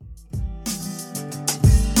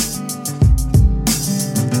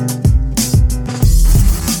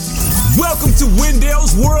to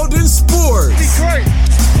Wendell's World in Sports. Be great.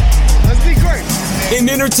 Let's be great. An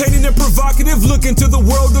entertaining and provocative look into the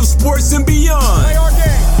world of sports and beyond. Play our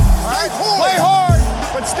game. All right? Play hard,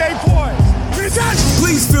 but stay poised.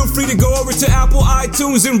 Please feel free to go over to Apple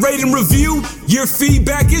iTunes and rate and review. Your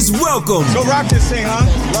feedback is welcome. Go rock this thing, huh?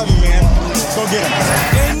 Love you, man. Let's go get him.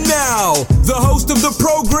 And now, the host of the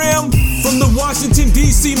program from the Washington,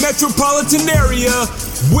 D.C. metropolitan area,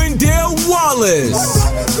 Wendell Wallace.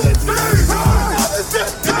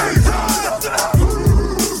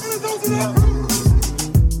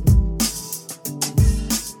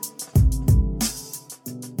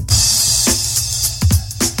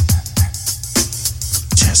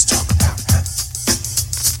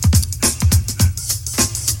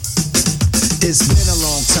 It's been a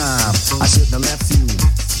long time, I shouldn't have left you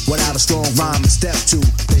without a strong rhyme and step two.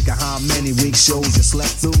 Think of how many weak shows you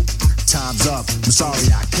slept through. Time's up, I'm sorry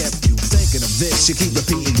I kept you thinking of this. You keep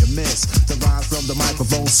repeating your miss the rhymes from the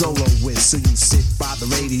microphone solo with. So you sit by the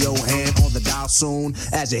radio, hand on the dial soon.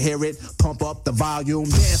 As you hear it, pump up the volume.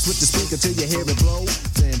 Dance with the speaker till you hear it blow.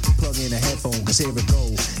 Then plug in a headphone, cause here it go.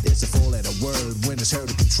 It's a four-letter word when it's heard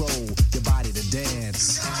to control your body to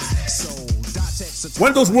dance. So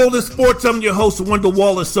Wendell's World in Sports. I'm your host, Wendell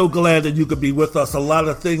Wallace. So glad that you could be with us. A lot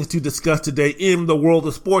of things to discuss today in the world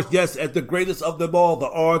of sports. Yes, at the greatest of them all, the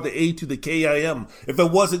R, the A to the K, I am. If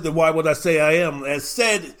it wasn't, then why would I say I am? As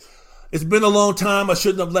said, it's been a long time. I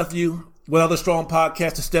shouldn't have left you without a strong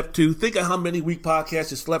podcast to step to. Think of how many weak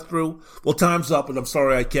podcasts you slept through. Well, time's up, and I'm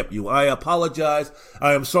sorry I kept you. I apologize.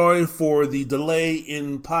 I am sorry for the delay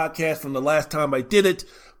in podcast from the last time I did it.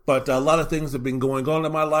 But a lot of things have been going on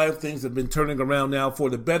in my life. Things have been turning around now for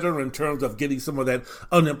the better in terms of getting some of that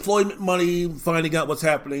unemployment money, finding out what's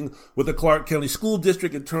happening with the Clark County School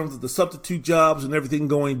District in terms of the substitute jobs and everything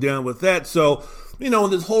going down with that. So, in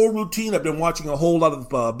this whole routine, I've been watching a whole lot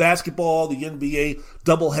of basketball, the NBA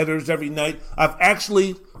doubleheaders every night. I've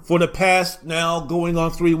actually, for the past now going on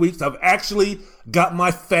 3 weeks, I've actually got my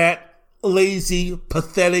fat, lazy,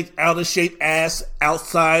 pathetic, out of shape ass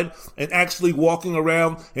outside and actually walking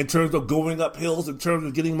around in terms of going up hills, in terms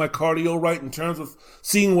of getting my cardio right, in terms of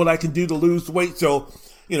seeing what I can do to lose weight. So,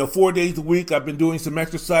 4 days a week I've been doing some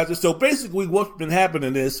exercises. So basically what's been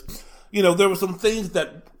happening is, there were some things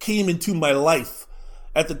that came into my life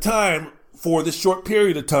at the time for this short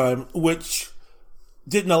period of time, which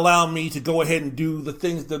didn't allow me to go ahead and do the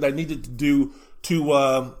things that I needed to do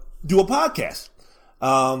a podcast.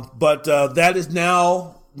 But that is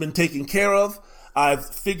now been taken care of. I've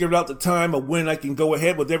figured out the time of when I can go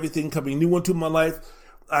ahead with everything coming new into my life.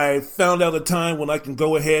 I found out a time when I can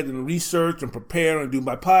go ahead and research and prepare and do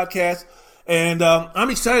my podcast. And I'm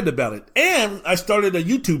excited about it. And I started a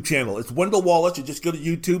YouTube channel. It's Wendell Wallace. You just go to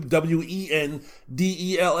YouTube, WendellWallace.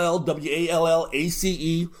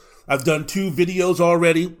 I've done 2 videos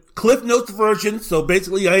already. Cliff Notes version. So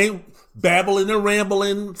basically I ain't babbling and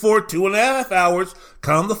rambling for 2.5 hours.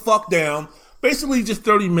 Calm the fuck down. Basically just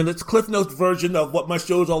 30 minutes. Cliff Notes version of what my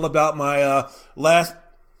show is all about. My last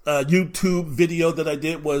YouTube video that I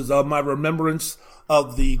did was my remembrance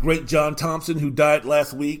of the great John Thompson, who died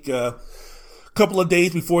last week, a couple of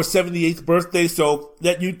days before his 78th birthday. So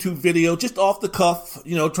that YouTube video, just off the cuff,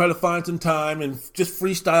 try to find some time and just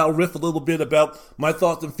freestyle riff a little bit about my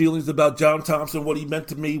thoughts and feelings about John Thompson, what he meant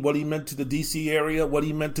to me, what he meant to the DC area, what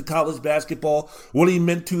he meant to college basketball, what he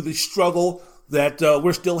meant to the struggle that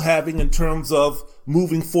we're still having in terms of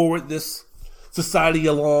moving forward this society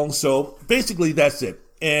along. So basically that's it.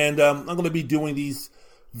 And I'm going to be doing these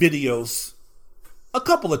videos a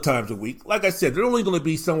couple of times a week. Like I said, they're only going to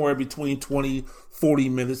be somewhere between 20, 40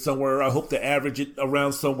 minutes somewhere. I hope to average it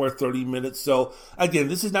around somewhere 30 minutes. So again,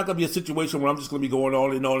 this is not going to be a situation where I'm just going to be going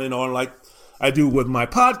on and on and on like I do with my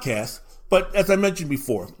podcast. But as I mentioned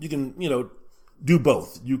before, you can, do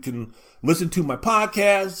both. You can listen to my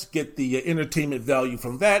podcast, get the entertainment value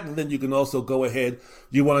from that, and then you can also go ahead.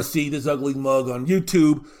 You want to see this ugly mug on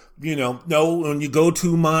YouTube, when you go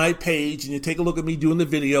to my page and you take a look at me doing the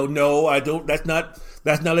video, no, I don't, that's not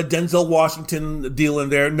a Denzel Washington deal in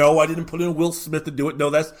there. No, I didn't put in Will Smith to do it. No,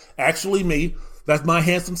 that's actually me. That's my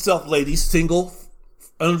handsome self, ladies, single,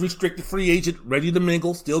 unrestricted free agent, ready to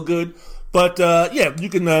mingle, still good. But,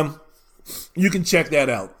 you can check that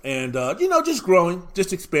out. And, just growing,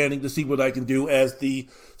 just expanding to see what I can do as the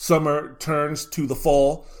summer turns to the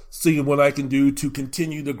fall, seeing what I can do to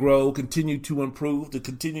continue to grow, continue to improve, to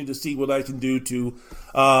continue to see what I can do to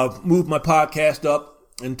move my podcast up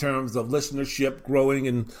in terms of listenership, growing,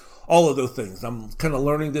 and all of those things. I'm kind of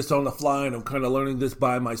learning this on the fly, and I'm kind of learning this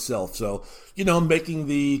by myself. So, making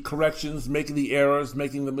the corrections, making the errors,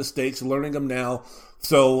 making the mistakes, learning them now.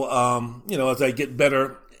 So, as I get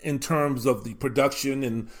better in terms of the production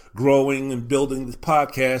and growing and building this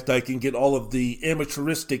podcast, I can get all of the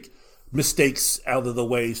amateuristic mistakes out of the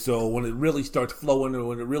way. So when it really starts flowing, or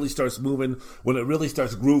when it really starts moving, when it really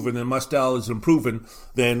starts grooving and my style is improving,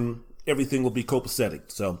 then everything will be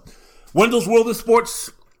copacetic. So Wendell's World of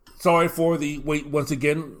Sports, sorry for the wait once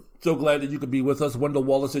again. So glad that you could be with us. Wendell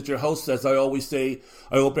Wallace is your host. As I always say,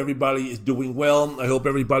 I hope everybody is doing well. I hope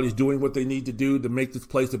everybody's doing what they need to do to make this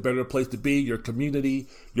place a better place to be. Your community,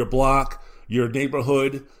 your block, your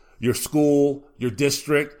neighborhood, your school, your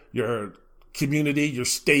district, your community, your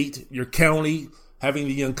state, your county, having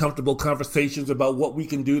the uncomfortable conversations about what we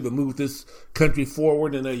can do to move this country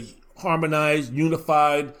forward in a harmonized,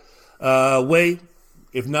 unified way.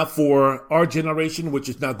 If not for our generation, which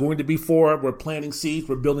is not going to be for, we're planting seeds,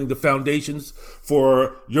 we're building the foundations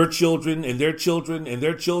for your children and their children and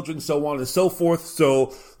their children, so on and so forth.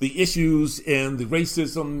 So the issues and the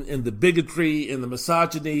racism and the bigotry and the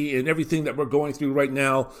misogyny and everything that we're going through right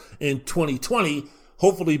now in 2020,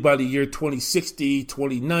 hopefully by the year 2060,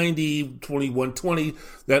 2090, 2120,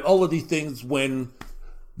 that all of these things, when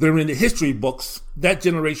they're in the history books, that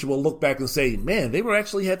generation will look back and say, man, they were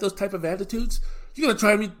actually had those type of attitudes. You're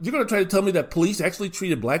gonna try to tell me that police actually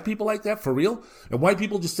treated black people like that for real? And white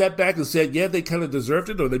people just sat back and said, yeah, they kind of deserved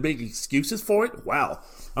it, or they make excuses for it? Wow.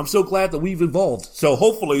 I'm so glad that we've evolved. So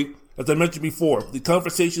hopefully, as I mentioned before, the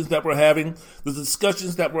conversations that we're having, the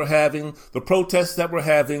discussions that we're having, the protests that we're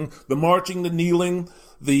having, the marching, the kneeling,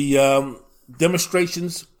 the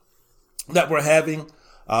demonstrations that we're having,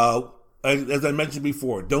 as I mentioned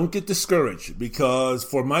before, don't get discouraged, because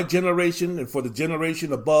for my generation and for the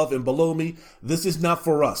generation above and below me, this is not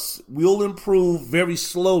for us. We'll improve very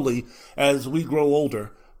slowly as we grow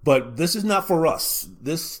older, but this is not for us.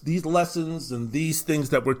 These lessons and these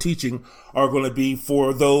things that we're teaching are going to be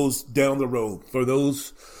for those down the road, for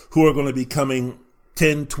those who are going to be coming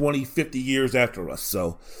 10, 20, 50 years after us.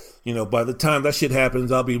 So, by the time that shit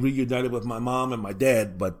happens, I'll be reunited with my mom and my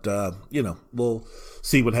dad, but, we'll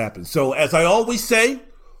see what happens. So, as I always say,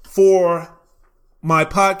 for my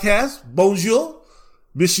podcast, bonjour,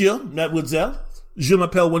 monsieur, mademoiselle, je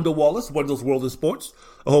m'appelle Wendell Wallace, Wendell's World of Sports.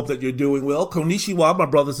 I hope that you're doing well. Konnichiwa, my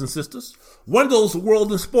brothers and sisters. Wendell's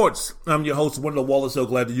World of Sports. I'm your host, Wendell Wallace. So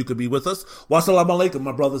glad that you could be with us. Wassalamu alaikum,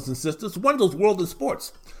 my brothers and sisters. Wendell's World of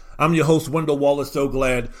Sports. I'm your host, Wendell Wallace. So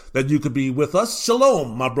glad that you could be with us.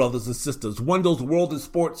 Shalom, my brothers and sisters. Wendell's World of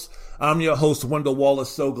Sports. I'm your host, Wendell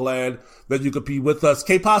Wallace. So glad that you could be with us.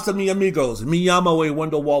 Que pasa, mi amigos? Mi llamo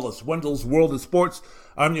Wendell Wallace. Wendell's World of Sports.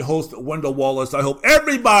 I'm your host, Wendell Wallace. I hope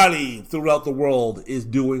everybody throughout the world is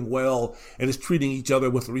doing well and is treating each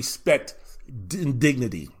other with respect and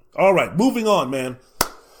dignity. All right, moving on, man.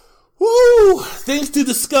 Woo! Things to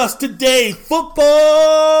discuss today. Football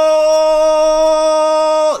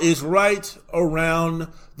is right around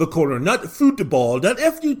the corner. Not football, not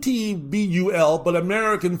F-U-T-B-U-L, but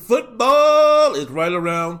American football is right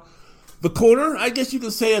around the corner. I guess you can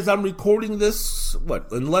say, as I'm recording this,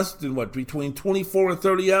 in less than between 24 and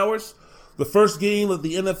 30 hours, the first game of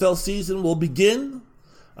the NFL season will begin,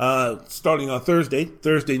 starting on Thursday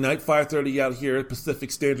night, 5:30 out here at Pacific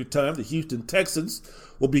Standard Time. The Houston Texans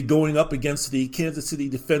will be going up against the Kansas City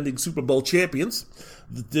defending Super Bowl champions.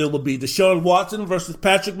 There will be Deshaun Watson versus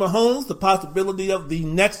Patrick Mahomes, the possibility of the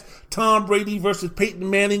next Tom Brady versus Peyton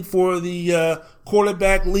Manning for the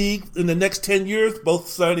quarterback league in the next 10 years, both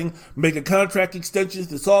signing mega contract extensions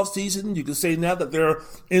this offseason. You can say now that they're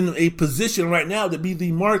in a position right now to be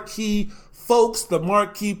the marquee folks, the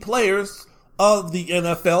marquee players of the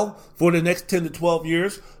NFL for the next 10 to 12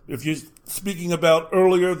 years. If you're speaking about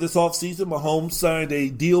earlier this offseason, Mahomes signed a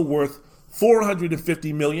deal worth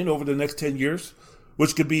 $450 million over the next 10 years,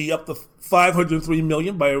 which could be up to $503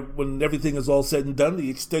 million by when everything is all said and done. The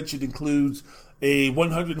extension includes a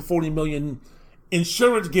 $140 million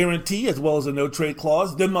insurance guarantee as well as a no-trade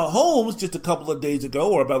clause. Then Mahomes, just a couple of days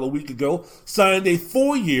ago, or about a week ago, signed a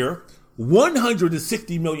 4-year,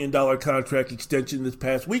 $160 million contract extension this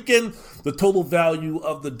past weekend. The total value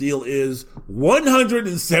of the deal is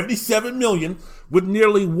 $177 million, with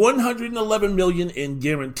nearly $111 million in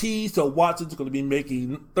guarantees. So Watson's going to be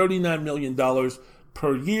making $39 million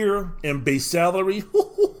per year in base salary,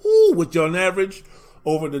 which on average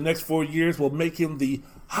over the next 4 years will make him the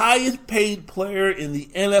highest paid player in the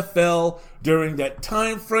NFL during that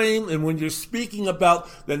time frame. And when you're speaking about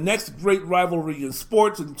the next great rivalry in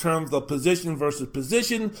sports in terms of position versus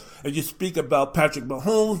position, and you speak about Patrick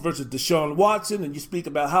Mahomes versus Deshaun Watson, and you speak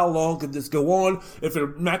about how long can this go on if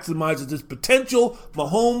it maximizes its potential,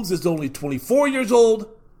 Mahomes is only 24 years old.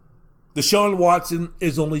 Deshaun Watson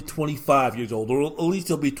is only 25 years old, or at least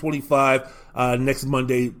he'll be 25 next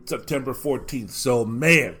Monday, September 14th. So,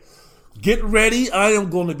 man, get ready. I am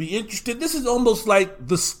going to be interested. This is almost like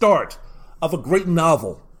the start of a great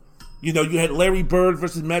novel. You know, you had Larry Bird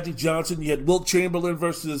versus Magic Johnson. You had Wilt Chamberlain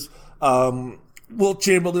versus Bill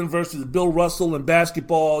Russell in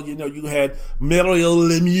basketball. You know, you had Mario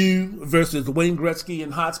Lemieux versus Wayne Gretzky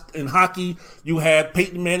in hockey. You had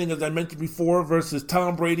Peyton Manning, as I mentioned before, versus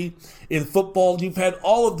Tom Brady in football. You've had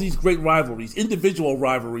all of these great rivalries, individual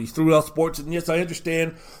rivalries throughout sports. And yes, I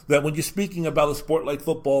understand that when you're speaking about a sport like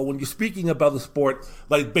football, when you're speaking about a sport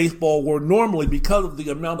like baseball, where normally because of the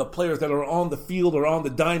amount of players that are on the field or on the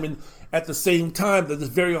diamond at the same time, that it's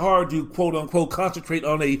very hard to quote unquote concentrate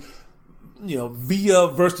on a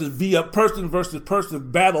person versus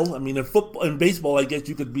person battle. I mean, in football and baseball, I guess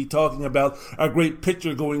you could be talking about a great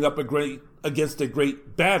pitcher going up against a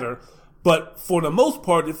great batter. But for the most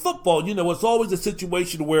part, in football, you know, it's always a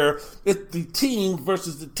situation where it's the team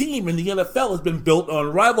versus the team, and the NFL has been built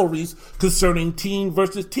on rivalries concerning team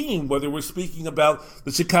versus team, whether we're speaking about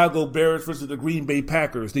the Chicago Bears versus the Green Bay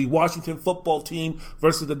Packers, the Washington football team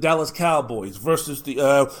versus the Dallas Cowboys, versus the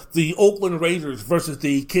Oakland Raiders versus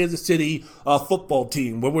the Kansas City football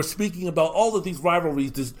team, where we're speaking about all of these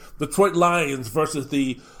rivalries, the Detroit Lions versus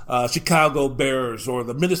the Chicago Bears or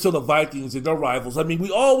the Minnesota Vikings and their rivals. I mean,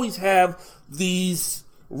 we always have these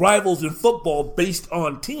rivals in football based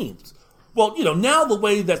on teams. Well, you know, now the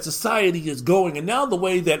way that society is going, and now the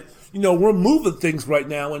way that, you know, we're moving things right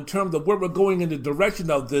now in terms of where we're going in the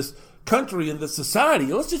direction of this country and the society.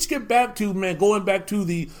 Let's just get back to, going back to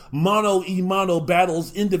the mano-a-mano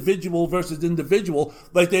battles, individual versus individual,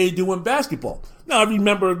 like they do in basketball. Now, I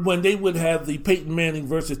remember when they would have the Peyton Manning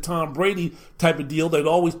versus Tom Brady type of deal, they'd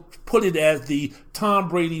always put it as the Tom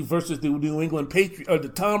Brady versus the New England Patriots, or the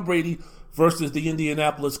Tom Brady versus the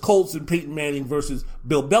Indianapolis Colts, and Peyton Manning versus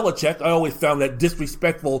Bill Belichick. I always found that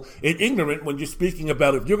disrespectful and ignorant when you're speaking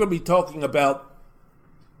about, if you're going to be talking about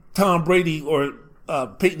Tom Brady or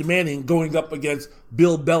Peyton Manning going up against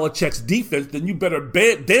Bill Belichick's defense, then you better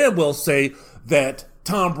damn well say that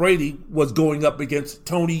Tom Brady was going up against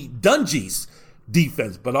Tony Dungy's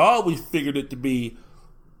defense. But I always figured it to be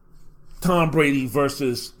Tom Brady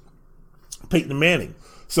versus Peyton Manning.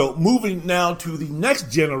 So moving now to the next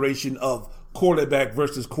generation of quarterback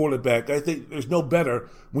versus quarterback, I think there's no better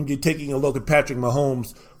when you're taking a look at Patrick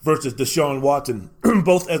Mahomes versus Deshaun Watson.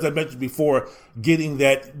 Both, as I mentioned before, getting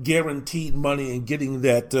that guaranteed money and getting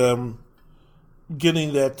the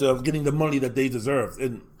money that they deserve.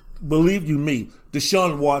 And believe you me,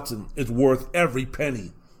 Deshaun Watson is worth every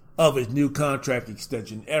penny of his new contract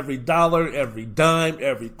extension. Every dollar, every dime,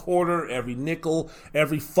 every quarter, every nickel,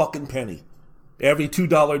 every fucking penny. Every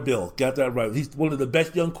 $2 bill. Got that right. He's one of the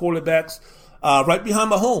best young quarterbacks, right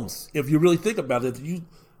behind Mahomes. If you really think about it, if you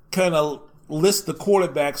kind of list the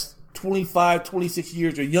quarterbacks 25, 26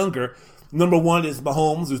 years or younger, number one is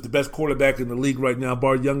Mahomes, who's the best quarterback in the league right now,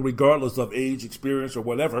 bar young, regardless of age, experience, or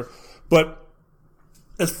whatever. But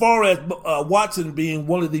as far as Watson being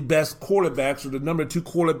one of the best quarterbacks, or the number two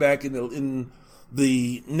quarterback in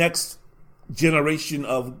the next generation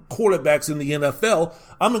of quarterbacks in the NFL,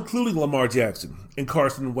 I'm including Lamar Jackson and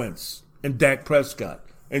Carson Wentz and Dak Prescott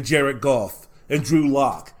and Jared Goff and Drew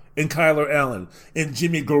Lock and Kyler Allen and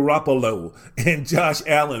Jimmy Garoppolo and Josh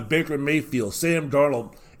Allen, Baker Mayfield, Sam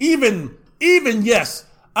Darnold. Even yes,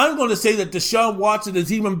 I'm going to say that Deshaun Watson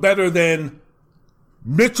is even better than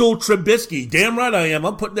Mitchell Trubisky. Damn right I am.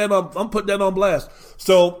 I'm putting that on blast.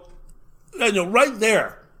 So, you know, right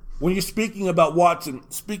there, when you're speaking about Watson,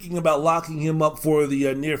 speaking about locking him up for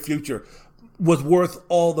the near future, was worth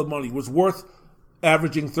all the money, was worth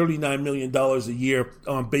averaging $39 million a year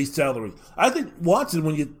on base salary. I think Watson,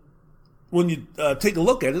 when you take a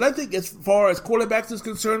look at it, I think as far as quarterbacks is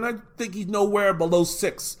concerned, I think he's nowhere below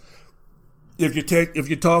 6. If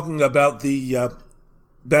you're talking about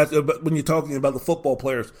when you're talking about the football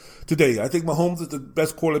players today, I think Mahomes is the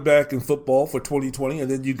best quarterback in football for 2020,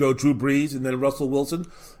 and then you go Drew Brees and then Russell Wilson,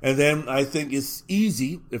 and then I think it's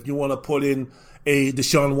easy if you want to put in a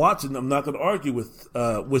Deshaun Watson. I'm not going to argue with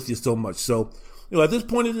you so much. So, you know, at this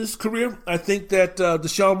point in his career, I think that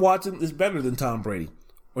Deshaun Watson is better than Tom Brady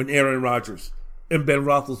or Aaron Rodgers and Ben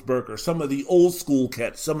Roethlisberger, some of the old school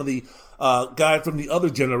cats, some of the guys from the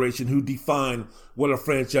other generation who define what a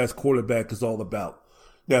franchise quarterback is all about.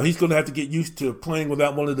 Now, he's going to have to get used to playing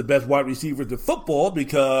without one of the best wide receivers in football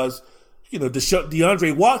because, you know,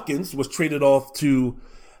 DeAndre Watkins was traded off to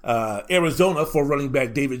Arizona for running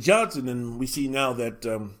back David Johnson, and we see now that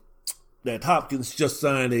that Hopkins just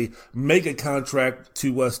signed a mega contract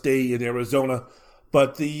to stay in Arizona.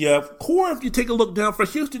 But the core, if you take a look down for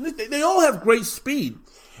Houston, they all have great speed.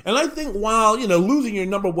 And I think while, losing your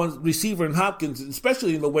number one receiver in Hopkins,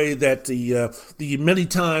 especially in the way that the many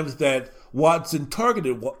times that Watson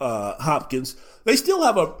targeted Hopkins, they still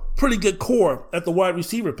have a pretty good core at the wide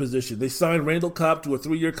receiver position. They signed Randall Cobb to a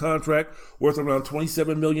 3-year contract worth around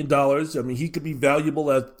 $27 million. I mean, he could be valuable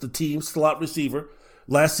as the team's slot receiver.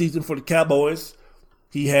 Last season for the Cowboys,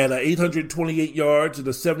 he had 828 yards and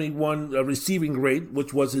a 71 receiving rate,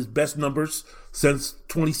 which was his best numbers since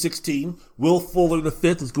 2016. Will Fuller V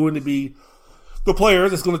is going to be the player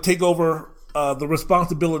that's going to take over the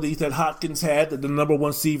responsibilities that Hopkins had, the number one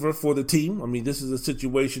receiver for the team. I mean, this is a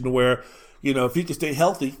situation where, if he can stay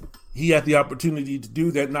healthy, he had the opportunity to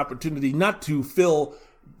do that, an opportunity not to fill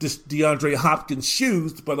DeAndre Hopkins'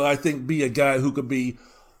 shoes, but I think be a guy who could be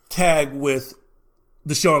tagged with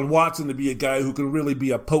Deshaun Watson to be a guy who can really be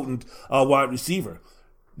a potent wide receiver.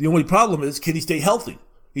 The only problem is, can he stay healthy?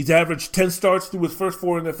 He's averaged 10 starts through his first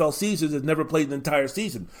 4 NFL seasons and never played an entire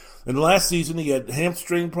season. In the last season, he had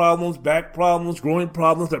hamstring problems, back problems, groin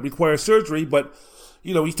problems that require surgery, but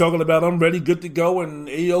he's talking about, I'm ready, good to go, and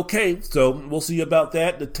A-OK. So we'll see about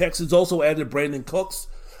that. The Texans also added Brandon Cooks,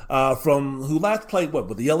 from who last played,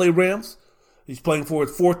 with the LA Rams. He's playing for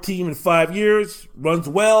his fourth team in 5 years, runs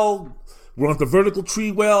well, runs the vertical tree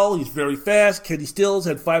well. He's very fast. Kenny Stills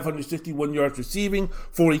had 561 yards receiving,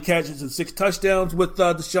 40 catches and 6 touchdowns with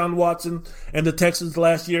Deshaun Watson and the Texans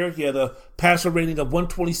last year. He had a passer rating of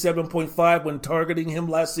 127.5 when targeting him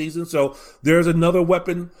last season. So there's another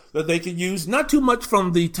weapon that they could use. Not too much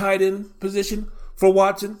from the tight end position for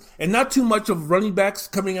Watson, and not too much of running backs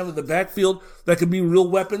coming out of the backfield that could be real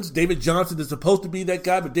weapons. David Johnson is supposed to be that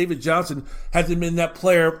guy, but David Johnson hasn't been that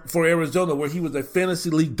player for Arizona, where he was a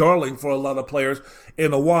fantasy league darling for a lot of players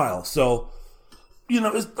in a while. So,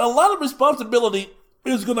 it's a lot of responsibility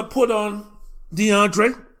is going to put on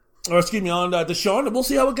Deshaun, and we'll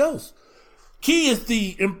see how it goes. Key is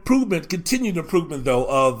the continued improvement, though,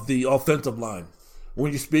 of the offensive line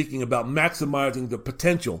when you're speaking about maximizing the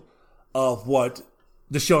potential of what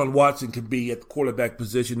Deshaun Watson can be at the quarterback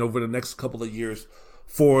position over the next couple of years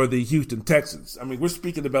for the Houston Texans. I mean, we're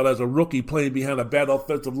speaking about as a rookie playing behind a bad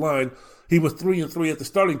offensive line. He was 3-3 at the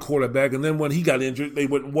starting quarterback, and then when he got injured, they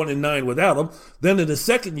went 1-9 without him. Then in his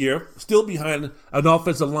second year, still behind an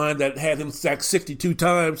offensive line that had him sacked 62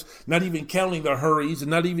 times, not even counting the hurries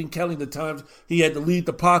and not even counting the times he had to leave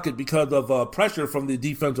the pocket because of pressure from the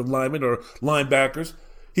defensive linemen or linebackers.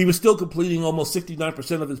 He was still completing almost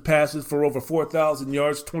 69% of his passes for over 4,000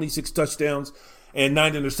 yards, 26 touchdowns, and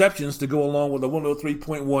 9 interceptions to go along with a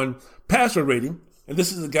 103.1 passer rating. And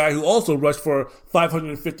this is a guy who also rushed for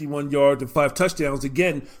 551 yards and 5 touchdowns,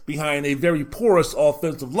 again, behind a very porous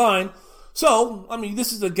offensive line. So, I mean,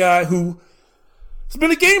 this is a guy who has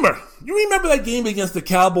been a gamer. You remember that game against the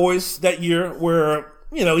Cowboys that year where,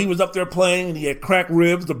 he was up there playing and he had cracked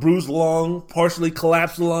ribs, a bruised lung, partially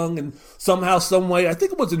collapsed lung, and somehow, some way, I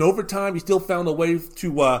think it was in overtime, he still found a way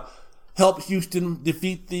to help Houston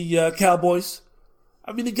defeat the Cowboys.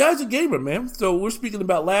 I mean, the guy's a gamer, man. So we're speaking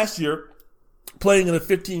about last year, playing in a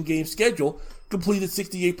 15-game schedule, completed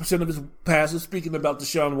 68% of his passes, speaking about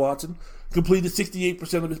Deshaun Watson, completed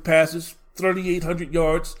 68% of his passes, 3,800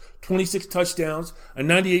 yards, 26 touchdowns, a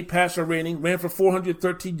 98 passer rating, ran for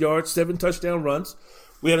 413 yards, 7 touchdown runs.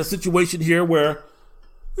 We had a situation here where,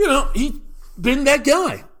 he's been that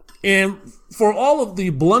guy. And for all of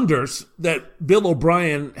the blunders that Bill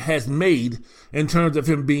O'Brien has made in terms of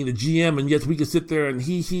him being the GM, and yes, we can sit there and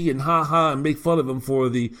he and ha and make fun of him for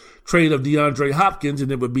the trade of DeAndre Hopkins,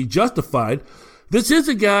 and it would be justified. This is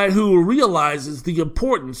a guy who realizes the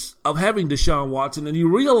importance of having Deshaun Watson, and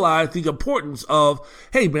you realize the importance of,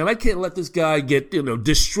 hey, man, I can't let this guy get,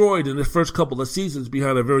 destroyed in the first couple of seasons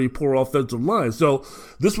behind a very poor offensive line. So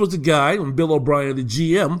this was a guy, and Bill O'Brien, the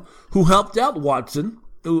GM, who helped out Watson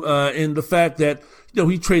in the fact that,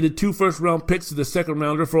 he traded 2 first-round picks to the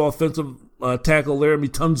second-rounder for offensive tackle Laramie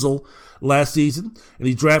Tunsil last season, and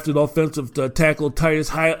he drafted offensive tackle Tyus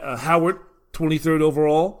Howard, 23rd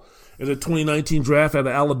overall. In the 2019 draft out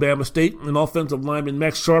of Alabama State, and offensive lineman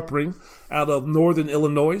Max Sharpring out of Northern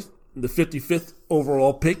Illinois, the 55th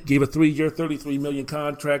overall pick, gave a 3-year, $33 million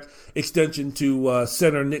contract extension to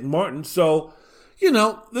center Nick Martin. So,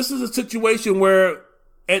 this is a situation where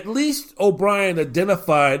at least O'Brien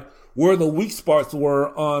identified where the weak spots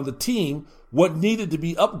were on the team, what needed to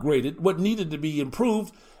be upgraded, what needed to be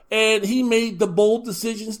improved, and he made the bold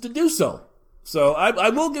decisions to do so. So I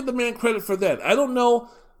will give the man credit for that. I don't know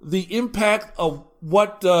the impact of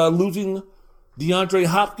what losing DeAndre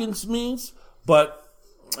Hopkins means, but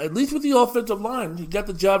at least with the offensive line, he got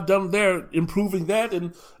the job done there, improving that.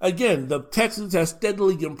 And again, the Texans have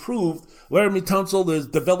steadily improved. Laramie Tunsil is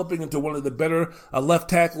developing into one of the better left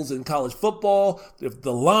tackles in college football. If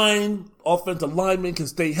the offensive linemen can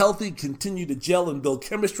stay healthy, continue to gel and build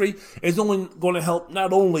chemistry, it's only going to help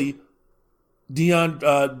not only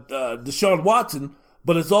Deshaun Watson,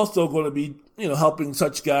 but it's also going to be, helping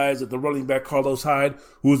such guys at the running back Carlos Hyde,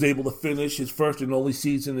 who was able to finish his first and only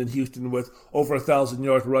season in Houston with over 1,000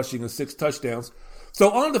 yards rushing and 6 touchdowns.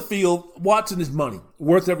 So on the field, Watson is money,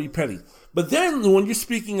 worth every penny. But then when you're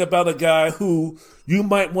speaking about a guy who you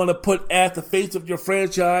might want to put at the face of your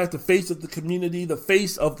franchise, the face of the community, the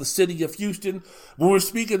face of the city of Houston, when we're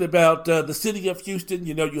speaking about the city of Houston,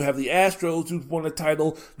 you have the Astros who've won a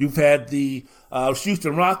title. You've had the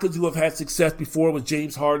Houston Rockets who have had success before with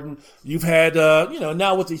James Harden. You've had,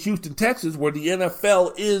 now with the Houston Texans, where the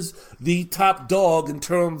NFL is the top dog in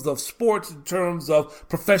terms of sports, in terms of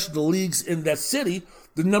professional leagues in that city.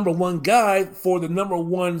 The number one guy for the number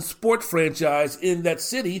one sports franchise in that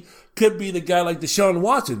city could be the guy like Deshaun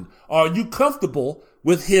Watson. Are you comfortable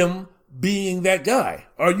with him being that guy?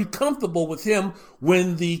 Are you comfortable with him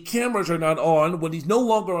when the cameras are not on, when he's no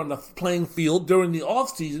longer on the playing field during the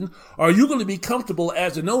off season? Are you going to be comfortable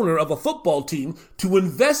as an owner of a football team to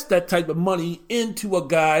invest that type of money into a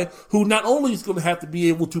guy who not only is going to have to be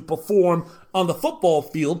able to perform on the football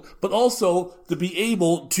field, but also to be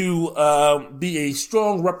able to be a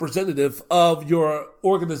strong representative of your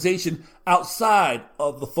organization outside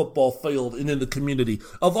of the football field and in the community,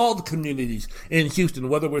 of all the communities in Houston,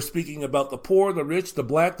 whether we're speaking about the poor, the rich, the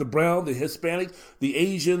black, the brown, the Hispanic, the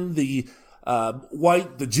Asian, the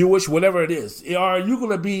white, the Jewish, whatever it is. Are you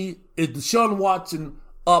going to be Deshaun Watson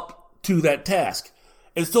up to that task?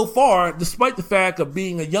 And so far, despite the fact of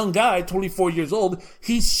being a young guy, 24 years old,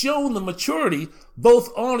 he's shown the maturity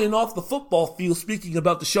both on and off the football field, speaking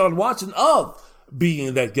about Deshaun Watson, of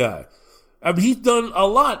being that guy. I mean, he's done a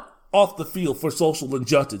lot off the field for social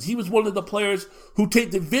injustice. He was one of the players who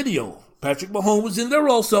taped the video. Patrick Mahomes was in there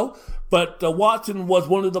also, but Watson was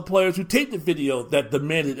one of the players who taped the video that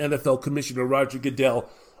demanded NFL Commissioner Roger Goodell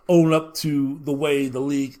own up to the way the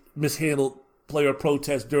league mishandled player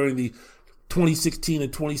protests during the 2016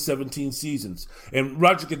 and 2017 seasons. And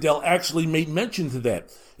Roger Goodell actually made mention to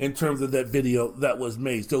that in terms of that video that was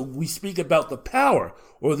made. So we speak about the power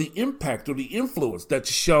or the impact or the influence that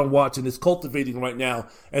Deshaun Watson is cultivating right now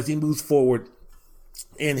as he moves forward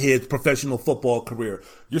in his professional football career.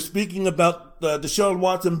 You're speaking about Deshaun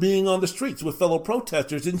Watson being on the streets with fellow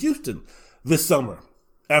protesters in Houston this summer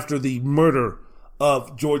after the murder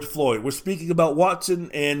of George Floyd. We're speaking about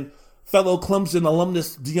Watson and fellow Clemson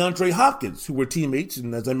alumnus DeAndre Hopkins, who were teammates.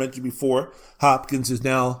 And as I mentioned before, Hopkins is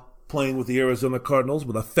now playing with the Arizona Cardinals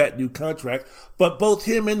with a fat new contract. But both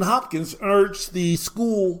him and Hopkins urged the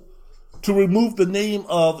school to remove the name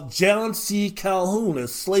of John C. Calhoun, a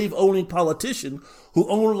slave-owning politician who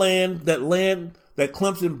owned land that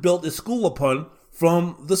Clemson built his school upon,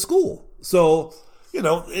 from the school. So,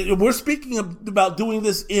 we're speaking about doing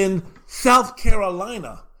this in South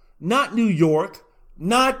Carolina, not New York,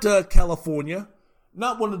 not California,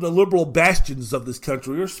 not one of the liberal bastions of this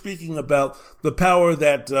country. We're speaking about the power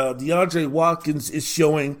that DeAndre Hopkins is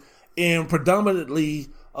showing in predominantly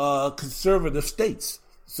conservative states.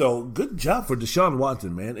 So good job for Deshaun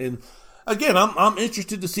Watson, man. And again, I'm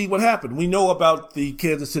interested to see what happened. We know about the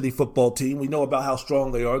Kansas City football team. We know about how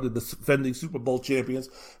strong they are, the defending Super Bowl champions,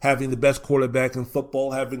 having the best quarterback in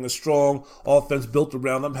football, having a strong offense built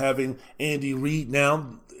around them, having Andy Reid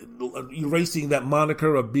now erasing that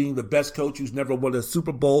moniker of being the best coach who's never won a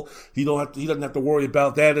Super Bowl. He doesn't have to worry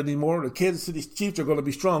about that anymore. The Kansas City Chiefs are going to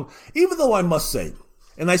be strong, even though I must say,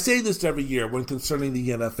 and I say this every year when concerning the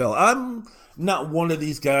NFL, I'm not one of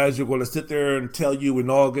these guys who are going to sit there and tell you in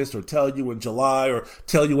August or tell you in July or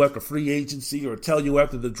tell you after free agency or tell you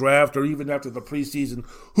after the draft or even after the preseason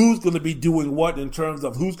who's going to be doing what in terms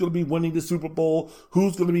of who's going to be winning the Super Bowl,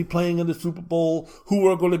 who's going to be playing in the Super Bowl, who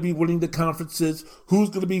are going to be winning the conferences, who's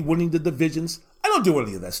going to be winning the divisions. I don't do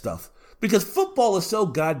any of that stuff because football is so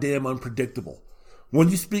goddamn unpredictable. When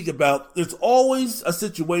you speak about, there's always a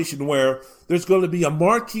situation where there's going to be a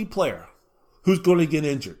marquee player who's going to get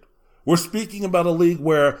injured. We're speaking about a league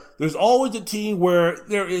where there's always a team where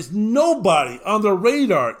there is nobody on the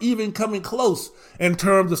radar even coming close in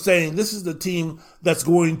terms of saying this is the team that's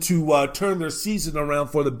going to turn their season around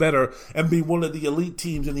for the better and be one of the elite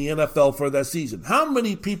teams in the NFL for that season. How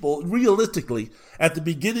many people realistically at the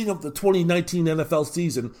beginning of the 2019 NFL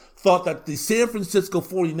season thought that the San Francisco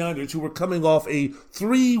 49ers, who were coming off a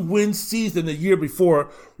 3-win season the year before,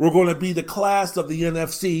 were going to be the class of the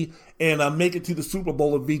NFC and make it to the Super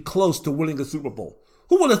Bowl and be close to winning the Super Bowl?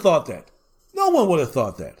 Who would have thought that? No one would have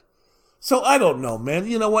thought that. So I don't know, man.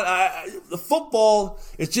 You know what? The football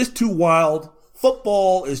is just too wild.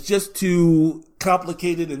 Football is just too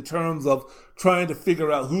complicated in terms of trying to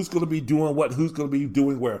figure out who's going to be doing what, who's going to be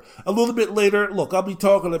doing where. A little bit later, look, I'll be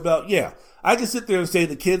talking about, I can sit there and say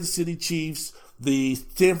the Kansas City Chiefs, the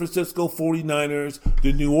San Francisco 49ers,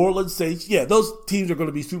 the New Orleans Saints, those teams are going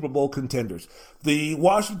to be Super Bowl contenders. The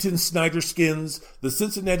Washington Snyder Skins, the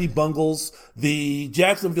Cincinnati Bungles, the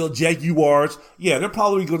Jacksonville Jaguars, they're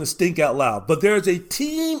probably going to stink out loud. But there's a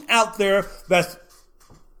team out there that's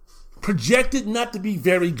projected not to be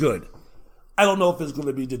very good. I don't know if it's going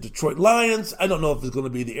to be the Detroit Lions. I don't know if it's going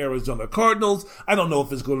to be the Arizona Cardinals. I don't know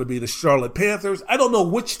if it's going to be the Charlotte Panthers. I don't know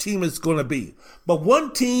which team it's going to be. But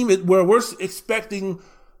one team where we're expecting,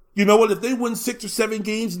 you know what, if they win 6 or 7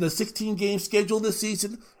 games in the 16-game schedule this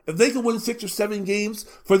season, if they can win 6 or 7 games,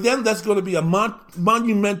 for them that's going to be a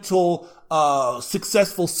monumental,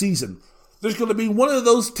 successful season. There's going to be one of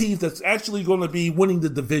those teams that's actually going to be winning the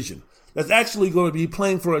division, that's actually going to be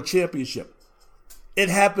playing for a championship. It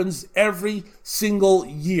happens every single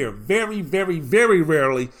year. Very, very, very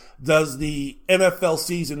rarely does the NFL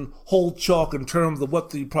season hold chalk in terms of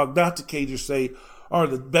what the prognosticators say are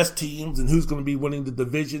the best teams and who's going to be winning the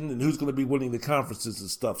division and who's going to be winning the conferences and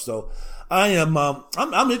stuff. So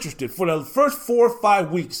I'm interested. For the first 4 or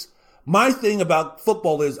 5 weeks, my thing about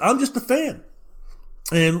football is I'm just a fan.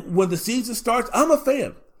 And when the season starts, I'm a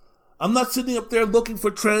fan. I'm not sitting up there looking for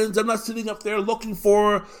trends. I'm not sitting up there looking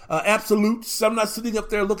for absolutes. I'm not sitting up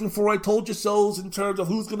there looking for I told you so's in terms of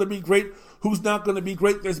who's going to be great, who's not going to be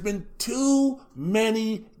great. There's been too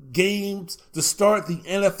many games to start the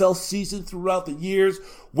NFL season throughout the years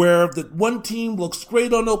where the one team looks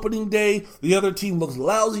great on opening day, the other team looks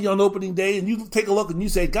lousy on opening day, and you take a look and you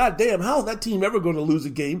say, God damn, how is that team ever going to lose a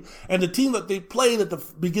game? And the team that they played at the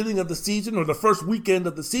beginning of the season or the first weekend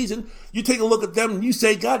of the season, you take a look at them and you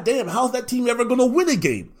say, God damn, how is that team ever going to win a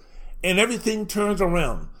game? And everything turns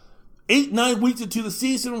around. 8-9 weeks into the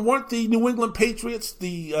season, weren't the New England Patriots,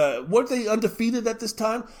 weren't they undefeated at this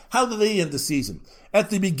time? How did they end the season? At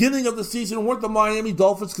the beginning of the season, weren't the Miami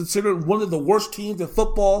Dolphins considered one of the worst teams in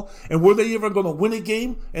football? And were they ever going to win a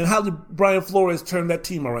game? And how did Brian Flores turn that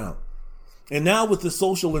team around? And now with the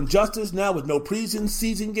social injustice, now with no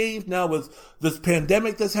preseason games, now with this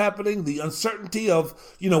pandemic that's happening, the uncertainty of,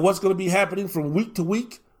 what's going to be happening from week to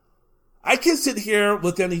week, I can sit here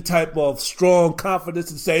with any type of strong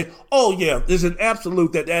confidence and say, oh yeah, there's an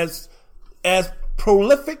absolute that as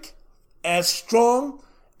prolific, as strong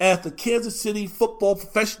as the Kansas City football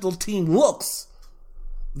professional team looks,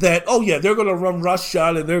 that, oh yeah, they're going to run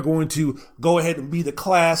roughshod and they're going to go ahead and be the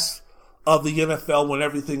class of the NFL when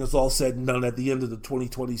everything is all said and done at the end of the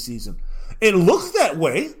 2020 season. It looks that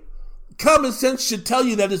way. Common sense should tell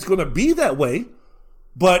you that it's going to be that way.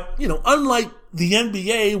 But, unlike the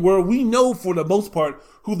NBA, where we know for the most part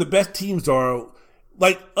who the best teams are,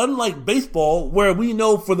 unlike baseball, where we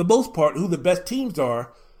know for the most part who the best teams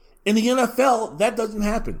are, in the NFL, that doesn't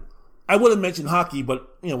happen. I would have mentioned hockey,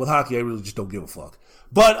 but, with hockey, I really just don't give a fuck.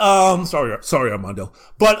 But, sorry, Armando.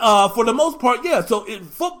 But, for the most part, yeah, so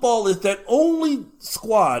football is that only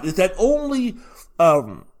squad, is that only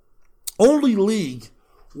league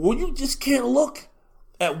where you just can't look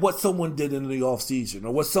at what someone did in the offseason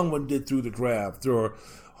or what someone did through the draft or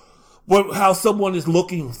how someone is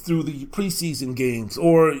looking through the preseason games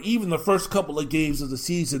or even the first couple of games of the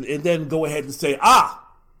season and then go ahead and say,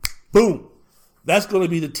 boom, that's going to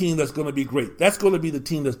be the team that's going to be great. That's going to be the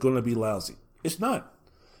team that's going to be lousy. It's not.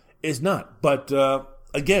 But,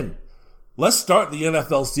 again, let's start the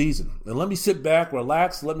NFL season. And let me sit back,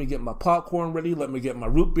 relax. Let me get my popcorn ready. Let me get my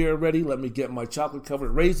root beer ready. Let me get my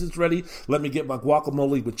chocolate-covered raisins ready. Let me get my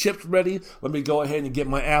guacamole with chips ready. Let me go ahead and get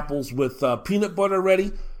my apples with peanut butter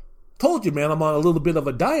ready. Told you, man, I'm on a little bit of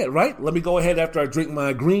a diet, right? Let me go ahead after I drink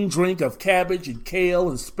my green drink of cabbage and kale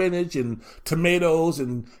and spinach and tomatoes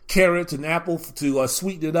and carrots and apple to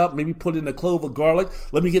sweeten it up, maybe put in a clove of garlic.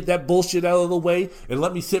 Let me get that bullshit out of the way and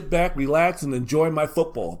let me sit back, relax, and enjoy my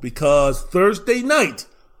football. Because Thursday night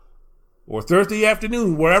or Thursday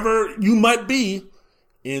afternoon, wherever you might be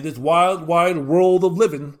in this wild, wide world of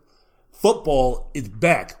living, football is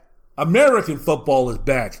back. American football is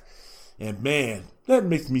back. And man, that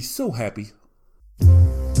makes me so happy.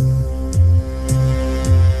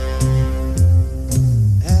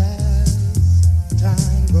 As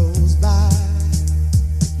time goes by,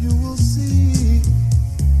 you will see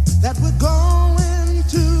that we're going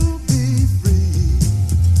to be free.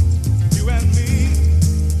 You and me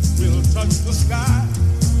will touch the sky.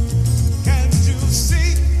 Can't you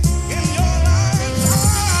see in your eyes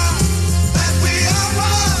that we are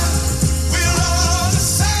one? We're all the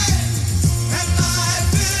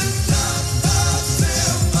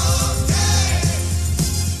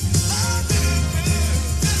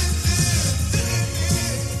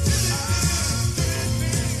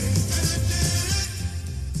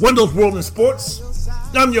Wendell's World in Sports.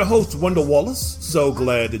 I'm your host, Wendell Wallace. So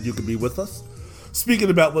glad that you could be with us. Speaking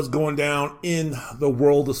about what's going down in the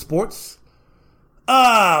world of sports.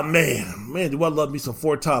 Man, do I love me some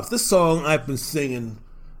Four Tops. This song I've been singing,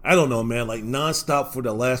 I don't know, man, like nonstop for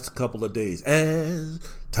the last couple of days. As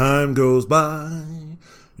time goes by,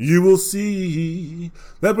 you will see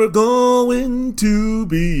that we're going to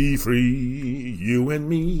be free. You and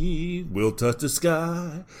me will touch the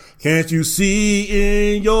sky. Can't you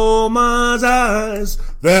see in your mind's eyes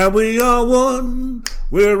that we are one?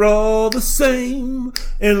 We're all the same,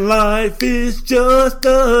 and life is just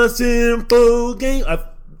a simple game. I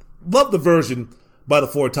love the version by the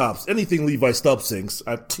Four Tops. Anything Levi Stubbs sings,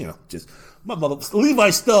 Levi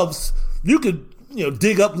Stubbs. You could,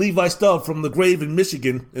 dig up Levi Stubbs from the grave in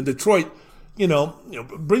Michigan, in Detroit.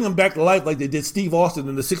 Bring him back to life like they did Steve Austin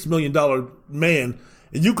in the $6 Million Man,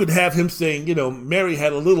 and you could have him saying, Mary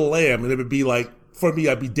had a little lamb, and it would be like, for me,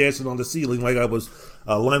 I'd be dancing on the ceiling like I was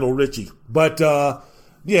Lionel Richie. But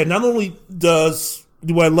not only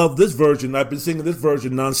do I love this version, I've been singing this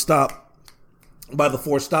version nonstop by the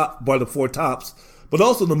Four Tops, but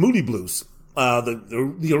also the Moody Blues,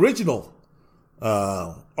 the original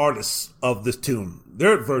artists of this tune.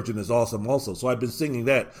 Their version is awesome also, so I've been singing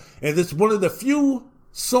that. And it's one of the few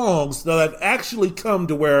songs that I've actually come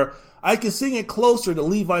to where I can sing it closer to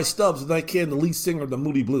Levi Stubbs than I can the lead singer of the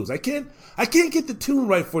Moody Blues. I can't get the tune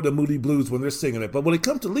right for the Moody Blues when they're singing it, but when it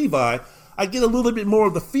comes to Levi, I get a little bit more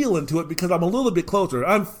of the feel into it because I'm a little bit closer.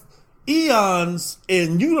 I'm eons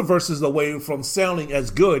and universes away from sounding as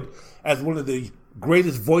good as one of the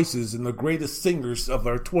greatest voices and the greatest singers of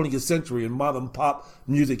our 20th century in modern pop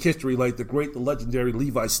music history, like the legendary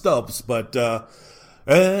Levi Stubbs. But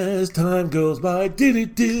as time goes by,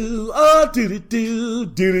 did-it-do,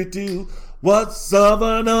 what's of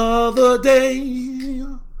another day?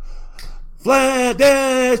 Flag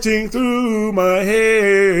dashing through my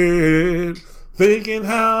head, thinking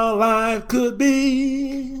how life could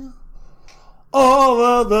be. All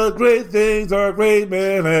of the great things our great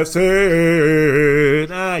men have said.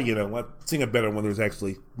 I sing it better when there's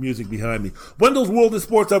actually music behind me. Wendell's World in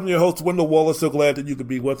Sports. I'm your host, Wendell Wallace. So glad that you could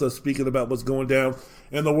be with us, speaking about what's going down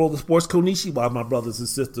in the world of sports. Konnichiwa, my brothers and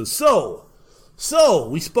sisters. So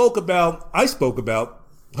I spoke about,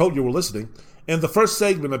 hope you were listening, in the first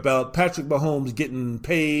segment about Patrick Mahomes getting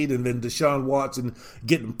paid and then Deshaun Watson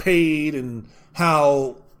getting paid and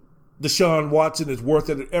how Deshaun Watson is worth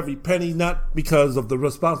it at every penny, not because of the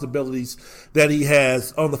responsibilities that he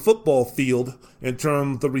has on the football field in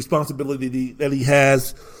terms of the responsibility that he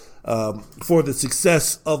has for the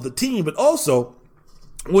success of the team, but also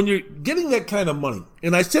when you're getting that kind of money.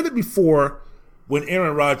 And I said it before when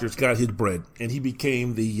Aaron Rodgers got his bread and he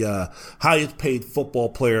became the highest paid football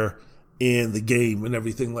player in the game and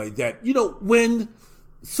everything like that. When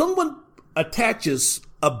someone attaches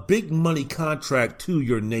a big money contract to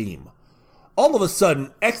your name, all of a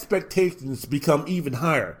sudden expectations become even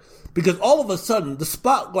higher because all of a sudden the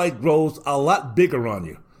spotlight grows a lot bigger on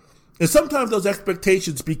you. And sometimes those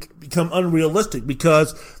expectations become unrealistic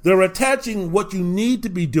because they're attaching what you need to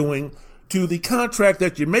be doing to the contract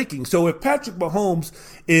that you're making. So if Patrick Mahomes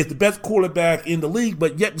is the best quarterback in the league,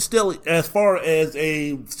 but yet still as far as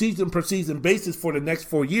a season per season basis for the next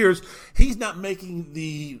 4 years, he's not making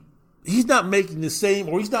the same,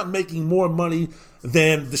 or he's not making more money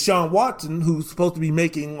than Deshaun Watson, who's supposed to be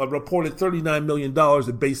making a reported $39 million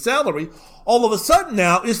in base salary. All of a sudden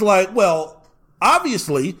now it's like, well,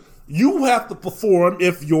 obviously you have to perform.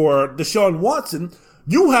 If you're Deshaun Watson,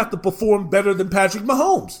 you have to perform better than Patrick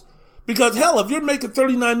Mahomes. Because hell, if you're making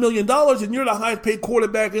 $39 million and you're the highest paid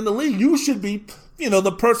quarterback in the league, you should be,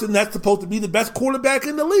 the person that's supposed to be the best quarterback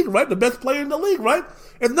in the league, right? The best player in the league, right?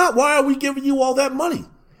 If not, why are we giving you all that money?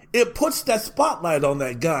 It puts that spotlight on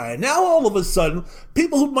that guy. Now, all of a sudden,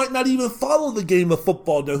 people who might not even follow the game of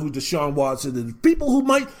football know who Deshaun Watson is. People who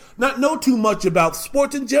might not know too much about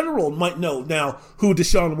sports in general might know now who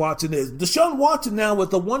Deshaun Watson is. Deshaun Watson now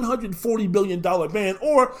with a $140 million man,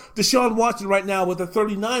 or Deshaun Watson right now with a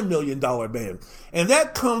 $39 million man. And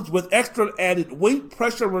that comes with extra added weight,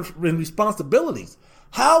 pressure, and responsibilities.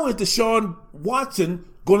 How is Deshaun Watson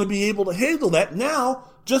going to be able to handle that now,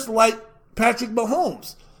 just like Patrick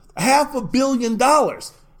Mahomes? $500 million.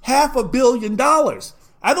 $500 million.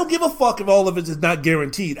 I don't give a fuck if all of it is not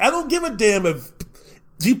guaranteed. I don't give a damn if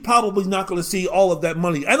he's probably not going to see all of that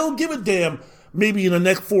money. I don't give a damn maybe in the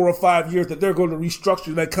next 4 or 5 years that they're going to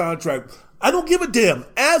restructure that contract. I don't give a damn.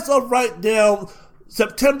 As of right now,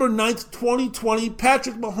 September 9th, 2020,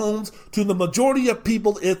 Patrick Mahomes, to the majority of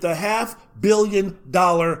people, is the $500 million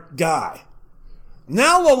guy.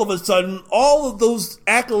 Now, all of a sudden, all of those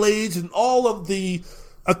accolades and all of the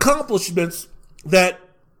accomplishments that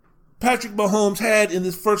Patrick Mahomes had in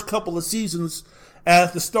his first couple of seasons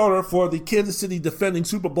as the starter for the Kansas City defending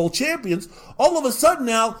Super Bowl champions, all of a sudden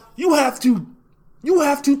now you have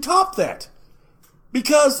to top that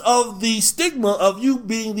because of the stigma of you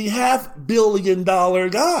being the $500 million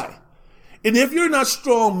guy. And if you're not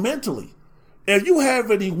strong mentally, if you have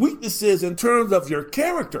any weaknesses in terms of your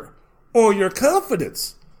character or your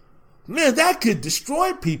confidence, man, that could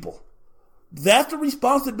destroy people. That's the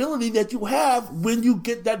responsibility that you have when you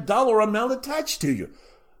get that dollar amount attached to you.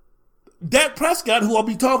 Dak Prescott, who I'll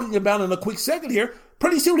be talking about in a quick second here,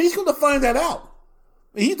 pretty soon he's going to find that out.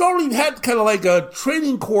 He's already had kind of like a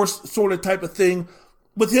training course sort of type of thing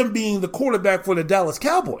with him being the quarterback for the Dallas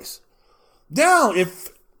Cowboys. Now, if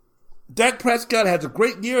Dak Prescott has a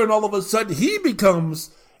great year and all of a sudden he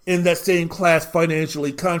becomes in that same class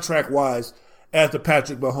financially, contract-wise, as the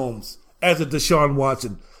Patrick Mahomes, as a Deshaun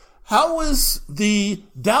Watson, how is the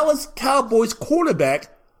Dallas Cowboys quarterback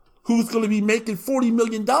who's going to be making $40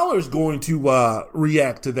 million going to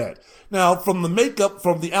react to that? Now, from the makeup,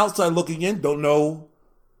 from the outside looking in, don't know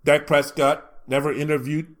Dak Prescott, never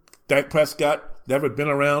interviewed Dak Prescott, never been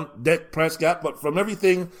around Dak Prescott, but from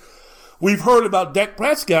everything we've heard about Dak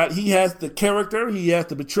Prescott, he has the character, he has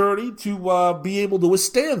the maturity to be able to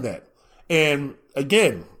withstand that. And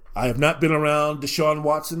again, I have not been around Deshaun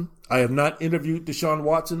Watson. I have not interviewed Deshaun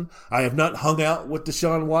Watson. I have not hung out with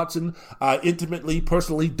Deshaun Watson. I intimately,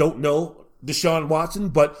 personally don't know Deshaun Watson,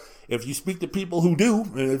 but if you speak to people who do,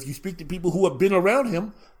 and if you speak to people who have been around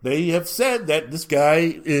him, they have said that this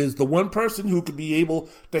guy is the one person who could be able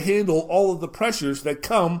to handle all of the pressures that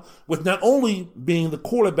come with not only being the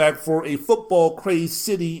quarterback for a football-crazed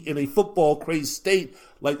city in a football-crazed state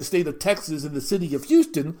like the state of Texas and the city of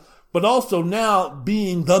Houston, but also now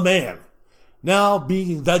being the man, now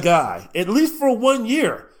being the guy, at least for 1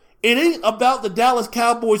 year. It ain't about the Dallas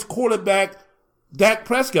Cowboys quarterback, Dak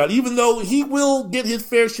Prescott, even though he will get his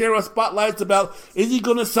fair share of spotlights about, is he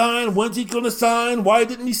going to sign? When's he going to sign? Why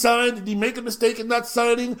didn't he sign? Did he make a mistake in not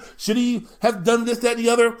signing? Should he have done this, that, and the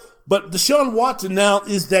other? But Deshaun Watson now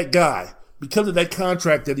is that guy because of that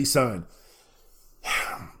contract that he signed.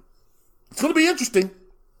 It's going to be interesting.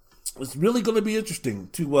 It's really going to be interesting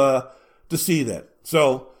to see that.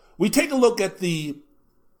 So we take a look at the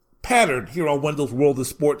pattern here on Wendell's World of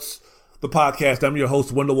Sports, the podcast. I'm your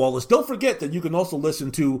host, Wendell Wallace. Don't forget that you can also listen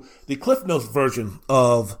to the Cliff Notes version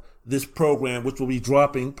of this program, which will be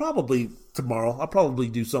dropping probably tomorrow. I'll probably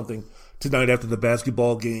do something tonight after the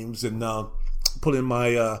basketball games and put in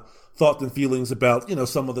my thoughts and feelings about,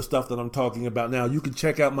 some of the stuff that I'm talking about now. You can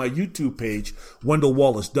check out my YouTube page, Wendell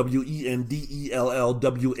Wallace,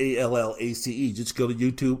 WENDELLWALLACE. Just go to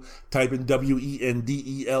YouTube, type in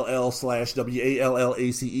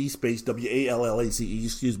WENDELL/WALLACE space WALLACE,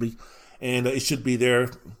 excuse me. And it should be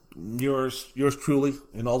there. Yours truly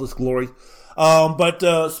in all this glory.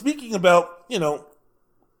 But speaking about,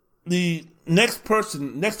 the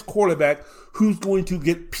next quarterback who's going to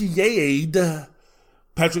get PA'd,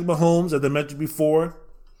 Patrick Mahomes, as I mentioned before,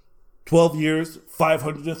 12 years,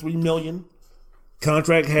 $503 million.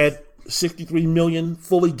 Contract had $63 million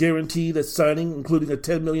fully guaranteed at signing, including a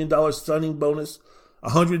 $10 million signing bonus,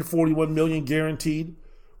 $141 million guaranteed.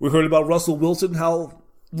 We heard about Russell Wilson. How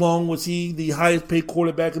long was he the highest paid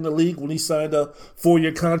quarterback in the league when he signed a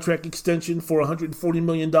 4-year contract extension for $140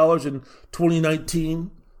 million in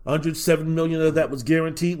 2019? $107 million of that was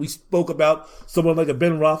guaranteed. We spoke about someone like a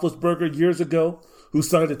Ben Roethlisberger years ago who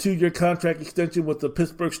signed a 2-year contract extension with the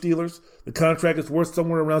Pittsburgh Steelers. The contract is worth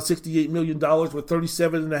somewhere around $68 million with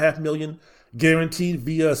 $37.5 million guaranteed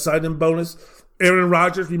via a signing bonus. Aaron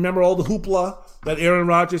Rodgers, remember all the hoopla that Aaron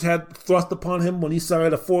Rodgers had thrust upon him when he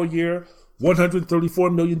signed a 4-year,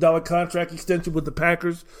 $134 million contract extension with the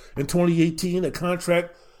Packers in 2018, a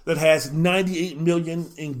contract that has $98 million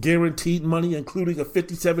in guaranteed money, including a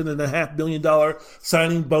 $57.5 million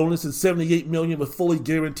signing bonus and $78 million was fully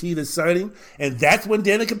guaranteed as signing. And that's when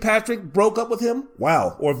Danica Patrick broke up with him?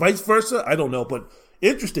 Wow. Or vice versa? I don't know, but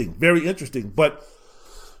interesting. Very interesting. But,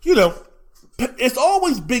 it's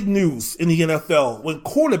always big news in the NFL when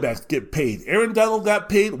quarterbacks get paid. Aaron Donald got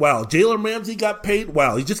paid. Wow. Jalen Ramsey got paid.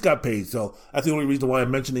 Wow. He just got paid. So that's the only reason why I'm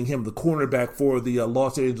mentioning him, the cornerback for the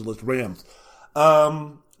Los Angeles Rams.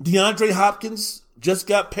 DeAndre Hopkins just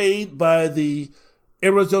got paid by the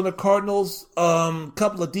Arizona Cardinals.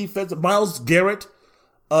 Couple of defensive. Myles Garrett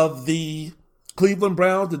of the Cleveland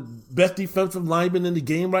Browns, the best defensive lineman in the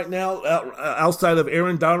game right now, outside of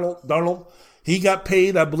Aaron Donald. He got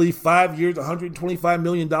paid, I believe, 5 years, $125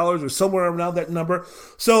 million or somewhere around that number.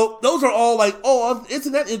 So those are all like, oh,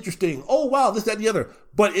 isn't that interesting? Oh, wow, this, that, and the other.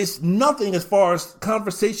 But it's nothing as far as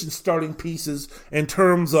conversation starting pieces in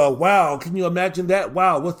terms of, wow, can you imagine that?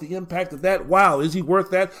 Wow, what's the impact of that? Wow, is he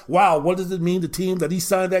worth that? Wow, what does it mean to the team that he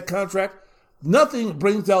signed that contract? Nothing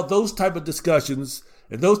brings out those type of discussions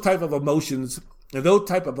and those type of emotions and those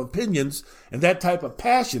type of opinions and that type of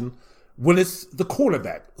passion when it's the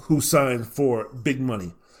quarterback who signed for big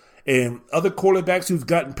money. And other quarterbacks who've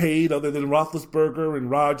gotten paid other than Roethlisberger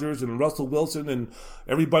and Rodgers and Russell Wilson, and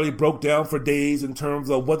everybody broke down for days in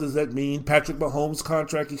terms of what does that mean. Patrick Mahomes'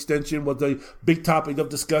 contract extension was a big topic of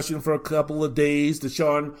discussion for a couple of days.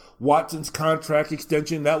 Deshaun Watson's contract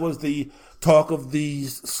extension, that was the talk of the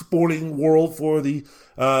sporting world for the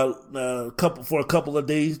a couple of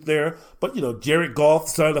days there. But Jared Goff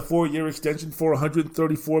signed a 4-year extension for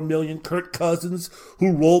 $134 million. Kirk Cousins,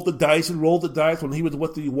 who rolled the dice when he was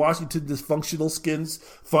with the Washington dysfunctional Skins,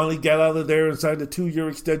 finally got out of there and signed a 2-year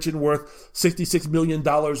extension worth $66 million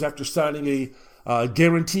after signing a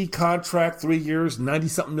guarantee contract, 3 years,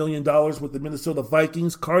 $90-something million with the Minnesota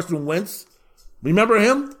Vikings. Carson Wentz, remember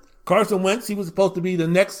him? Carson Wentz, he was supposed to be the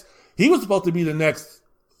next, great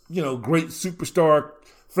superstar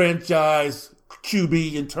franchise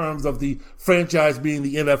QB in terms of the franchise being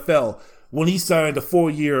the NFL, when he signed a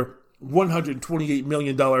 4-year, $128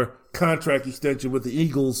 million contract extension with the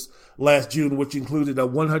Eagles last June, which included a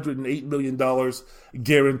 $108 million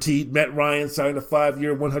guaranteed. Matt Ryan signed a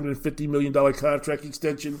 5-year, $150 million contract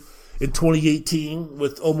extension in 2018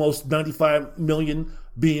 with almost $95 million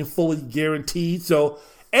being fully guaranteed. So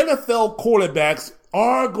NFL quarterbacks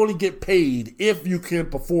are going to get paid if you can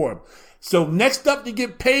perform. So next up to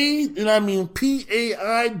get paid, and I mean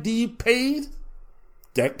P-A-I-D paid,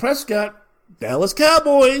 Dak Prescott, Dallas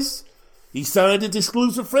Cowboys. He signed his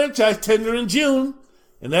exclusive franchise tender in June,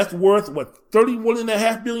 and that's worth,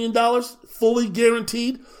 $31.5 million, fully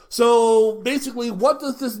guaranteed. So basically, what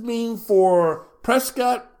does this mean for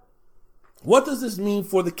Prescott? What does this mean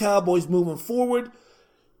for the Cowboys moving forward?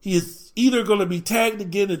 He is either going to be tagged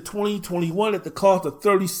again in 2021 at the cost of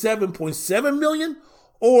 $37.7 million,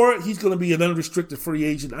 or he's going to be an unrestricted free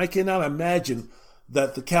agent. I cannot imagine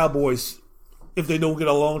that the Cowboys, if they don't get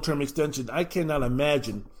a long-term extension, I cannot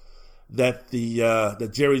imagine that that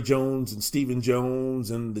Jerry Jones and Stephen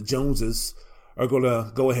Jones and the Joneses are going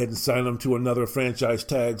to go ahead and sign him to another franchise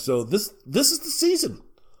tag. So this is the season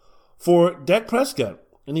for Dak Prescott.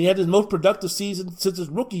 And he had his most productive season since his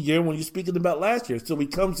rookie year when you're speaking about last year. So he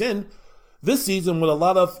comes in this season with a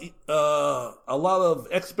lot of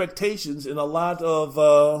expectations and a lot of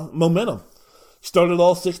momentum. Started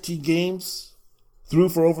all 16 games, threw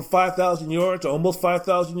for over 5,000 yards, almost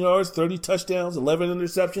 5,000 yards, 30 touchdowns, 11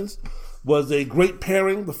 interceptions. Was a great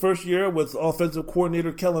pairing the first year with offensive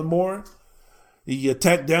coordinator Kellen Moore. He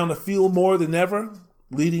attacked down the field more than ever,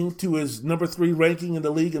 leading to his number 3 ranking in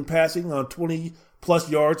the league in passing on 20-plus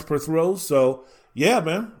yards per throw. So, yeah,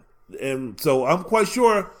 man. And so I'm quite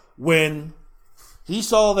sure when he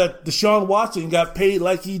saw that Deshaun Watson got paid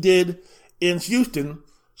like he did in Houston,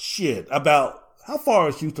 about how far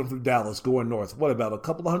is Houston from Dallas going north? What, about a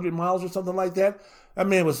couple of 100 miles or something like that? That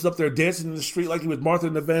man was up there dancing in the street like he was Martha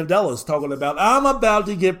and the Vandellas, talking about, I'm about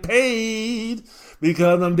to get paid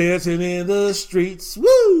because I'm dancing in the streets.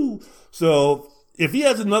 Woo! So if he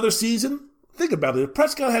has another season, think about it. If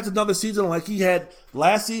Prescott has another season like he had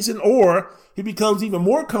last season, or he becomes even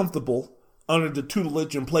more comfortable under the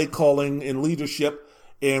tutelage and play calling and leadership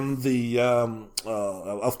and the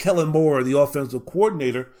of Kellen Moore, the offensive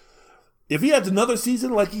coordinator, if he has another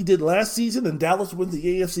season like he did last season and Dallas wins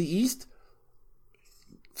the AFC East,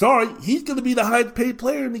 he's going to be the highest paid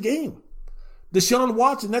player in the game. Deshaun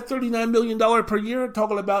Watson, that $39 million per year,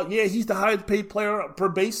 talking about, he's the highest paid player per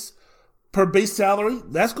base salary.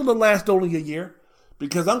 That's going to last only a year,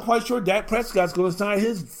 because I'm quite sure Dak Prescott's going to sign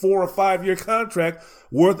his 4 or 5 year contract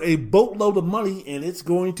worth a boatload of money, and it's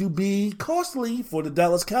going to be costly for the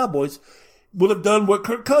Dallas Cowboys. Would have done what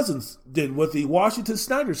Kirk Cousins did with the Washington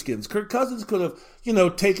Snyder Skins. Kirk Cousins could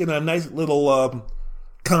have, taken a nice little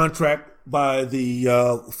contract by the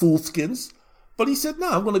Foolskins, but he said, no,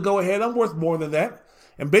 I'm going to go ahead. I'm worth more than that.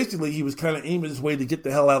 And basically, he was kind of aiming his way to get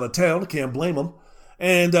the hell out of town. Can't blame him.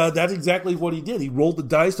 And that's exactly what he did. He rolled the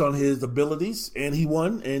dice on his abilities, and he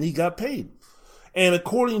won, and he got paid. And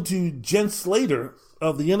according to Jen Slater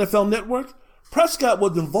of the NFL Network, Prescott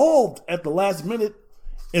was involved at the last minute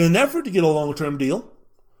in an effort to get a long-term deal.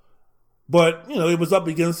 But, it was up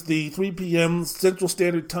against the 3 p.m. Central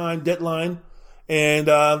Standard Time deadline, and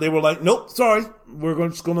they were like, nope, sorry, we're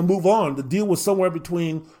just going to move on. The deal was somewhere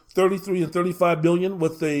between $33 and $35 million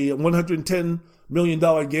with a $110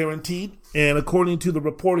 million guaranteed. And according to the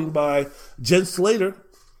reporting by Jen Slater,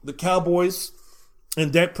 the Cowboys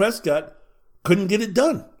and Dak Prescott couldn't get it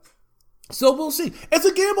done. So we'll see. It's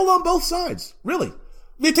a gamble on both sides, really.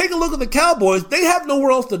 If you take a look at the Cowboys, they have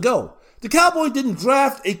nowhere else to go. The Cowboys didn't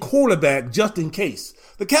draft a quarterback just in case.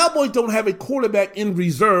 The Cowboys don't have a quarterback in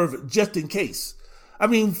reserve just in case. I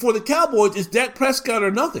mean, for the Cowboys, it's Dak Prescott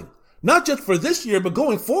or nothing. Not just for this year, but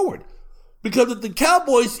going forward. Because if the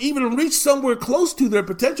Cowboys even reach somewhere close to their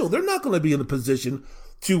potential, they're not going to be in a position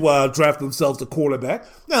to draft themselves a quarterback.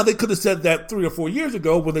 Now, they could have said that 3 or 4 years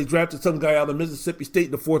ago when they drafted some guy out of Mississippi State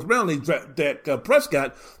in the 4th round. They drafted Dak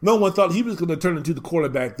Prescott. No one thought he was going to turn into the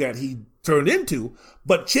quarterback that he turned into.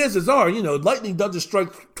 But chances are, lightning doesn't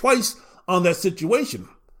strike twice on that situation.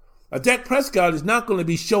 Dak Prescott is not going to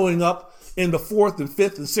be showing up in the 4th and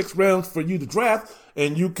 5th and 6th rounds for you to draft,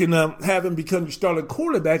 and you can have him become your starting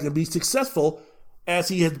quarterback and be successful as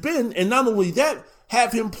he has been. And not only that,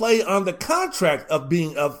 have him play on the contract of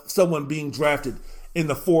someone being drafted in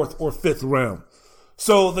the 4th or 5th round.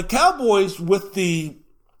 So the Cowboys with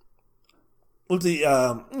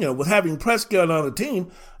having Prescott on the team,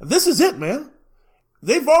 this is it, man.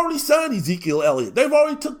 They've already signed Ezekiel Elliott. They've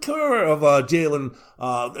already took care of Jalen,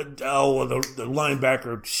 the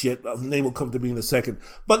linebacker shit. Name will come to me in a second.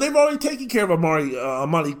 But they've already taken care of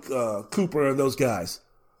Amari Cooper and those guys.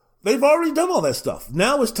 They've already done all that stuff.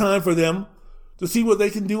 Now it's time for them to see what they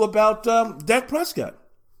can do about Dak Prescott.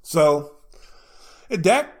 So,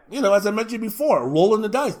 Dak, as I mentioned before, rolling the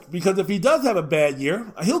dice. Because if he does have a bad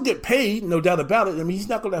year, he'll get paid, no doubt about it. I mean, he's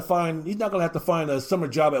not going to have to find a summer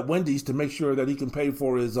job at Wendy's to make sure that he can pay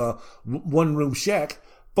for his one-room shack.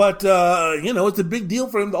 But, it's a big deal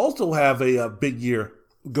for him to also have a big year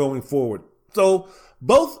going forward. So,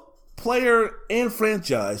 both player and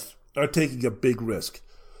franchise are taking a big risk.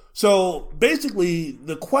 So, basically,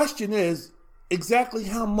 the question is, exactly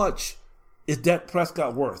how much is Dak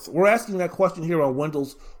Prescott worth? We're asking that question here on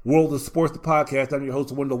Wendell's World of Sports, the podcast. I'm your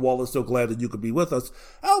host, Wendell Wallace. So glad that you could be with us.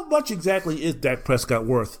 How much exactly is Dak Prescott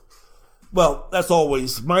worth? Well, that's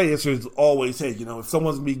always, my answer is always, hey, if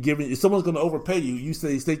someone's going to overpay you, you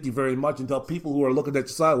say thank you very much and tell people who are looking at you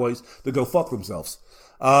sideways to go fuck themselves.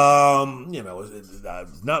 No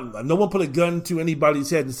one put a gun to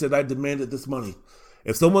anybody's head and said, I demanded this money.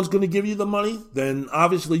 If someone's going to give you the money, then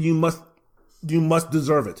obviously you must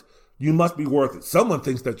deserve it. You must be worth it. Someone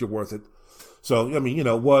thinks that you're worth it. So,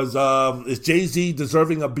 is Jay-Z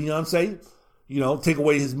deserving of Beyonce? Take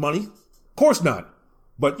away his money? Of course not.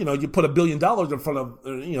 But, you put $1 billion in front of,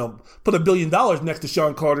 put $1 billion next to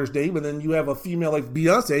Sean Carter's name, and then you have a female like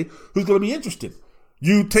Beyonce who's going to be interested.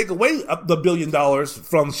 You take away the $1 billion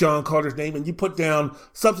from Sean Carter's name and you put down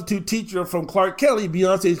substitute teacher from Clark County,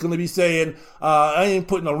 Beyonce is going to be saying, I ain't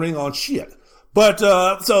putting a ring on shit. But,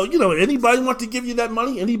 anybody want to give you that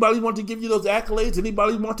money? Anybody want to give you those accolades?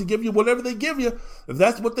 Anybody want to give you whatever they give you? If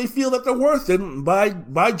that's what they feel that they're worth, then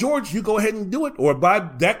by George, you go ahead and do it. Or by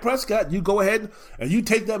Dak Prescott, you go ahead and you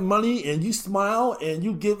take that money and you smile and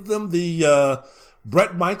you give them the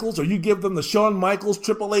Brett Michaels, or you give them the Shawn Michaels,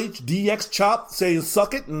 Triple H, DX chop, saying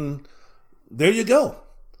suck it, and there you go.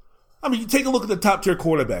 I mean, you take a look at the top tier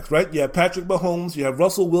quarterbacks, right? You have Patrick Mahomes, you have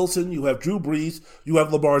Russell Wilson, you have Drew Brees, you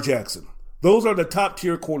have Lamar Jackson. Those are the top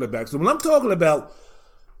tier quarterbacks. And when I'm talking about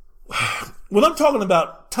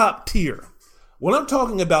top tier, when I'm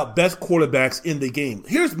talking about best quarterbacks in the game,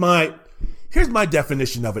 here's my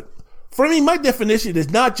definition of it. For me, my definition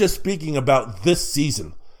is not just speaking about this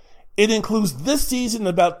season. It includes this season,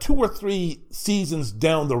 about 2 or 3 seasons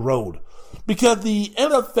down the road. Because the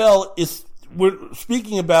NFL we're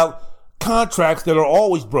speaking about contracts that are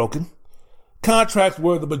always broken. Contracts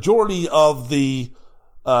where the majority of the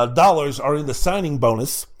dollars are in the signing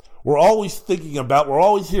bonus. We're always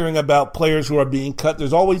hearing about players who are being cut.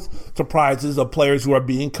 There's always surprises of players who are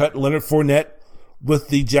being cut. Leonard Fournette with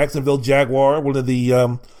the Jacksonville Jaguar, one of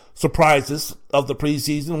the surprises of the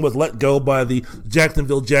preseason, was let go by the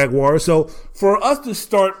Jacksonville Jaguars. So for us to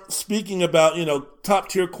start speaking about, top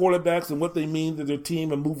tier quarterbacks and what they mean to their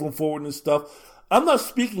team and moving forward and stuff, I'm not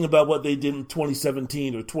speaking about what they did in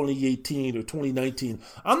 2017 or 2018 or 2019.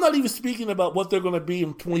 I'm not even speaking about what they're going to be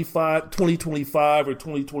in 2025 or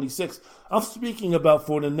 2026. I'm speaking about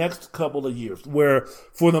for the next couple of years, where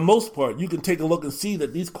for the most part, you can take a look and see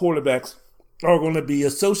that these quarterbacks are going to be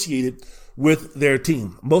associated with their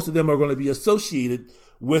team. Most of them are going to be associated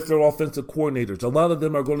with their offensive coordinators. A lot of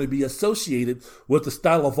them are going to be associated with the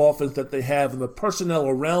style of offense that they have and the personnel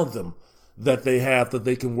around them that they have that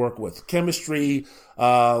they can work with. Chemistry,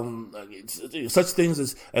 such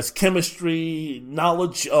things as chemistry,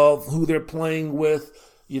 knowledge of who they're playing with,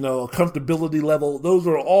 comfortability level. Those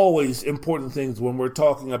are always important things when we're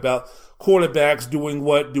talking about quarterbacks doing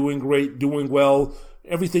what, doing great, doing well.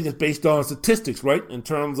 Everything is based on statistics, right? In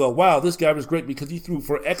terms of, wow, this guy was great because he threw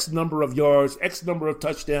for X number of yards, X number of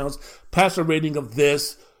touchdowns, passer rating of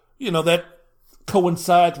this. That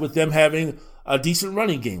coincides with them having a decent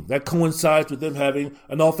running game. That coincides with them having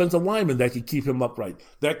an offensive lineman that can keep him upright.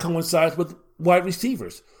 That coincides with wide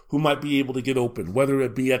receivers who might be able to get open, whether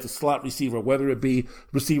it be at the slot receiver, whether it be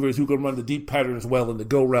receivers who can run the deep patterns well and the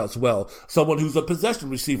go routes well, someone who's a possession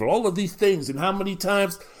receiver, all of these things, and how many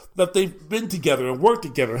times that they've been together and worked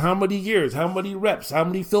together, how many years, how many reps, how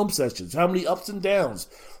many film sessions, how many ups and downs,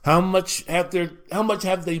 how much have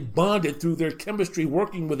they bonded through their chemistry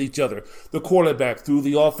working with each other, the quarterback, through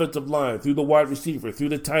the offensive line, through the wide receiver, through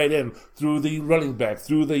the tight end, through the running back,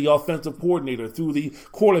 through the offensive coordinator, through the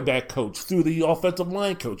quarterback coach, through the offensive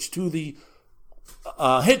line coach, to the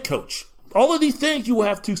head coach. All of these things you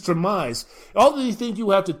have to surmise, all of these things you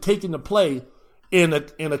have to take into play and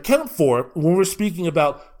account for when we're speaking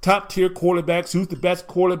about top-tier quarterbacks, who's the best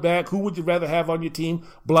quarterback, who would you rather have on your team,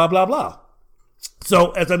 blah, blah, blah.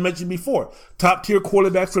 So, as I mentioned before, top-tier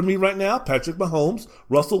quarterbacks for me right now, Patrick Mahomes,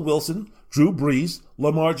 Russell Wilson, Drew Brees,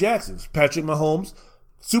 Lamar Jackson. Patrick Mahomes,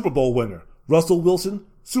 Super Bowl winner. Russell Wilson,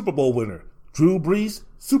 Super Bowl winner. Drew Brees,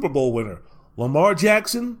 Super Bowl winner. Lamar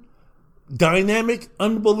Jackson, dynamic,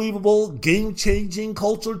 unbelievable, game-changing,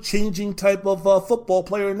 culture-changing type of football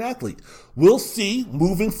player and athlete. We'll see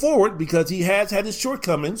moving forward because he has had his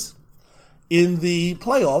shortcomings in the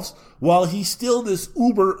playoffs while he's still this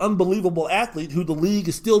uber unbelievable athlete who the league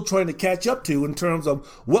is still trying to catch up to in terms of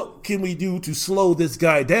what can we do to slow this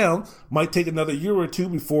guy down. Might take another year or two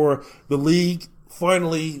before the league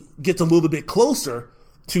finally gets a little bit closer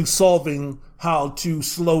to solving how to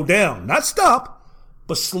slow down, not stop,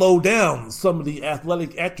 but slow down some of the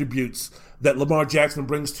athletic attributes that Lamar Jackson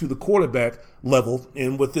brings to the quarterback level.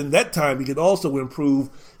 And within that time, he can also improve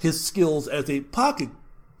his skills as a pocket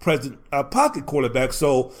quarterback.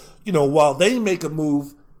 So, while they make a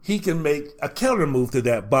move, he can make a counter move to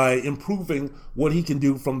that by improving what he can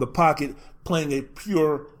do from the pocket, playing a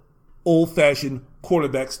pure, old-fashioned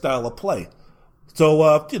quarterback style of play.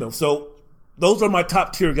 So, so those are my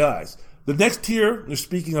top tier guys. The next tier, you're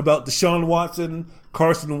speaking about Deshaun Watson,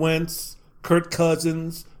 Carson Wentz, Kirk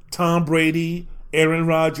Cousins, Tom Brady, Aaron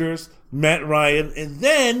Rodgers, Matt Ryan, and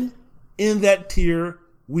then in that tier,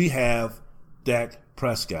 we have Dak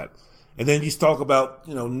Prescott. And then you talk about,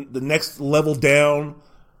 the next level down.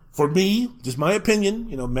 For me, just my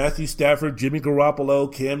opinion, Matthew Stafford, Jimmy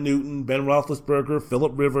Garoppolo, Cam Newton, Ben Roethlisberger,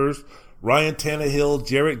 Phillip Rivers, Ryan Tannehill,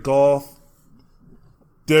 Jared Goff,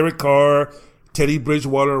 Derek Carr, Teddy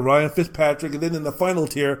Bridgewater, Ryan Fitzpatrick, and then in the final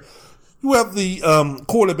tier, you have the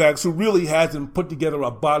quarterbacks who really hasn't put together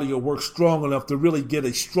a body of work strong enough to really get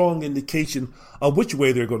a strong indication of which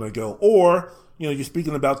way they're going to go. Or, you're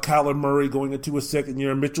speaking about Kyler Murray going into his second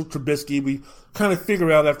year, Mitchell Trubisky. We kind of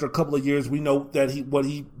figure out after a couple of years, we know that what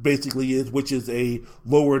he basically is, which is a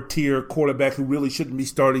lower tier quarterback who really shouldn't be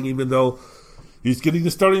starting, even though he's getting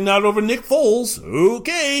the starting nod over Nick Foles.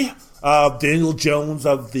 Okay. Daniel Jones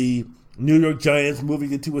of the New York Giants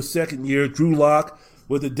moving into his second year. Drew Lock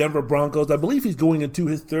with the Denver Broncos. I believe he's going into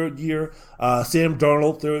his third year. Sam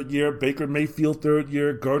Darnold, third year. Baker Mayfield, third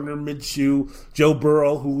year. Gardner Minshew. Joe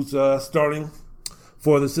Burrow, who's starting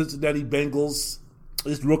for the Cincinnati Bengals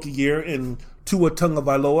his rookie year. And Tua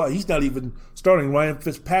Tagovailoa, he's not even starting. Ryan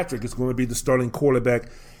Fitzpatrick is going to be the starting quarterback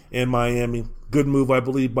in Miami. Good move, I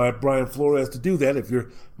believe, by Brian Flores to do that. If you're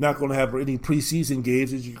not going to have any preseason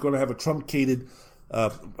games, you're going to have a truncated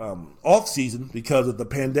off season because of the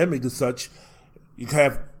pandemic and such. You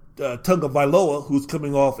have Tagovailoa, who's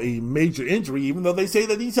coming off a major injury, even though they say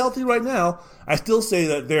that he's healthy right now. I still say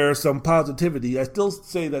that there's some positivity. I still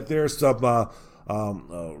say that there's some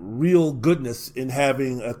real goodness in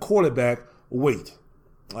having a quarterback wait.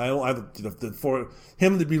 For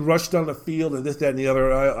him to be rushed on the field and this, that, and the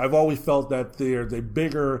other, I've always felt that there's a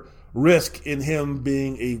bigger risk in him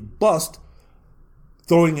being a bust,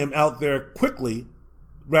 throwing him out there quickly,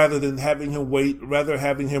 rather than having him wait, rather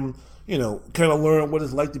having him, kind of learn what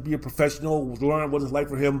it's like to be a professional, learn what it's like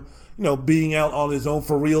for him, being out on his own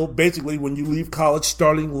for real. Basically, when you leave college,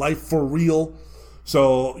 starting life for real.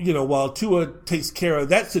 So, while Tua takes care of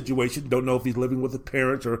that situation, don't know if he's living with his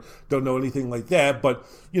parents or don't know anything like that. But,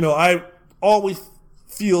 I always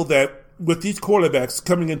feel that with these quarterbacks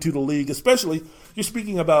coming into the league, especially, you're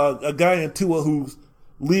speaking about a guy in Tua who's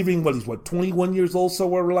leaving, 21 years old,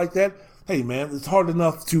 somewhere like that. Hey, man, it's hard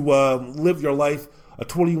enough to live your life a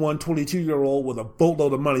 21, 22-year-old with a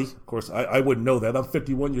boatload of money. Of course, I wouldn't know that. I'm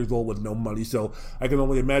 51 years old with no money, so I can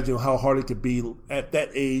only imagine how hard it could be at that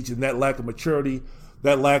age and that lack of maturity,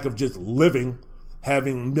 that lack of just living,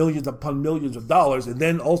 having millions upon millions of dollars, and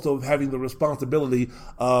then also having the responsibility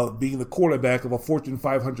of being the quarterback of a Fortune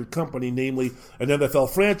 500 company, namely an NFL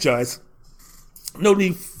franchise. No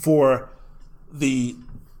need for the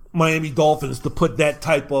Miami Dolphins to put that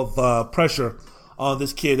type of pressure on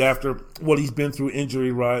this kid after what he's been through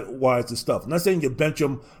injury-wise and stuff. I'm not saying you bench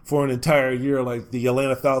him for an entire year like the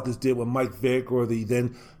Atlanta Falcons did with Mike Vick, or the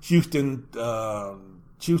then Houston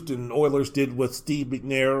Oilers did with Steve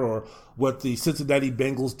McNair, or what the Cincinnati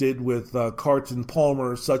Bengals did with Carson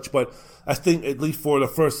Palmer or such. But I think at least for the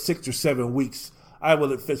first 6 or 7 weeks, I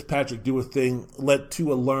would let Fitzpatrick do a thing, let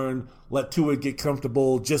Tua learn, let Tua get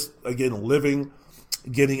comfortable, just, again, living,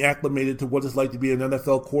 getting acclimated to what it's like to be an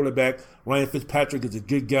NFL quarterback. Ryan Fitzpatrick is a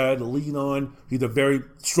good guy to lean on. He's a very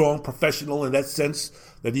strong professional in that sense,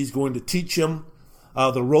 that he's going to teach him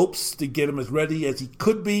the ropes to get him as ready as he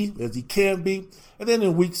could be, as he can be. And then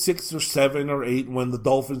in week 6 or 7 or 8, when the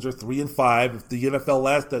Dolphins are 3-5, if the NFL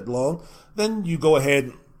lasts that long, then you go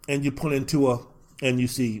ahead and you put in Tua and you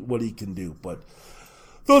see what he can do. But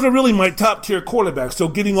those are really my top tier quarterbacks. So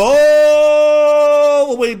getting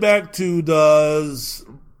all the way back to, does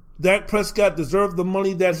Dak Prescott deserve the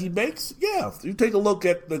money that he makes? Yeah. You take a look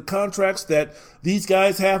at the contracts that these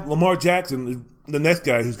guys have. Lamar Jackson, the next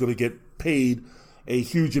guy who's going to get paid a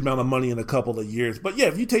huge amount of money in a couple of years. But yeah,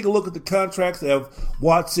 if you take a look at the contracts of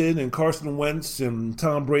Watson and Carson Wentz and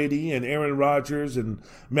Tom Brady and Aaron Rodgers and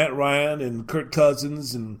Matt Ryan and Kirk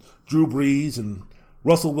Cousins and Drew Brees and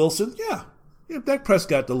Russell Wilson, yeah, Dak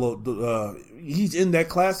Prescott, he's in that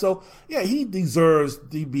class. So yeah, he deserves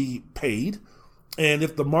to be paid. And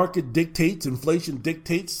if the market dictates, inflation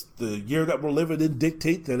dictates, the year that we're living in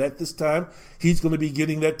dictates that at this time he's going to be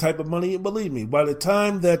getting that type of money, and believe me, by the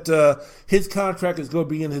time that his contract is going to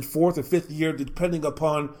be in his 4th or 5th year, depending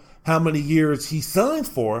upon how many years he signs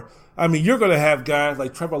for, I mean, you're going to have guys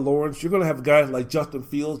like Trevor Lawrence, you're going to have guys like Justin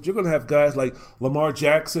Fields, you're going to have guys like Lamar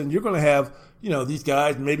Jackson, you're going to have, these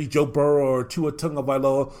guys, maybe Joe Burrow or Tua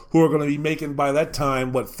Tagovailoa, who are going to be making by that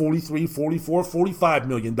time, $43, $44, $45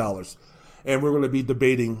 million. And we're going to be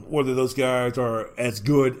debating whether those guys are as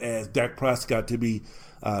good as Dak Prescott to be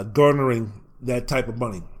garnering that type of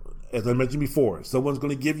money. As I mentioned before, if someone's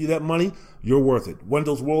going to give you that money, you're worth it.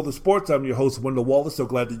 Wendell's World of Sports. I'm your host, Wendell Wallace. So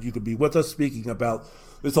glad that you could be with us speaking about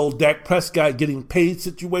this whole Dak Prescott getting paid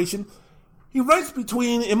situation. He ranks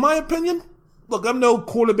between, in my opinion, look, I'm no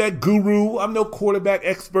quarterback guru. I'm no quarterback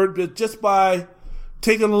expert, but just by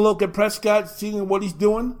taking a look at Prescott, seeing what he's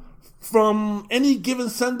doing from any given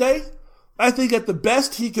Sunday, I think at the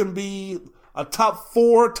best he can be a top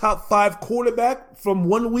 4, top 5 quarterback from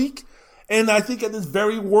 1 week. And I think at his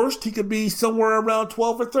very worst, he could be somewhere around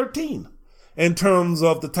 12 or 13 in terms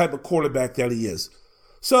of the type of quarterback that he is.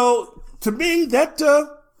 So to me, that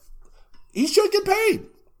he should get paid.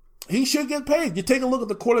 He should get paid. You take a look at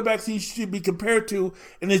the quarterbacks he should be compared to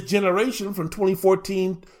in his generation from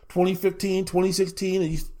 2014, 2015, 2016,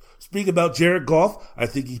 and you speak about Jared Goff. I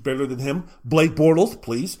think he's better than him. Blake Bortles,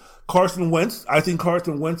 please. Carson Wentz. I think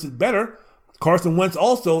Carson Wentz is better. Carson Wentz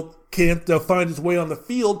also can't find his way on the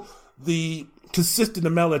field the consistent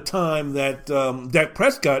amount of time that Dak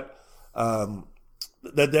Prescott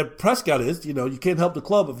that Prescott is. You can't help the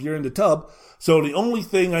club if you're in the tub. So the only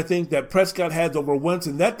thing I think that Prescott has over Wentz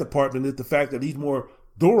in that department is the fact that he's more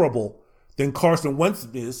durable than Carson Wentz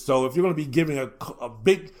is. So if you're going to be giving a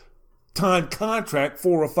big time contract,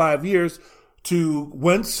 4 or 5 years, to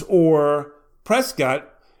Wentz or Prescott,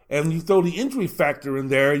 and you throw the injury factor in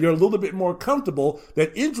there, you're a little bit more comfortable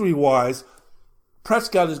that injury-wise,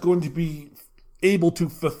 Prescott is going to be able to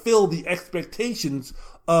fulfill the expectations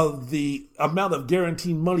of the amount of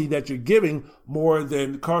guaranteed money that you're giving more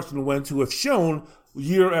than Carson Wentz, who have shown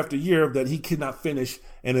year after year that he cannot finish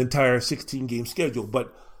an entire 16-game schedule.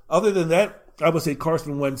 But other than that, I would say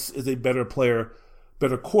Carson Wentz is a better player,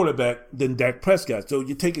 better quarterback than Dak Prescott. So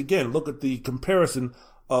you take, again, look at the comparison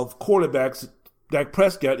of quarterbacks. Dak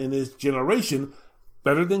Prescott in his generation,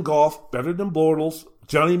 better than Goff, better than Bortles,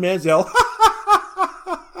 Johnny Manziel,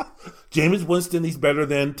 Jameis Winston, he's better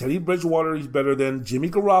than Teddy Bridgewater, he's better than Jimmy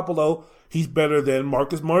Garoppolo, he's better than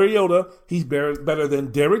Marcus Mariota, he's better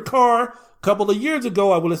than Derek Carr. A couple of years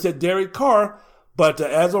ago, I would have said Derek Carr, but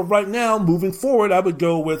as of right now, moving forward, I would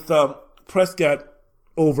go with Prescott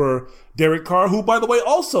over Derek Carr, who, by the way,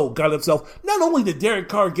 also got himself, not only did Derek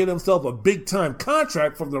Carr get himself a big-time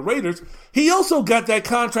contract from the Raiders, he also got that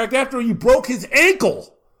contract after he broke his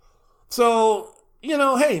ankle. So,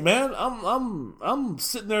 hey, man, I'm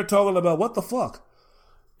sitting there talking about what the fuck.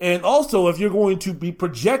 And also, if you're going to be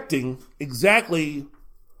projecting exactly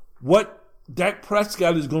what Dak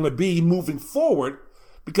Prescott is going to be moving forward,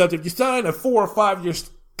 because if you sign a 4 or 5 year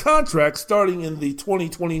contract starting in the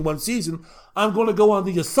 2021 season, I'm going to go on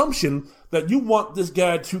the assumption that you want this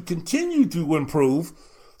guy to continue to improve.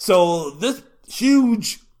 So this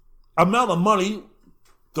huge amount of money,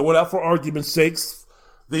 throw it out for argument's sakes,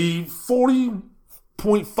 the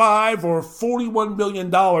 $40.5 or $41 million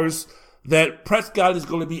that Prescott is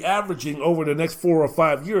going to be averaging over the next 4 or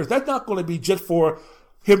 5 years, that's not going to be just for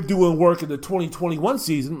him doing work in the 2021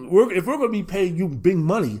 season. If we're going to be paying you big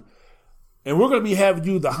money, and we're going to be having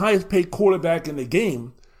you the highest paid quarterback in the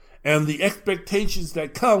game, and the expectations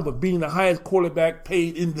that come with being the highest quarterback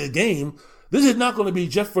paid in the game, this is not going to be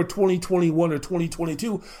just for 2021 or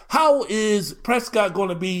 2022. How is Prescott going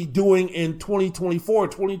to be doing in 2024,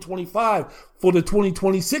 2025 for the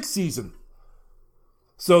 2026 season?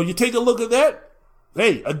 So you take a look at that.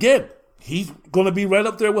 Hey, again, he's going to be right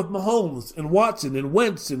up there with Mahomes and Watson and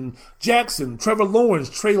Wentz and Jackson, Trevor Lawrence,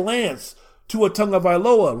 Trey Lance, Tua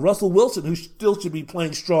Tagovailoa, Russell Wilson, who still should be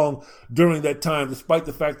playing strong during that time, despite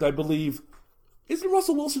the fact that I believe, isn't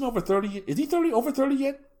Russell Wilson over 30? Is he over 30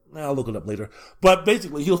 yet? I'll look it up later. But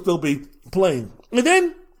basically, he'll still be playing. And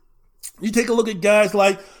then you take a look at guys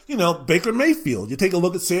like, Baker Mayfield. You take a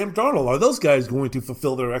look at Sam Darnold. Are those guys going to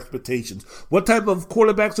fulfill their expectations? What type of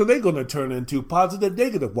quarterbacks are they going to turn into, positive,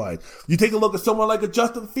 negative wise? You take a look at someone like a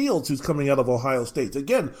Justin Fields who's coming out of Ohio State.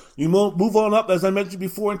 Again, you move on up, as I mentioned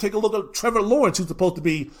before, and take a look at Trevor Lawrence, who's supposed to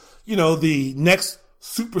be, the next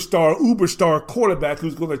superstar, uberstar quarterback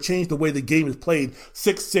who's going to change the way the game is played.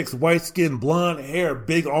 6'6", white skin, blonde hair,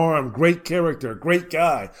 big arm, great character, great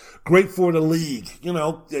guy, great for the league.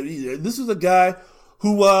 This is a guy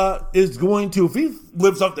who is going to, if he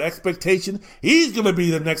lives up to expectation, he's going to be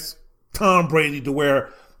the next Tom Brady, to where,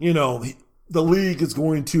 the league is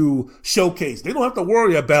going to showcase. They don't have to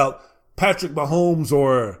worry about Patrick Mahomes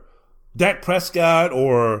or Dak Prescott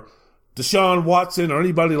or Deshaun Watson or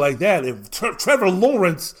anybody like that. If Trevor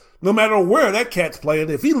Lawrence, no matter where that cat's playing,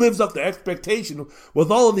 if he lives up to expectation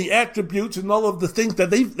with all of the attributes and all of the things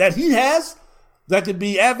that he has, that could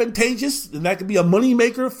be advantageous and that could be a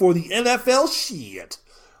moneymaker for the NFL. Shit,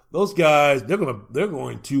 those guys, they're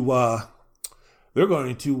going to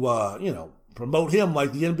promote him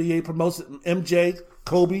like the NBA promotes MJ,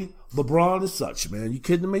 Kobe, LeBron, and such. Man, you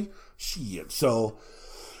kidding me? Shit. So,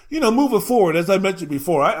 moving forward, as I mentioned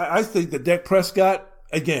before, I think that Dak Prescott,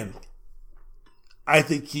 again, I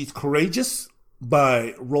think he's courageous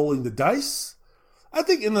by rolling the dice. I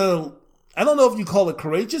think I don't know if you call it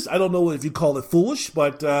courageous. I don't know if you call it foolish,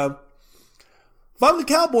 but if I'm the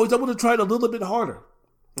Cowboys, I would have tried a little bit harder.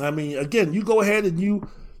 I mean, again, you go ahead and you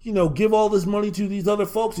give all this money to these other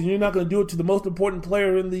folks, and you're not going to do it to the most important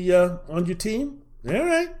player in the on your team.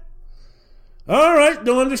 All right,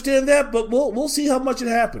 don't understand that, but we'll see how much it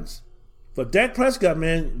happens. But Dak Prescott,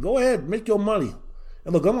 man, go ahead, make your money.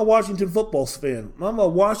 And look, I'm a Washington football fan. I'm a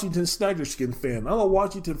Washington Snyderskin fan. I'm a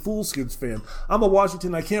Washington Foolskins fan. I'm a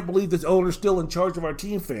Washington, I can't believe this owner's still in charge of our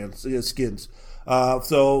team skins.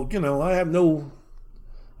 So, I have no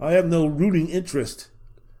rooting interest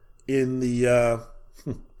in the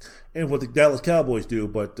in what the Dallas Cowboys do,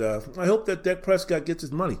 but I hope that Dak Prescott gets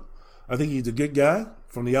his money. I think he's a good guy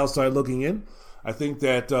from the outside looking in. I think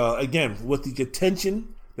that, again, with the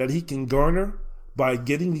attention that he can garner by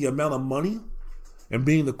getting the amount of money and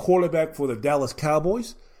being the quarterback for the Dallas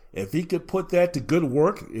Cowboys, if he could put that to good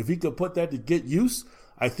work, if he could put that to good use,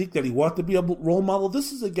 I think that he wants to be a role model.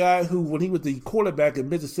 This is a guy who, when he was the quarterback at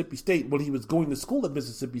Mississippi State, when he was going to school at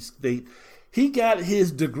Mississippi State, he got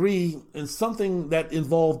his degree in something that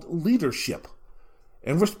involved leadership.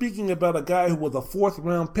 And we're speaking about a guy who was a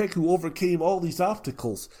 4th-round pick who overcame all these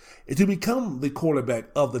obstacles to become the quarterback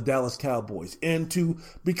of the Dallas Cowboys and to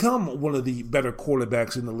become one of the better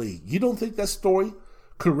quarterbacks in the league. You don't think that story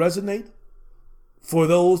could resonate for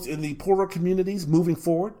those in the poorer communities moving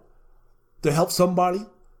forward, to help somebody,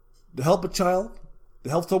 to help a child, to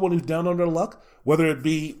help someone who's down on their luck, whether it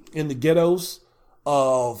be in the ghettos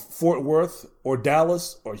of Fort Worth or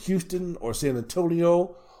Dallas or Houston or San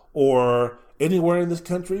Antonio or anywhere in this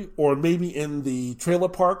country, or maybe in the trailer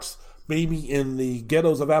parks, maybe in the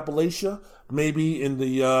ghettos of Appalachia, maybe in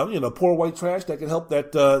the poor white trash that can help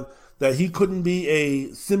that he couldn't be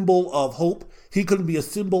a symbol of hope. He couldn't be a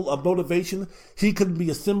symbol of motivation. He couldn't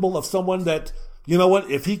be a symbol of someone that,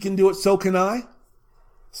 if he can do it, so can I.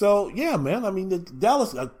 So, yeah, man, I mean,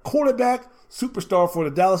 a quarterback superstar for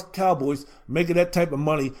the Dallas Cowboys making that type of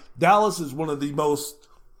money. Dallas is one of the most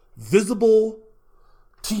visible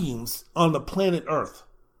teams on the planet Earth.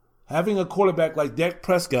 having a quarterback like Dak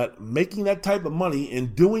Prescott making that type of money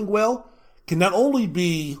and doing well can not only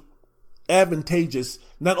be advantageous,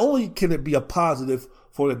 not only can it be a positive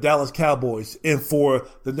for the Dallas Cowboys and for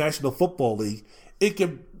the National Football League, it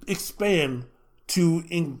can expand to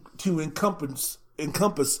encompass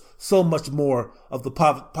so much more of the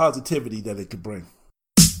positivity that it could bring.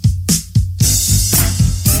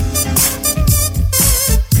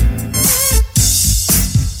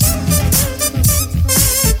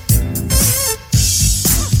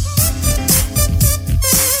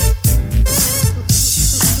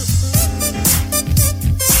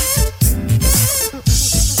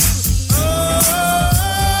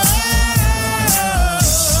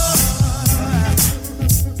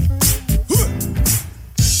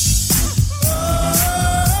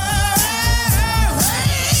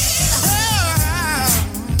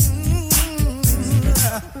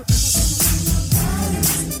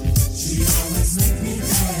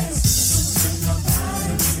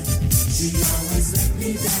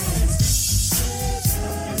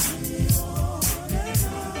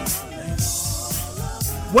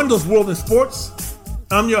 Wendell's World in Sports.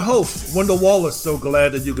 I'm your host, Wendell Wallace. So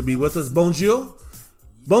glad that you could be with us. Bonjour.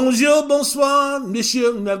 Bonjour, bonsoir,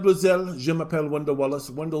 monsieur, mademoiselle. Je m'appelle Wendell Wallace.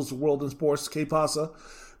 Wendell's World in Sports. Que pasa?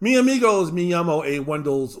 Mi amigos, mi llamo a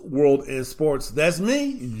Wendell's World in Sports. That's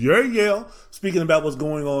me, yeah. Speaking about what's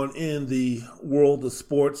going on in the world of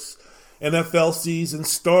sports. NFL season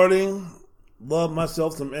starting. Love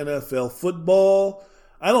myself some NFL football.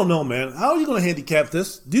 I don't know, man. How are you going to handicap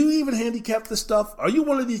this? Do you even handicap this stuff? Are you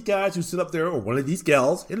one of these guys who sit up there, or one of these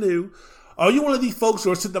gals, hello? Are you one of these folks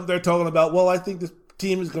who are sitting up there talking about, well, I think this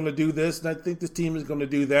team is going to do this, and I think this team is going to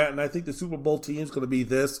do that, and I think the Super Bowl team is going to be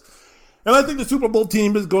this, and I think the Super Bowl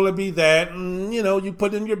team is going to be that, and, you know, you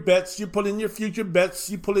put in your bets, you put in your future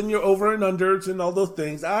bets, you put in your over and unders and all those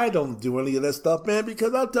things. I don't do any of that stuff, man,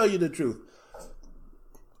 because I'll tell you the truth.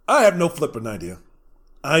 I have no flipping idea.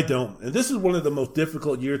 I don't. And this is one of the most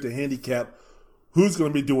difficult years to handicap who's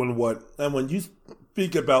going to be doing what. And when you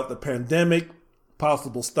speak about the pandemic,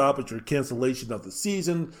 possible stoppage or cancellation of the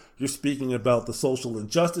season, you're speaking about the social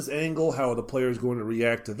injustice angle, how are the players going to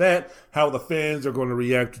react to that, how the fans are going to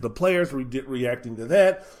react to the players reacting to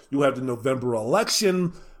that. You have the November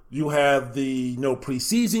election. You have the no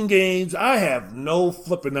preseason games. I have no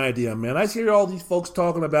flipping idea, man. I hear all these folks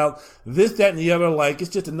talking about this, that, and the other like it's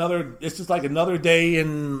just like another day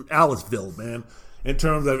in Aliceville, man, in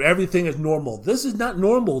terms of everything is normal. This is not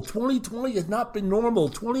normal. 2020 has not been normal.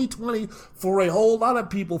 2020 for a whole lot of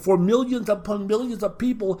people, for millions upon millions of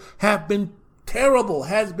people, have been terrible,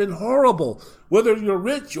 has been horrible. Whether you're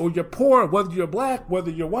rich or you're poor, whether you're black,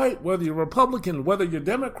 whether you're white, whether you're Republican, whether you're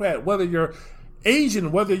Democrat, whether you're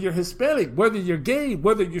Asian, whether you're Hispanic, whether you're gay,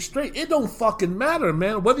 whether you're straight, it don't fucking matter,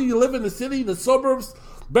 man. Whether you live in the city, the suburbs,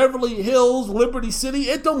 Beverly Hills, Liberty City,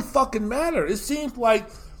 it don't fucking matter. It seems like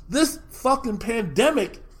this fucking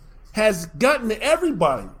pandemic has gotten to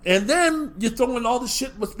everybody. And then you throw in all the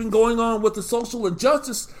shit what's been going on with the social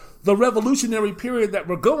injustice, the revolutionary period that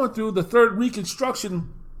we're going through, the third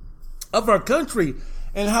reconstruction of our country,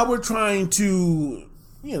 and how we're trying to,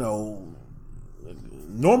 you know,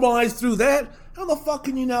 normalize through that. How the fuck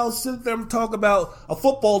can you now sit there and talk about a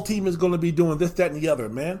football team is going to be doing this, that, and the other,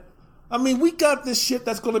 man? I mean, we got this shit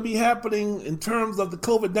that's going to be happening in terms of the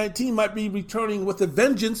COVID-19 might be returning with a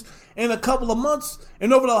vengeance in a couple of months.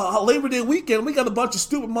 And over the Labor Day weekend, we got a bunch of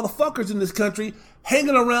stupid motherfuckers in this country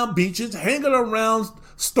hanging around beaches, hanging around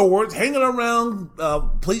stores, hanging around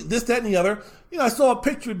this, that, and the other. You know, I saw a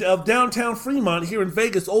picture of downtown Fremont here in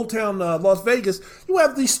Vegas, Old Town Las Vegas. You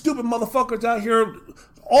have these stupid motherfuckers out here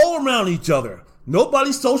all around each other.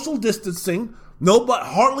 Nobody's social distancing.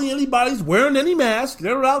 Hardly anybody's wearing any mask.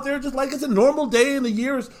 They're out there just like it's a normal day in the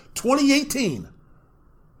year is 2018.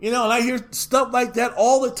 You know, and I hear stuff like that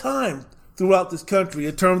all the time throughout this country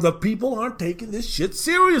in terms of people aren't taking this shit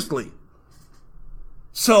seriously.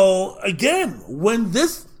 So, again, when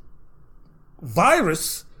this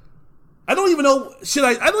virus, I don't even know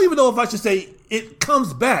if I should say it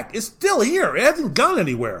comes back. It's still here. It hasn't gone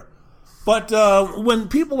anywhere. But when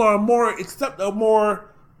people are it's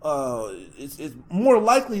more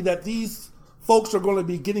likely that these folks are going to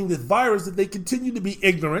be getting this virus if they continue to be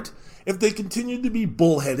ignorant, if they continue to be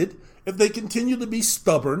bullheaded, if they continue to be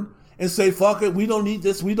stubborn and say, fuck it, we don't need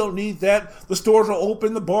this, we don't need that. The stores are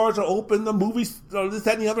open, the bars are open, the movies, this,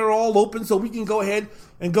 that, and the other are all open, so we can go ahead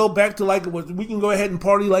and go back to like it was. We can go ahead and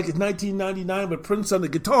party like it's 1999 with Prince on the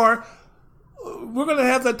guitar. We're going to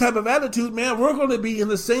have that type of attitude, man. We're going to be in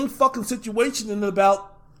the same fucking situation in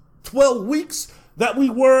about 12 weeks that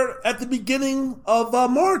we were at the beginning of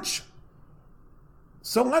March.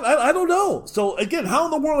 So I don't know. So again, how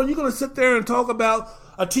in the world are you going to sit there and talk about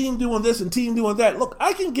a team doing this and team doing that? Look,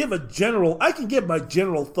 I can give my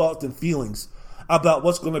general thoughts and feelings about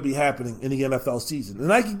what's going to be happening in the NFL season.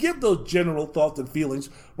 And I can give those general thoughts and feelings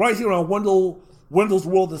right here on Wendell's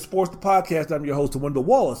World of Sports, the podcast. I'm your host, Wendell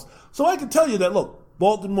Wallace. So I can tell you that, look,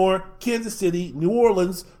 Baltimore, Kansas City, New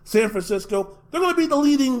Orleans, San Francisco, they're going to be the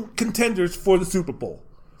leading contenders for the Super Bowl.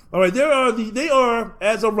 All right, they are,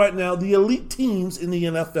 as of right now, the elite teams in the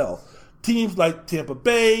NFL. Teams like Tampa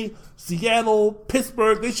Bay, Seattle,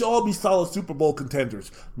 Pittsburgh, they should all be solid Super Bowl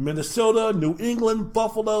contenders. Minnesota, New England,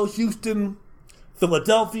 Buffalo, Houston,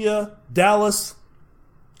 Philadelphia, Dallas,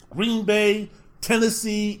 Green Bay,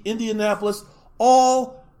 Tennessee, Indianapolis,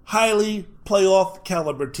 all highly playoff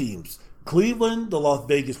caliber teams. Cleveland, the Las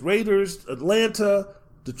Vegas Raiders, Atlanta,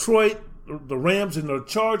 Detroit, the Rams and the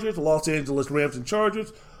Chargers, the Los Angeles Rams and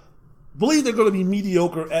Chargers, believe they're going to be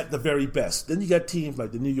mediocre at the very best. Then you got teams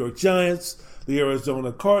like the New York Giants, the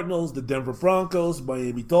Arizona Cardinals, the Denver Broncos,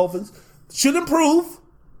 Miami Dolphins. Should improve,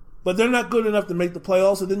 but they're not good enough to make the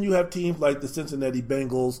playoffs. And then you have teams like the Cincinnati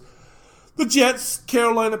Bengals, the Jets,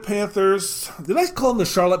 Carolina Panthers. Did I call them the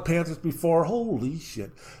Charlotte Panthers before? Holy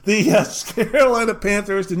shit. The Carolina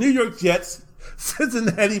Panthers, the New York Jets,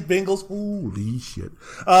 Cincinnati Bengals. Holy shit.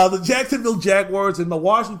 The Jacksonville Jaguars and the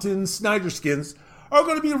Washington Snyderskins are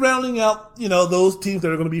going to be rounding out, those teams that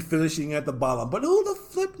are going to be finishing at the bottom. But who the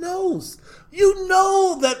flip knows? You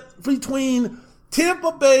know that between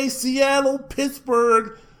Tampa Bay, Seattle,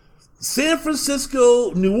 Pittsburgh, San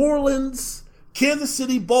Francisco, New Orleans, Kansas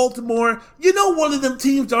City, Baltimore, one of them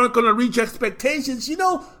teams aren't going to reach expectations.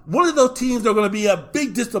 One of those teams are going to be a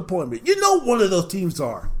big disappointment. One of those teams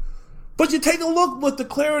are. But you take a look with the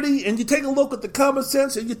clarity, and you take a look at the common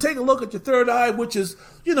sense, and you take a look at your third eye, which is,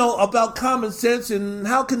 about common sense, and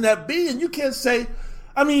how can that be? And you can't say,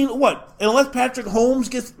 what? Unless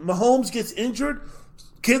Mahomes gets injured,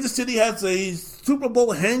 Kansas City has a Super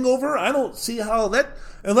Bowl hangover. I don't see how that,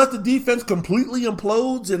 unless the defense completely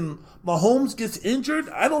implodes and Mahomes gets injured,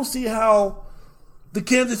 I don't see how the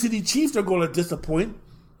Kansas City Chiefs are going to disappoint.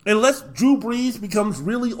 Unless Drew Brees becomes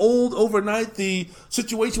really old overnight, the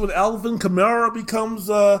situation with Alvin Kamara becomes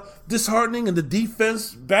disheartening and the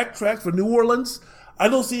defense backtracks for New Orleans, I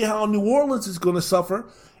don't see how New Orleans is going to suffer.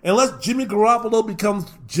 Unless Jimmy Garoppolo becomes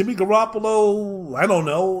Jimmy Garoppolo, I don't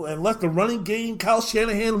know. Unless the running game, Kyle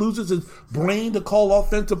Shanahan loses his brain to call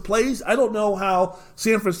offensive plays, I don't know how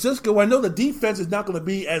San Francisco, I know the defense is not going to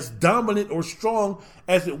be as dominant or strong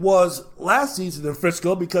as it was last season in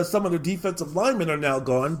Frisco because some of their defensive linemen are now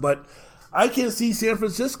gone, but I can't see San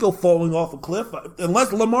Francisco falling off a cliff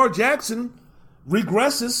unless Lamar Jackson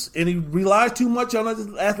regresses and he relies too much on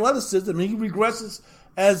his athleticism and he regresses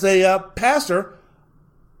as a passer.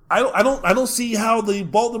 I don't see how the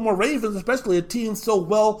Baltimore Ravens, especially a team so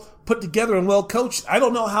well put together and well coached, I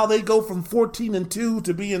don't know how they go from 14-2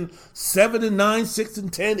 to being 7-9,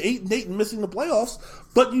 6-10, 8-8 and missing the playoffs.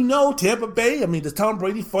 But Tampa Bay, does Tom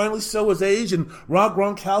Brady finally show his age and Rob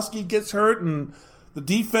Gronkowski gets hurt and the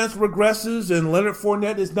defense regresses and Leonard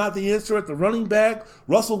Fournette is not the answer at the running back?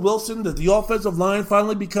 Russell Wilson, does the offensive line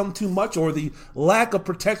finally become too much, or the lack of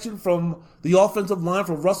protection from the offensive line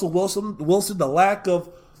for Russell Wilson, the lack of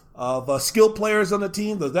skill players on the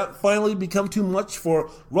team, does that finally become too much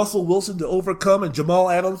for Russell Wilson to overcome? And Jamal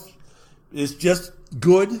Adams is just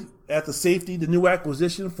good at the safety, the new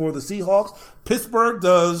acquisition for the Seahawks. Pittsburgh,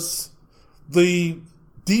 does the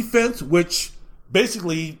defense, which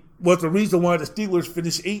basically was the reason why the Steelers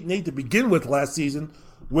finished 8-8 to begin with last season,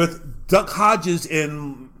 with Duck Hodges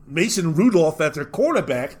and Mason Rudolph at their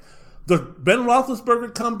quarterback, does Ben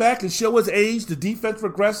Roethlisberger come back and show his age? The defense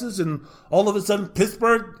regresses and all of a sudden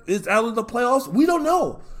Pittsburgh is out of the playoffs? We don't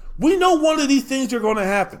know. We know one of these things are going to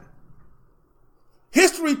happen.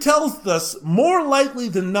 History tells us more likely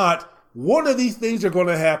than not one of these things are going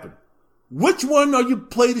to happen. Which one are you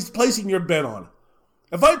placing your bet on?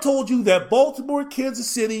 If I told you that Baltimore, Kansas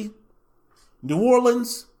City, New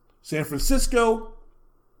Orleans, San Francisco,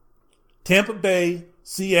 Tampa Bay,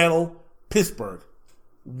 Seattle, Pittsburgh,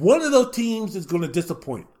 one of those teams is going to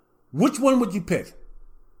disappoint, which one would you pick?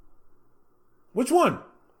 Which one?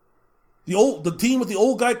 The team with the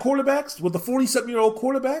old guy quarterbacks, with the 40-something-year-old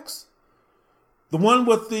quarterbacks? The one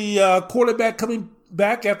with the quarterback coming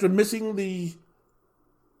back after missing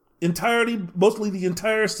mostly the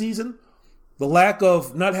entire season? The lack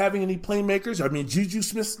of not having any playmakers. Juju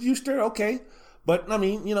Smith-Schuster, okay. But,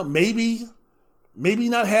 maybe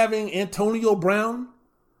not having Antonio Brown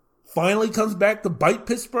finally comes back to bite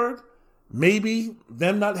Pittsburgh. Maybe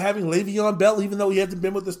them not having Le'Veon Bell, even though he hasn't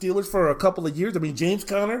been with the Steelers for a couple of years. James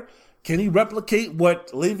Conner Can he replicate what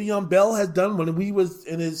Le'Veon Bell has done when he was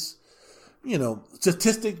in his,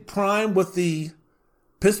 statistic prime with the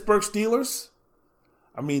Pittsburgh Steelers?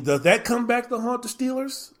 I mean, does that come back to haunt the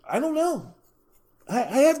Steelers? I don't know. I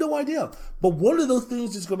have no idea. But one of those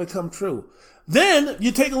things is going to come true. Then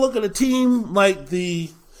you take a look at a team like the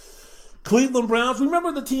Cleveland Browns.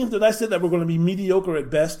 Remember the teams that I said that were going to be mediocre at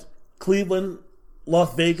best? Cleveland,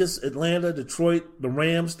 Las Vegas, Atlanta, Detroit, the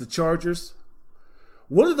Rams, the Chargers.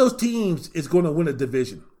 One of those teams is going to win a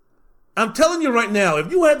division. I'm telling you right now,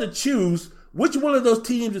 if you had to choose which one of those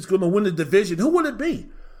teams is going to win the division, who would it be?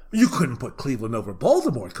 You couldn't put Cleveland over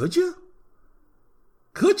Baltimore, could you?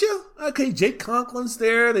 Could you? Okay, Jake Conklin's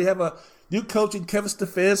there. They have a new coach in Kevin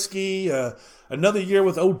Stefanski. Another year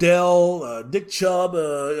with Odell, Nick Chubb.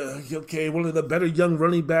 One of the better young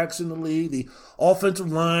running backs in the league. The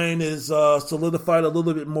offensive line is solidified a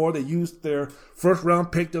little bit more. They used their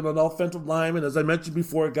first-round pick on an offensive lineman. As I mentioned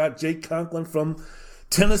before, got Jake Conklin from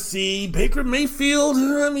Tennessee. Baker Mayfield,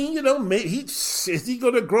 is he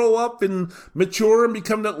going to grow up and mature and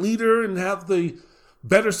become that leader and have the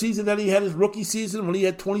better season that he had his rookie season when he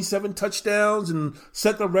had 27 touchdowns and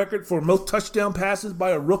set the record for most touchdown passes by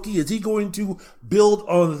a rookie? Is he going to build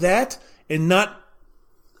on that and not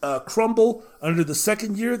crumble under the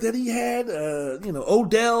second year that he had?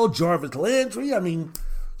 Odell, Jarvis Landry. I mean,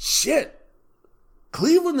 shit.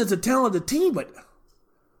 Cleveland is a talented team, but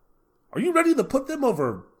are you ready to put them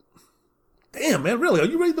over? Damn, man, really? Are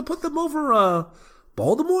you ready to put them over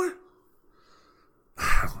Baltimore?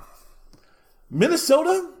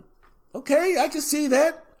 Minnesota? Okay, I can see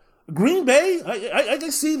that. Green Bay? I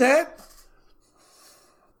can see that.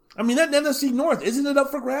 I mean, that NFC North, isn't it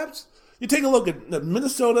up for grabs? You take a look at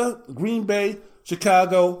Minnesota, Green Bay,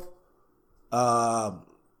 Chicago, and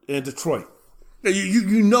Detroit.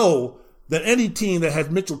 You know that any team that has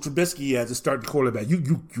Mitchell Trubisky as a starting quarterback,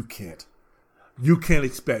 you can't. You can't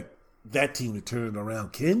expect that team to turn it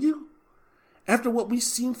around, can you? After what we've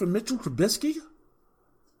seen from Mitchell Trubisky?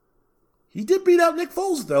 He did beat out Nick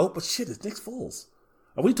Foles, though, but shit, it's Nick Foles.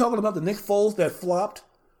 Are we talking about the Nick Foles that flopped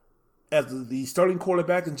as the starting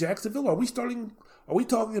quarterback in Jacksonville? Are we talking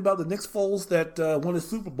about the Nick Foles that won a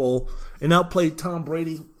Super Bowl and outplayed Tom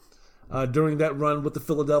Brady during that run with the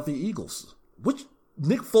Philadelphia Eagles? Which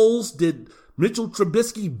Nick Foles did Mitchell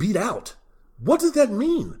Trubisky beat out? What does that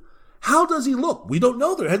mean? How does he look? We don't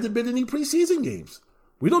know. There hasn't been any preseason games.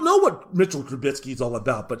 We don't know what Mitchell Trubisky is all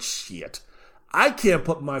about, but shit. I can't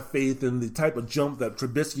put my faith in the type of jump that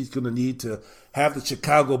Trubisky's going to need to have the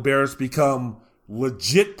Chicago Bears become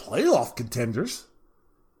legit playoff contenders.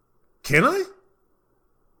 Can I?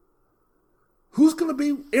 Who is going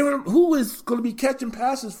to be catching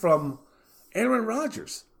passes from Aaron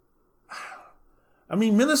Rodgers? I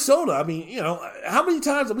mean, Minnesota. I mean, how many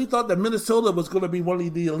times have we thought that Minnesota was going to be one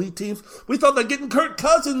of the elite teams? We thought that getting Kirk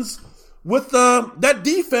Cousins with that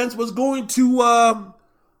defense was going to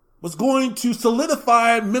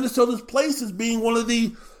solidify Minnesota's place as being one of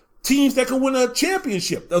the teams that can win a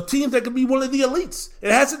championship, a team that can be one of the elites.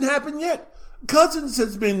 It hasn't happened yet. Cousins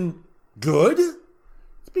has been good.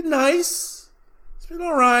 It's been nice. It's been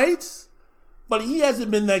all right. But he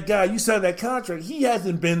hasn't been that guy. You signed that contract. He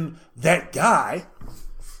hasn't been that guy.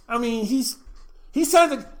 I mean,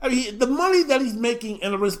 the money that he's making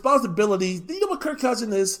and the responsibility. You know what Kirk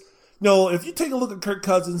Cousins is? No, if you take a look at Kirk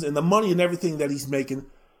Cousins and the money and everything that he's making,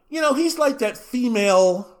 he's like that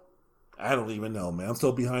female, I don't even know, man. I'm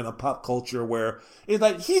so behind on pop culture where it's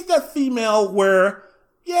like, he's that female where,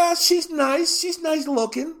 yeah, she's nice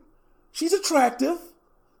looking. She's attractive,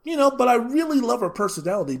 but I really love her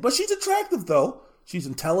personality. But she's attractive, though. She's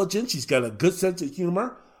intelligent. She's got a good sense of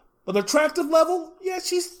humor. But attractive level, yeah,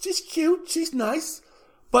 she's cute. She's nice.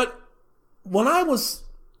 But when I was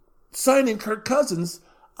signing Kirk Cousins,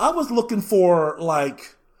 I was looking for,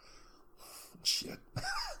 shit. I'm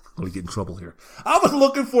going to get in trouble here. I was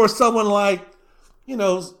looking for someone like,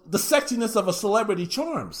 the sexiness of a Celebrity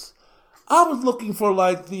Charms. I was looking for,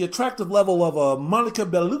 the attractive level of a Monica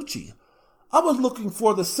Bellucci. I was looking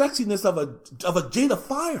for the sexiness of a Jada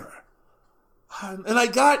Fire. And I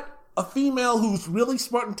got a female who's really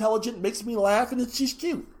smart, intelligent, makes me laugh, and she's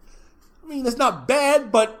cute. I mean, it's not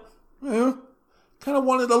bad, but, kind of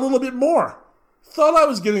wanted a little bit more. Thought I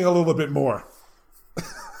was getting a little bit more.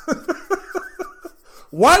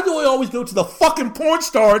 Why do I always go to the fucking porn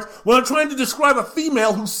stars when I'm trying to describe a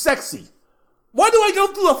female who's sexy? Why do I go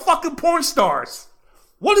to the fucking porn stars?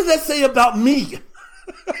 What does that say about me?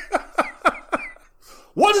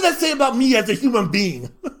 What does that say about me as a human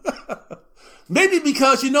being? Maybe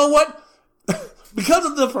because, you know what? Because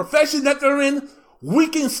of the profession that they're in, we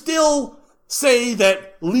can still say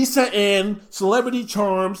that Lisa Ann, Celebrity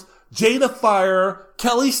Charms, Jada Fire,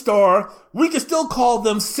 Kelly Starr, we can still call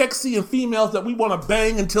them sexy and females that we want to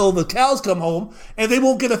bang until the cows come home, and they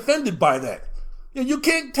won't get offended by that. You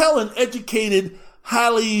can't tell an educated,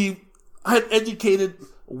 highly educated,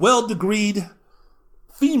 well-degreed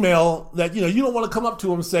female that, you don't want to come up to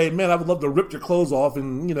them and say, man, I would love to rip your clothes off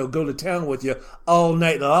and, go to town with you all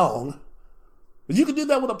night long. But you can do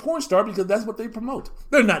that with a porn star because that's what they promote.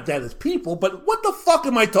 They're not that as people, but what the fuck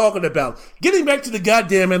am I talking about? Getting back to the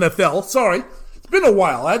goddamn NFL, sorry. It's been a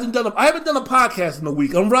while. I haven't done a podcast in a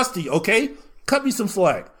week. I'm rusty, okay? Cut me some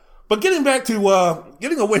slack. But getting back to,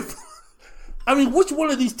 getting away from, which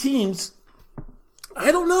one of these teams,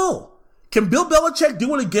 I don't know. Can Bill Belichick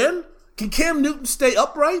do it again? Can Cam Newton stay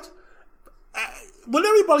upright? When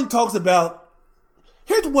everybody talks about,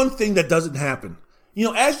 here's one thing that doesn't happen.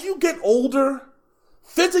 As you get older,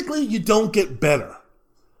 physically you don't get better.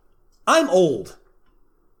 I'm old.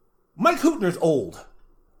 Mike Hootner's old.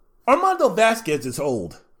 Armando Vasquez is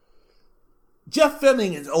old. Jeff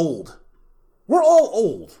Fenning is old. We're all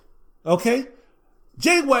old. Okay?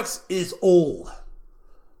 Jay Wex is old.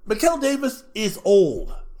 Mikel Davis is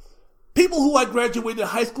old. People who I graduated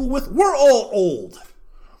high school with, we're all old.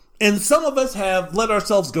 And some of us have let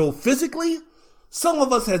ourselves go physically. Some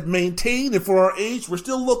of us have maintained, and for our age, we're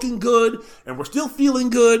still looking good, and we're still feeling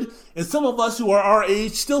good. And some of us who are our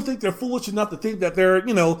age still think they're foolish enough to think that they're,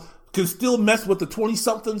 can still mess with the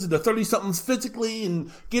 20-somethings and the 30-somethings physically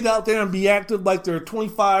and get out there and be active like they're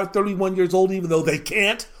 25, 31 years old, even though they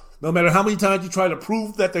can't. No matter how many times you try to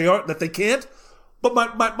prove that they can't. But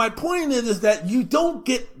my point is that you don't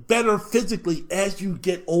get better physically as you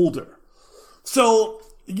get older. So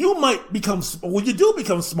you might you do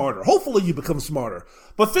become smarter. Hopefully you become smarter.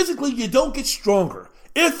 But physically you don't get stronger.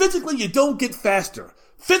 And physically you don't get faster.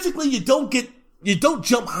 Physically you don't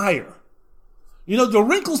jump higher. The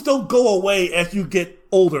wrinkles don't go away as you get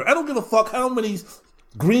older. I don't give a fuck how many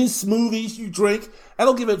green smoothies you drink. I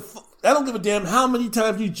don't give a damn how many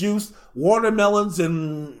times you juice watermelons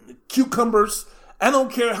and cucumbers. I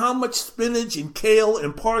don't care how much spinach and kale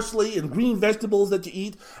and parsley and green vegetables that you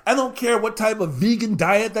eat. I don't care what type of vegan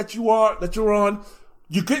diet that you're on.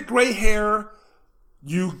 You get gray hair.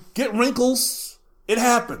 You get wrinkles. It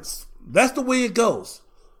happens. That's the way it goes.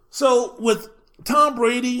 So with Tom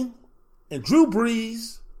Brady and Drew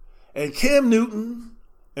Brees and Cam Newton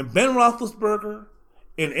and Ben Roethlisberger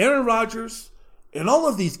and Aaron Rodgers and all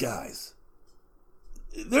of these guys,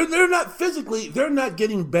 they're not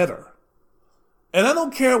getting better. And I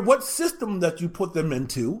don't care what system that you put them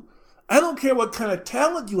into. I don't care what kind of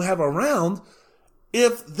talent you have around.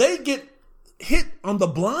 If they get hit on the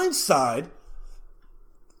blind side,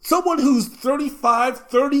 someone who's 35,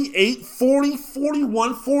 38, 40,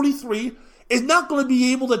 41, 43 is not going to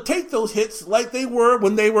be able to take those hits like they were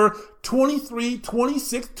when they were 23,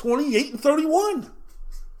 26, 28, and 31.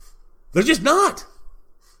 They're just not.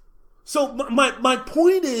 So my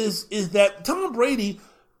point is that Tom Brady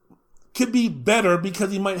could be better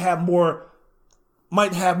because he might have more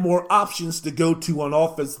options to go to on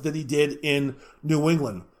offense than he did in New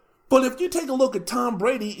England. But if you take a look at Tom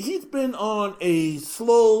Brady, he's been on a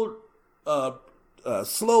slow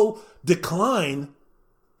decline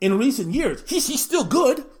in recent years. He's still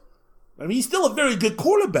good. He's still a very good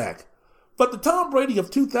quarterback. But the Tom Brady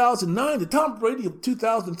of 2009, the Tom Brady of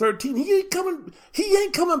 2013, he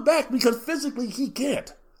ain't coming back because physically he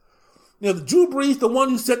can't. The Drew Brees, the one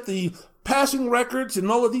who set the passing records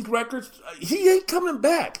and all of these records, he ain't coming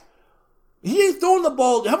back. He ain't throwing the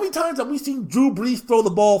ball. How many times have we seen Drew Brees throw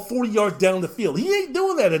the ball 40 yards down the field? He ain't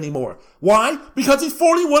doing that anymore. Why? Because he's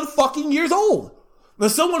 41 fucking years old. Now,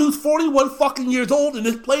 someone who's 41 fucking years old and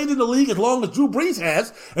has played in the league as long as Drew Brees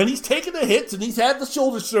has, and he's taken the hits, and he's had the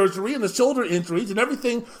shoulder surgery and the shoulder injuries and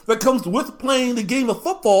everything that comes with playing the game of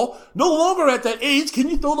football, no longer at that age can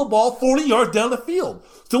you throw the ball 40 yards down the field.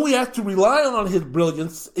 So he has to rely on his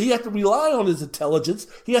brilliance, he has to rely on his intelligence,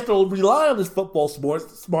 he has to rely on his football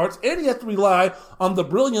smarts, and he has to rely on the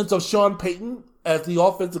brilliance of Sean Payton as the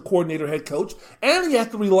offensive coordinator, head coach, and he has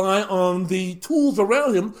to rely on the tools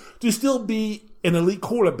around him to still be an elite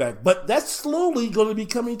quarterback. But that's slowly going to be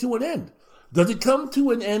coming to an end. Does it come to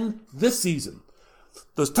an end this season?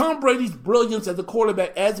 Does Tom Brady's brilliance as a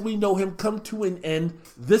quarterback, as we know him, come to an end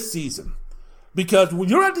this season? Because when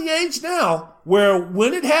you're at the age now where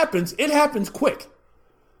when it happens quick.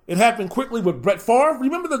 It happened quickly with Brett Favre.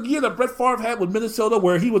 Remember the year that Brett Favre had with Minnesota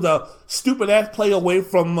where he was a stupid-ass play away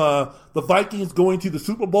from the Vikings going to the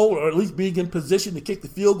Super Bowl, or at least being in position to kick the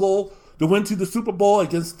field goal to win to the Super Bowl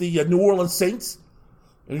against the New Orleans Saints?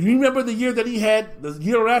 And you remember the year that he had, the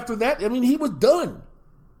year after that? He was done.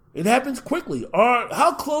 It happens quickly.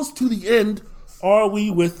 How close to the end are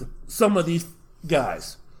we with some of these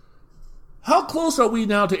guys. How close are we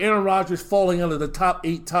now to Aaron Rodgers falling out of the top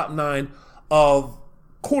 8, top 9 of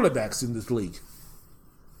quarterbacks in this league?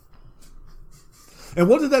 And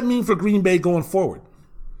what does that mean for Green Bay going forward?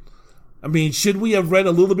 I mean, should we have read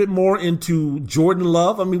a little bit more into Jordan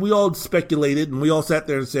Love? I mean, we all speculated and we all sat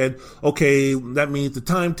there and said, okay, that means the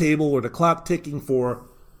timetable or the clock ticking for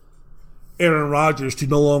Aaron Rodgers to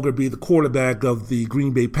no longer be the quarterback of the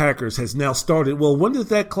Green Bay Packers has now started. Well, when does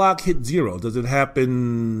that clock hit zero? Does it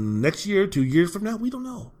happen next year, 2 years from now? We don't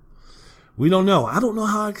know. We don't know. I don't know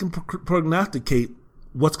how I can prognosticate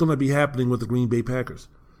what's going to be happening with the Green Bay Packers.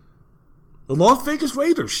 The Las Vegas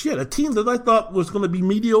Raiders, a team that I thought was going to be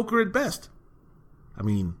mediocre at best. I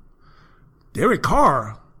mean, Derek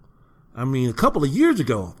Carr, a couple of years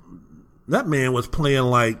ago, that man was playing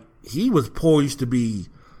like he was poised to be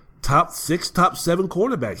top 6, top 7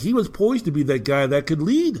 quarterback. He was poised to be that guy that could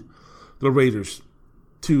lead the Raiders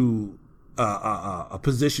to a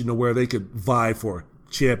position to where they could vie for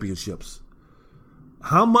championships.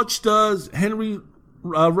 How much does Henry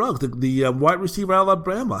Ruggs, the wide receiver out of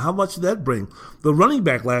Alabama, how much did that bring? The running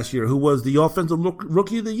back last year, who was the offensive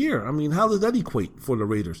rookie of the year, how does that equate for the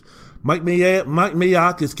Raiders? Mike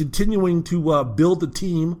Mayock is continuing to build the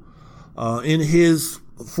team in his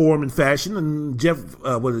form and fashion, and John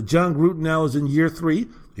Gruden now is in year 3.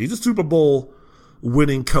 He's a Super Bowl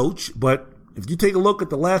winning coach, but if you take a look at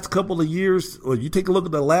the last couple of years, or you take a look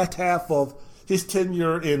at the last half of his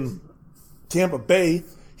tenure in Tampa Bay,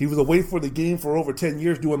 he was away for the game for over 10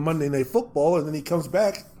 years doing Monday Night Football, and then he comes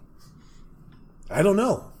back. I don't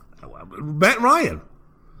know. Matt Ryan.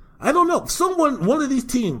 I don't know. One of these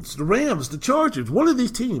teams, the Rams, the Chargers, one of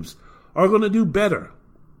these teams are going to do better.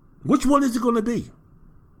 Which one is it going to be?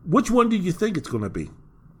 Which one do you think it's going to be?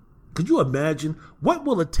 Could you imagine? What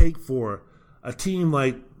will it take for a team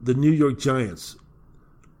like the New York Giants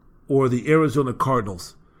or the Arizona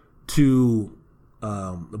Cardinals to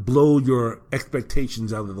blow your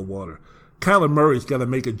expectations out of the water? Kyler Murray's got to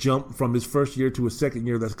make a jump from his first year to his second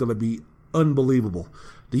year that's going to be unbelievable.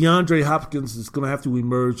 DeAndre Hopkins is going to have to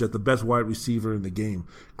emerge as the best wide receiver in the game.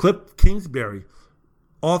 Cliff Kingsbury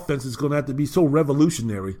offense is going to have to be so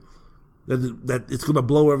revolutionary that it's going to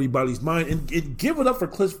blow everybody's mind. And give it up for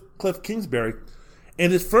Cliff Kingsbury.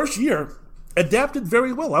 In his first year, adapted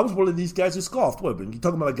very well. I was one of these guys who scoffed. What, you're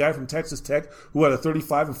talking about a guy from Texas Tech who had a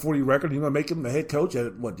 35-40 record. You're going to make him the head coach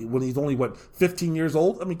when he's only 15 years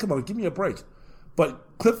old? Come on, give me a break. But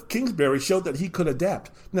Cliff Kingsbury showed that he could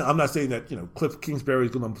adapt. Now, I'm not saying that Cliff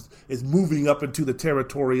Kingsbury is moving up into the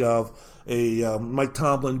territory of a Mike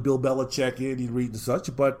Tomlin, Bill Belichick, Andy Reid, and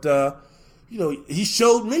such. But he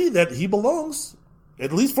showed me that he belongs.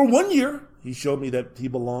 At least for 1 year, he showed me that he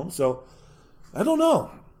belongs. So I don't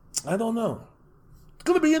know. It's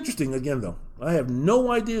going to be interesting again, though. I have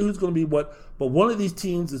no idea who's going to be what, but one of these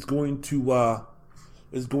teams is going to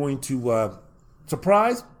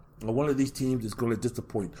surprise, and one of these teams is going to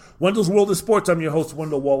disappoint. Wendell's World of Sports. I'm your host,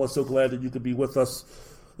 Wendell Wallace. So glad that you could be with us.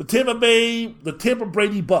 The Tampa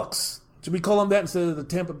Brady Bucks. Should we call them that instead of the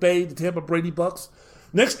Tampa Brady Bucks?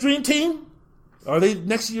 Next dream team? Are they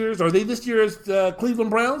this year's Cleveland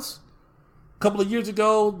Browns? A couple of years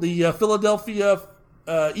ago, the Philadelphia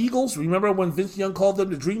Eagles. Remember when Vince Young called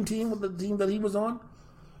them the dream team, with the team that he was on?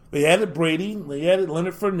 They added Brady. They added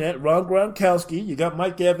Leonard Fournette, Rob Gronkowski. You got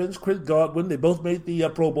Mike Evans, Chris Godwin. They both made the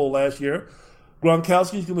Pro Bowl last year.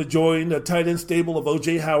 Gronkowski's going to join the tight end stable of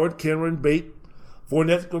O.J. Howard, Cameron Bate.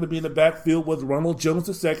 Fournette's going to be in the backfield with Ronald Jones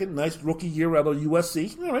II. Nice rookie year out of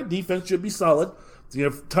USC. All right, defense should be solid. The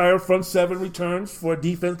entire front seven returns for a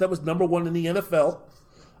defense that was number 1 in the NFL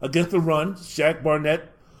against the run. Shaq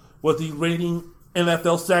Barnett was the reigning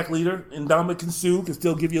NFL sack leader. Ndamukong Suh can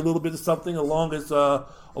still give you a little bit of something along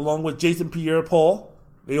with Jason Pierre-Paul.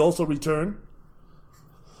 They also return.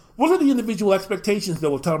 What are the individual expectations,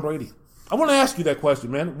 though, of Tom Brady? I want to ask you that question,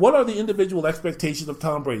 man. What are the individual expectations of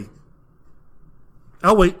Tom Brady?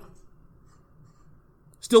 I'll wait.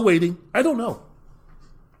 Still waiting. I don't know.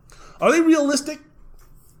 Are they realistic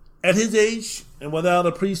at his age and without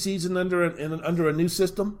a preseason under a new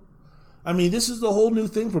system? This is the whole new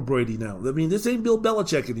thing for Brady now. This ain't Bill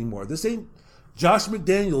Belichick anymore. This ain't Josh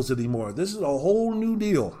McDaniels anymore. This is a whole new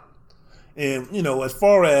deal. And, as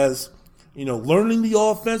far as, learning the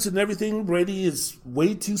offense and everything, Brady is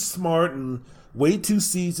way too smart and way too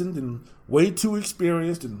seasoned and way too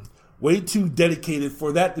experienced and way too dedicated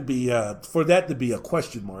for that to be a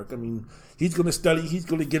question mark. He's going to study. He's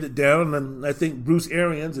going to get it down. And I think Bruce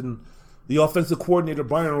Arians and the offensive coordinator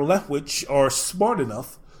Byron Leftwich are smart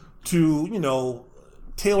enough to,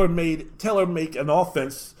 tailor make an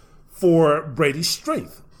offense for Brady's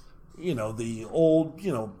strength. the old,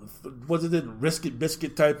 was it Risket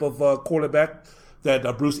Biscuit type of quarterback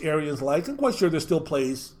that Bruce Arians liked. I'm quite sure there's still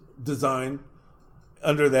plays designed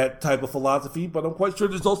under that type of philosophy, but I'm quite sure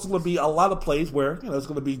there's also going to be a lot of plays where, it's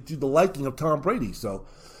going to be to the liking of Tom Brady. So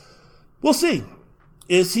we'll see.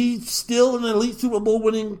 Is he still an elite Super Bowl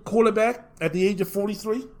winning quarterback at the age of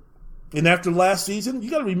 43? And after last season, you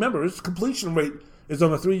got to remember his completion rate is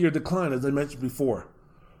on a 3-year decline, as I mentioned before.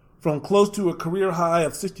 From close to a career high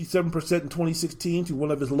of 67% in 2016 to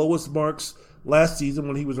one of his lowest marks last season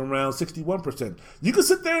when he was around 61%. You can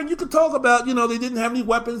sit there and you can talk about, they didn't have any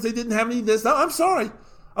weapons, they didn't have any this. I'm sorry.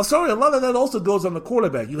 A lot of that also goes on the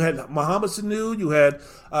quarterback. You had Mohamed Sanu, you had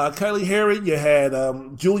Kylie Harry, you had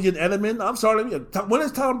Julian Edelman. I'm sorry. When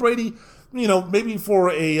is Tom Brady, maybe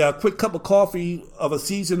for a quick cup of coffee of a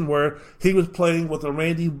season where he was playing with a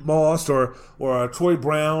Randy Moss or a Troy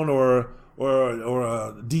Brown or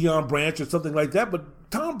a Deion Branch or something like that.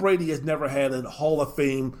 But Tom Brady has never had a Hall of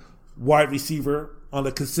Fame wide receiver on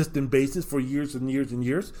a consistent basis for years and years and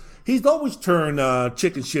years. He's always turned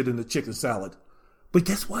chicken shit into chicken salad. But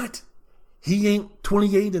guess what? He ain't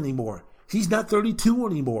 28 anymore. He's not 32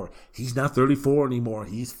 anymore. He's not 34 anymore.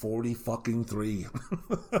 He's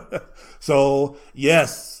 40-fucking-3. So,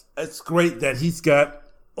 yes, it's great that he's got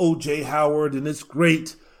O.J. Howard, and it's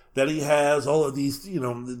great that he has all of these,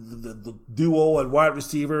 the duo and wide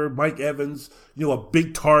receiver, Mike Evans, a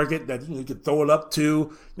big target that you can throw it up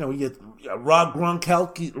to. You get Rob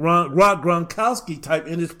Gronkowski type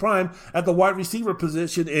in his prime at the wide receiver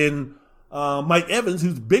position in Mike Evans,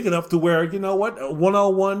 who's big enough to where,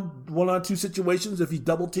 one-on-one, one-on-two situations, if he's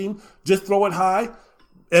double-teamed, just throw it high.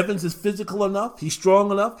 Evans is physical enough, he's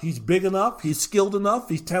strong enough, he's big enough, he's skilled enough,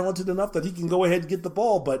 he's talented enough that he can go ahead and get the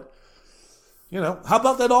ball. But, how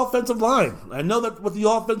about that offensive line? I know that with the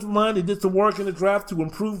offensive line, they did some work in the draft to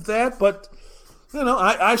improve that, but,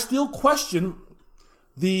 I still question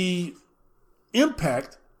the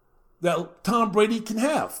impact that Tom Brady can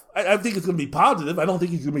have. I think it's going to be positive. I don't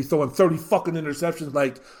think he's going to be throwing 30 fucking interceptions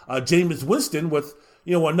like Jameis Winston with,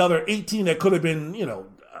 another 18 that could have been,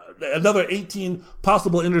 another 18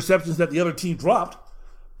 possible interceptions that the other team dropped.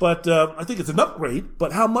 But I think it's an upgrade.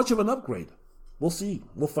 But how much of an upgrade? We'll see.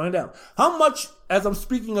 We'll find out. How much, as I'm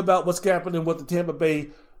speaking about what's happening with the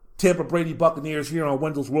Tampa Brady Buccaneers here on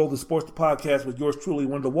Wendell's World of Sports, the podcast with yours truly,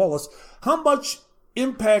 Wendell Wallace, how much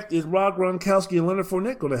impact is Rob Gronkowski and Leonard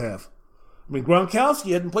Fournette going to have? I mean,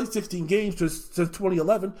 Gronkowski hadn't played 16 games since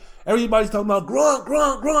 2011. Everybody's talking about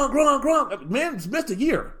Gronk. Man's missed a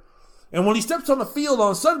year. And when he steps on the field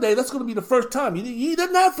on Sunday, that's going to be the first time. He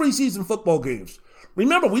didn't have preseason football games.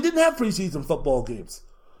 Remember, we didn't have preseason football games.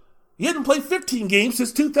 He hadn't played 15 games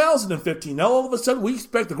since 2015. Now all of a sudden we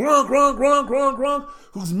expect the Gronk,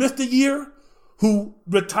 who's missed a year, who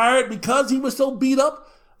retired because he was so beat up.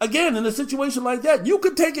 Again, in a situation like that, you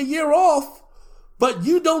can take a year off, but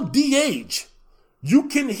you don't de-age. You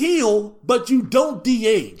can heal, but you don't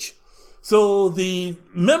de-age. So the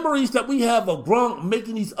memories that we have of Gronk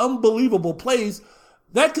making these unbelievable plays,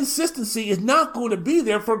 that consistency is not going to be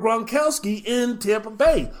there for Gronkowski in Tampa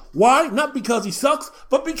Bay. Why? Not because he sucks,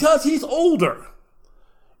 but because he's older.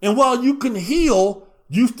 And while you can heal,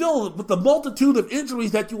 you still, with the multitude of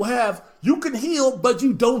injuries that you have, you can heal, but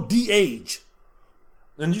you don't de-age.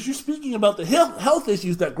 And you're speaking about the health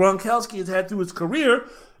issues that Gronkowski has had through his career,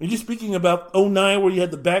 and you're speaking about 2009 where he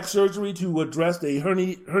had the back surgery to address a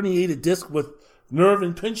herniated disc with nerve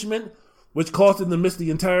impingement, which caused him to miss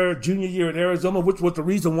the entire junior year in Arizona, which was the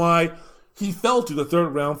reason why he fell to the third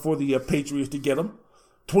round for the Patriots to get him.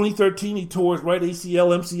 2013, he tore his right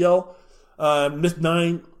ACL, MCL, missed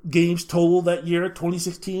 9 games total that year.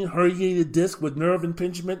 2016, herniated disc with nerve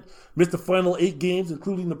impingement, missed the final 8 games,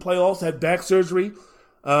 including the playoffs, had back surgery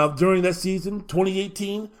during that season.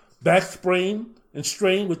 2018, back sprain and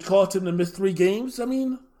strain, which caused him to miss 3 games. I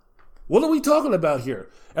mean, what are we talking about here?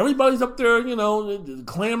 Everybody's up there,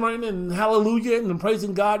 clamoring and hallelujah and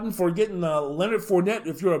praising God for getting Leonard Fournette.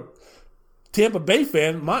 If you're a Tampa Bay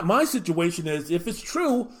fan, my situation is, if it's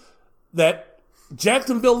true that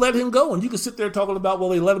Jacksonville let him go, and you can sit there talking about, well,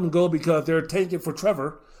 they let him go because they're tanking for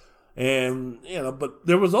Trevor. And, but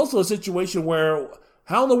there was also a situation where,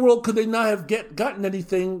 how in the world could they not have gotten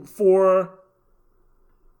anything for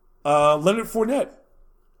Leonard Fournette?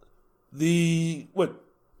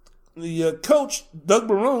 The coach, Doug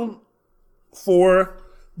Marrone, for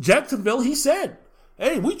Jacksonville, he said,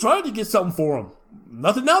 hey, we tried to get something for him.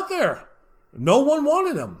 Nothing out there. No one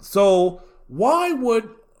wanted him. So why would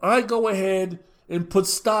I go ahead and put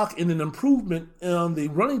stock in an improvement on the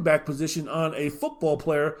running back position on a football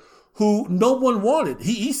player who no one wanted?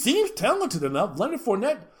 He seems talented enough. Leonard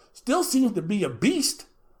Fournette still seems to be a beast.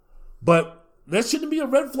 But there shouldn't be a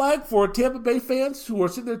red flag for Tampa Bay fans who are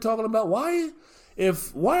sitting there talking about why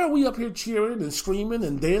are we up here cheering and screaming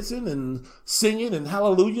and dancing and singing and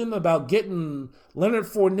hallelujahing about getting Leonard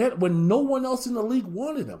Fournette when no one else in the league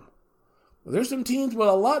wanted him? There's some teams with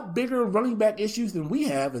a lot bigger running back issues than we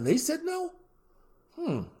have, and they said no?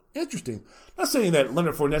 Interesting. Not saying that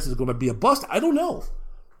Leonard Fournette is going to be a bust. I don't know.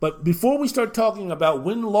 But before we start talking about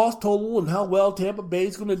win-loss total and how well Tampa Bay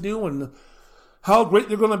is going to do and how great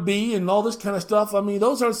they're going to be and all this kind of stuff, I mean,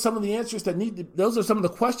 those are some of the answers those are some of the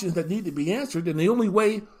questions that need to be answered. And the only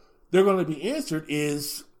way they're going to be answered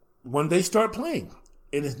is when they start playing.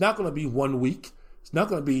 And it's not going to be 1 week. It's not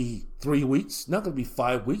going to be 3 weeks. It's not going to be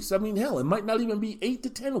 5 weeks. I mean, hell, it might not even be 8 to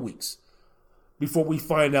 10 weeks before we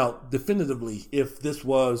find out definitively if this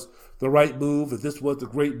was the right move, if this was the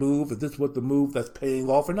great move, if this was the move that's paying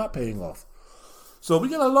off or not paying off. So we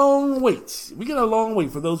got a long wait. We got a long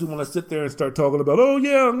wait for those who want to sit there and start talking about, oh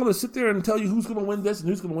yeah, I'm going to sit there and tell you who's going to win this and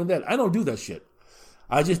who's going to win that. I don't do that shit.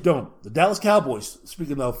 I just don't. The Dallas Cowboys,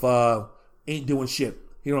 speaking of ain't doing shit,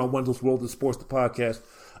 here on Wendell's World of Sports, the podcast.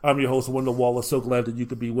 I'm your host, Wendell Wallace. So glad that you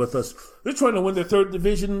could be with us. They're trying to win their third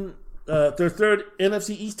division, their third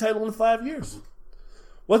NFC East title in 5 years.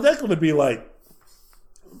 What's that going to be like?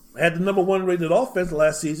 Had the number one rated offense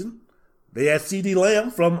last season. They had CeeDee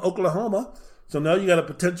Lamb from Oklahoma. So now you got a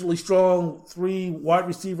potentially strong 3 wide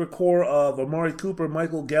receiver core of Amari Cooper,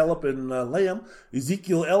 Michael Gallup, and Lamb.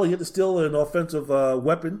 Ezekiel Elliott is still an offensive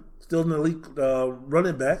weapon, still an elite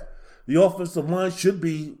running back. The offensive line should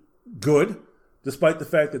be good, despite the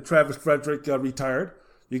fact that Travis Frederick retired.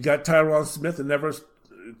 You got Tyron Smith and Nevers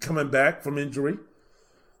coming back from injury.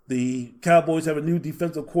 The Cowboys have a new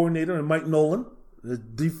defensive coordinator in Mike Nolan. The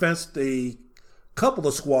defense, a couple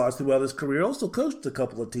of squads throughout his career, also coached a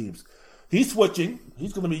couple of teams. He's switching.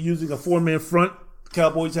 He's going to be using a 4-man front. The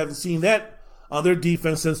Cowboys haven't seen that on their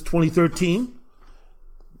defense since 2013.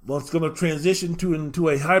 Well, it's going to transition into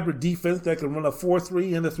a hybrid defense that can run a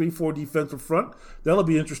 4-3 and a 3-4 defensive front. That'll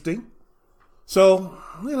be interesting. So,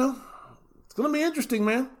 it's going to be interesting,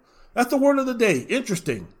 man. That's the word of the day.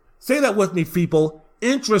 Interesting. Say that with me, people.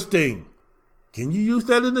 Interesting. Can you use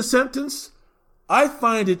that in a sentence? I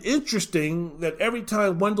find it interesting that every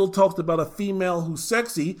time Wendell talks about a female who's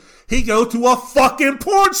sexy, he goes to a fucking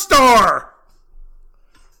porn star.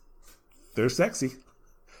 They're sexy.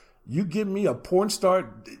 You give me a porn star.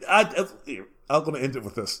 I'm going to end it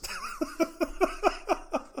with this.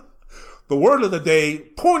 The word of the day,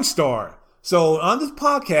 porn star. So on this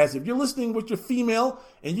podcast, if you're listening with your female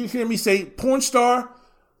and you hear me say porn star,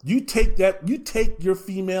 you take your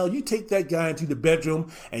female, you take that guy into the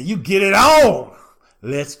bedroom and you get it on.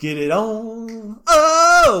 Let's get it on.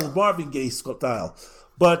 Oh, Marvin Gaye style.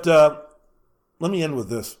 But let me end with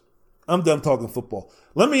this. I'm done talking football.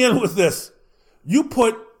 Let me end with this. You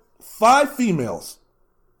put 5 females.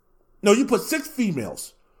 No, you put 6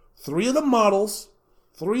 females. 3 of them models.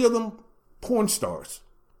 3 of them porn stars.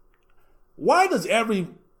 Why does every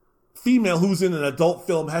female who's in an adult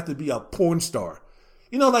film have to be a porn star?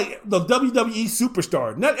 Like the WWE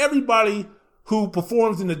superstar. Not everybody who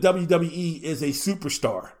performs in the WWE is a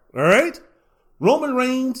superstar. All right? Roman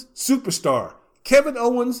Reigns, superstar. Kevin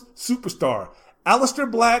Owens, superstar. Aleister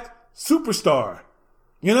Black, superstar.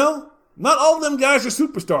 Not all of them guys are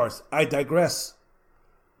superstars. I digress.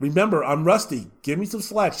 Remember, I'm rusty. Give me some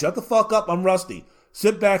slack. Shut the fuck up. I'm rusty.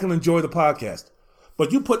 Sit back and enjoy the podcast.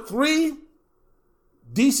 But you put 3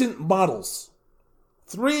 decent models.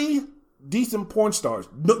 3 decent porn stars.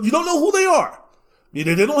 No, you don't know who they are. They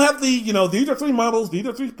don't have these are 3 models, these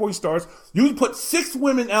are 3 porn stars. You put 6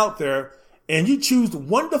 women out there and you choose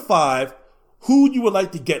 1 to 5 who you would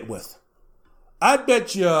like to get with. I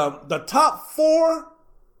bet you the top 4,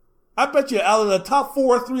 out of the top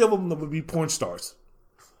 4, 3 of them would be porn stars.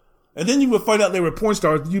 And then you would find out they were porn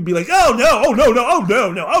stars and you'd be like, oh no, oh no, no, oh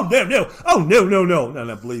no, no, oh no, no, oh no, no, no.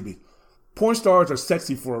 No, believe me. Porn stars are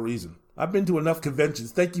sexy for a reason. I've been to enough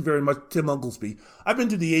conventions. Thank you very much, Tim Unglesby. I've been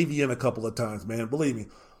to the AVN a couple of times, man. Believe me.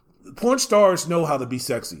 Porn stars know how to be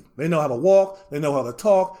sexy. They know how to walk. They know how to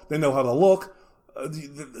talk. They know how to look.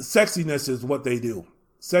 The sexiness is what they do.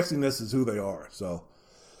 Sexiness is who they are. So,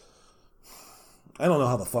 I don't know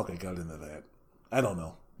how the fuck I got into that. I don't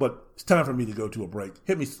know. But it's time for me to go to a break.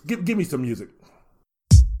 Hit me. Give me some music.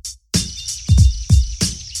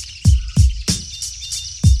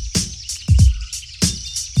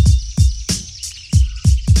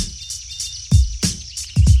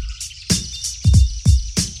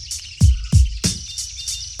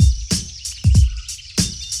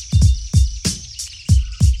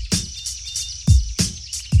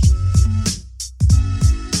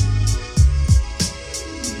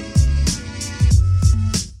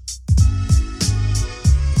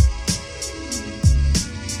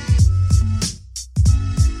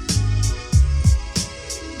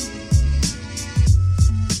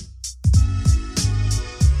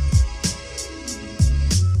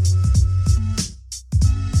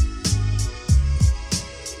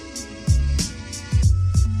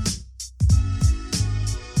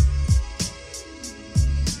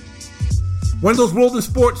 Wendell's World of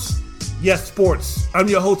Sports. Yes, sports. I'm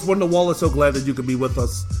your host, Wendell Wallace. So glad that you could be with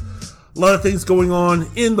us. A lot of things going on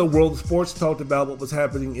in the world of sports. Talked about what was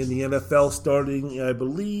happening in the NFL starting, I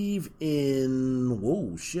believe,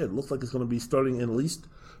 looks like it's going to be starting in at least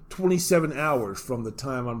 27 hours from the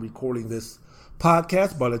time I'm recording this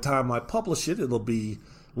podcast. By the time I publish it, it'll be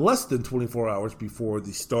less than 24 hours before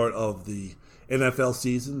the start of the NFL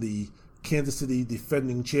season. The Kansas City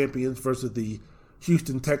defending champions versus the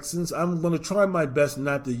Houston Texans. I'm going to try my best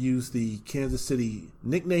not to use the Kansas City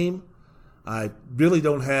nickname. I really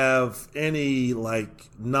don't have any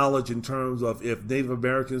knowledge in terms of if Native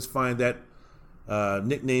Americans find that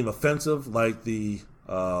nickname offensive, like the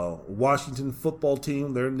Washington football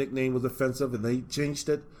team. Their nickname was offensive and they changed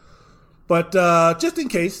it. But just in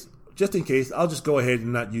case, I'll just go ahead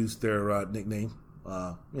and not use their nickname.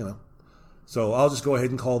 So I'll just go ahead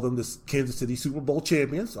and call them the Kansas City Super Bowl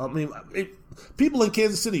champions. I mean, people in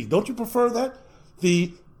Kansas City, don't you prefer that?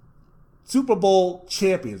 The Super Bowl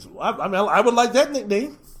champions. I would like that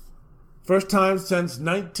nickname. First time since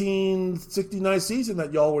 1969 season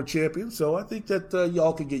that y'all were champions. So I think that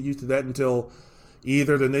y'all can get used to that until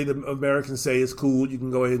either the Native Americans say it's cool, you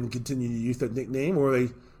can go ahead and continue to use that nickname, or they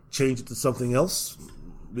change it to something else.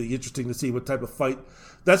 Be interesting to see what type of fight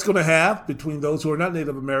that's going to have between those who are not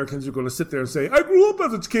Native Americans. You're going to sit there and say, I grew up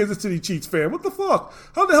as a Kansas City Chiefs fan. What the fuck?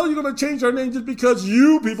 How the hell are you going to change our name just because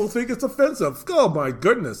you people think it's offensive? Oh, my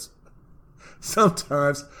goodness.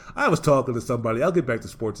 Sometimes I was talking to somebody. I'll get back to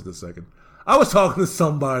sports in a second. I was talking to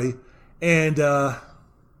somebody, and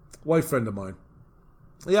white friend of mine.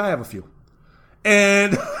 Yeah, I have a few.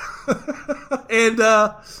 And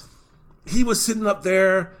he was sitting up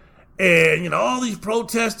there, and all these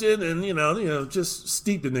protesting, and just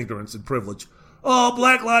steeped in ignorance and privilege. Oh,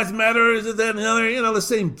 Black Lives Matter, is it that and the other? The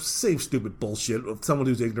same stupid bullshit of someone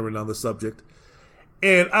who's ignorant on the subject.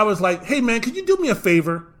 And I was like, hey man, could you do me a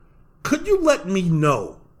favor? Could you let me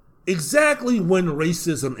know exactly when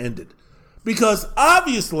racism ended? Because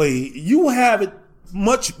obviously you have a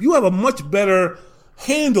much better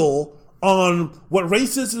handle on what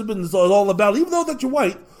racism is all about. Even though that you're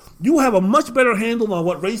white, you have a much better handle on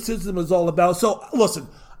what racism is all about. So listen,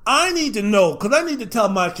 I need to know, because I need to tell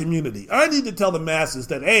my community, I need to tell the masses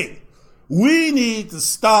that, hey, we need to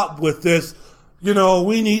stop with this.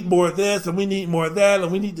 We need more of this, and we need more of that,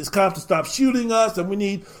 and we need this cop to stop shooting us, and we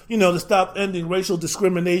need, to stop ending racial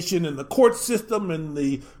discrimination in the court system and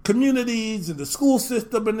the communities and the school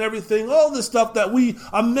system and everything, all this stuff that we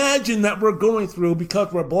imagine that we're going through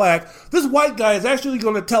because we're black. This white guy is actually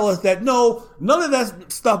going to tell us that, no, none of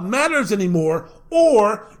that stuff matters anymore,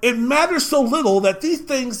 or it matters so little that the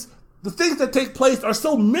things that take place are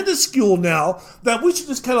so minuscule now that we should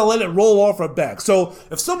just kind of let it roll off our back. So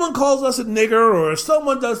if someone calls us a nigger, or if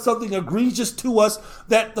someone does something egregious to us,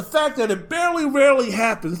 that the fact that it rarely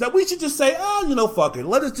happens, that we should just say, fuck it.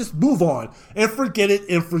 Let us just move on and forget it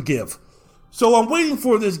and forgive. So I'm waiting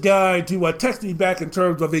for this guy to text me back in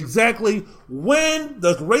terms of exactly when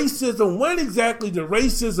exactly the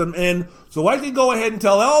racism end, so I can go ahead and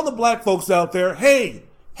tell all the black folks out there, hey,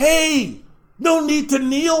 no need to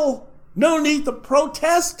kneel. No need to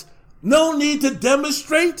protest. No need to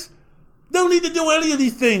demonstrate. No need to do any of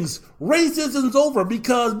these things. Racism's over,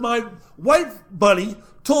 because my white buddy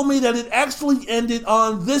told me that it actually ended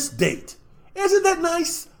on this date. Isn't that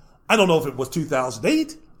nice? I don't know if it was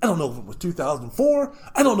 2008. I don't know if it was 2004.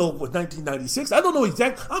 I don't know if it was 1996. I don't know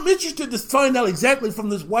exactly. I'm interested to find out exactly from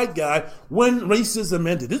this white guy when racism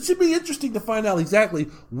ended. It should be interesting to find out exactly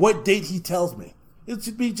what date he tells me. It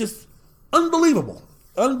should be just unbelievable.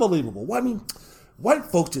 Unbelievable. Well, I mean, white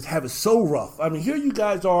folks just have it so rough. I mean, here you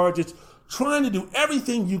guys are just trying to do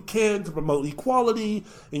everything you can to promote equality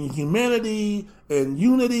and humanity and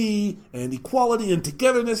unity and equality and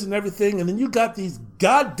togetherness and everything. And then you got these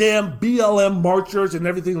goddamn BLM marchers and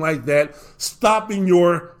everything like that stopping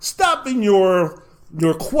your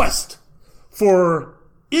quest for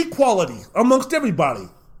equality amongst everybody,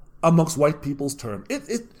 amongst white people's term.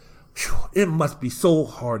 It must be so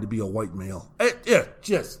hard to be a white male.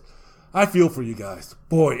 I feel for you guys.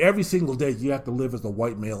 Boy, every single day you have to live as a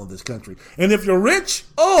white male in this country. And if you're rich,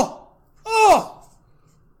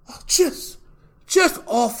 just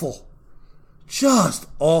awful. Just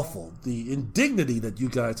awful. The indignity that you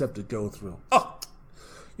guys have to go through.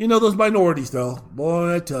 Those minorities though,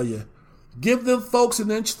 boy, I tell you, give them folks an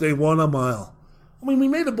inch, they want a mile. I mean, we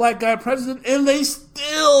made a black guy president, and they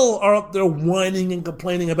still are up there whining and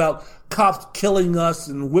complaining about cops killing us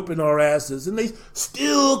and whipping our asses. And they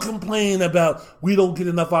still complain about we don't get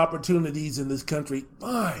enough opportunities in this country.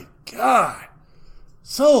 My God.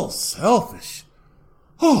 So selfish.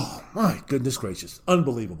 Oh, my goodness gracious.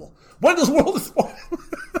 Unbelievable. Wendell's World of Sports.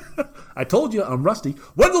 I told you, I'm rusty.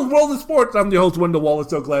 Wendell's World of Sports. I'm your host, Wendell Wallace.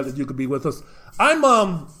 So glad that you could be with us.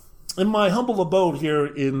 I'm in my humble abode here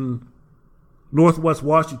in Northwest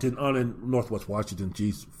Washington, Northwest Washington,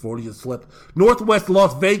 geez, 40 has slipped. Northwest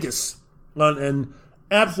Las Vegas on an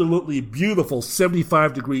absolutely beautiful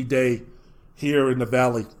 75-degree day here in the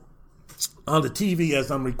Valley. On the TV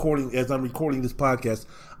as I'm recording this podcast,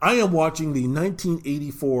 I am watching the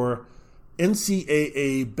 1984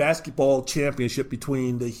 NCAA basketball championship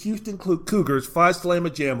between the Houston Cougars, Phi Slamma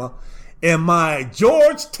Jamma, and my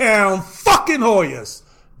Georgetown fucking Hoyas.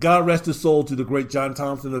 God rest his soul to the great John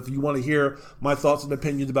Thompson. If you want to hear my thoughts and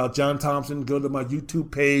opinions about John Thompson, go to my YouTube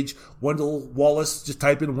page, Wendell Wallace. Just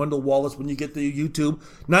type in Wendell Wallace when you get to YouTube.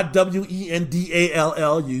 Not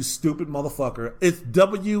Wendall, you stupid motherfucker. It's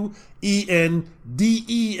Wendell. Wendell.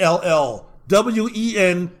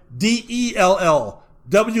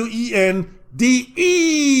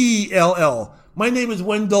 My name is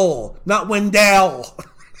Wendell, not Wendell.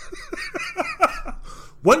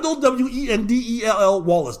 Wendell, Wendell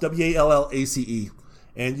Wallace, Wallace.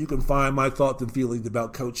 And you can find my thoughts and feelings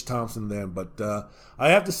about Coach Thompson then. But I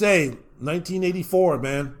have to say, 1984,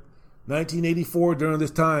 man. 1984 during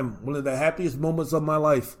this time, one of the happiest moments of my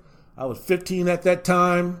life. I was 15 at that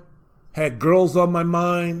time, had girls on my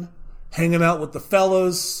mind, hanging out with the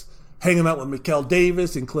fellas, hanging out with Mikel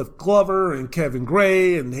Davis and Cliff Glover and Kevin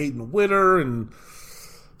Gray and Hayden Witter and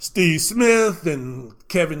Steve Smith and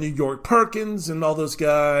Kevin New York Perkins and all those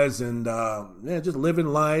guys, and just living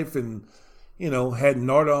life, and had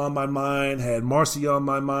Narda on my mind, had Marcy on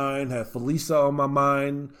my mind, had Felisa on my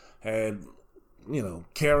mind, had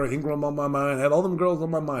Kara Ingram on my mind, had all them girls on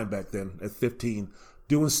my mind back then at 15,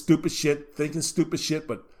 doing stupid shit, thinking stupid shit,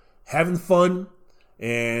 but having fun.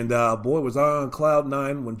 And boy, was I on cloud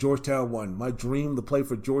nine when Georgetown won. My dream to play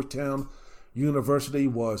for Georgetown University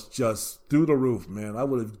was just through the roof, man. I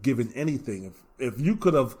would have given anything. If you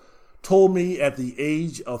could have told me at the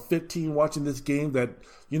age of 15 watching this game that,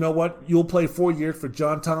 you know what, you'll play 4 years for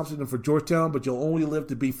John Thompson and for Georgetown, but you'll only live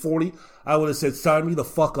to be 40, I would have said, sign me the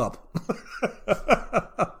fuck up.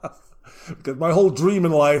 Because my whole dream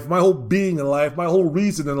in life, my whole being in life, my whole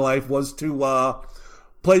reason in life was to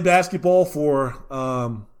play basketball for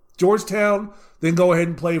Georgetown, then go ahead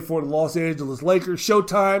and play for the Los Angeles Lakers,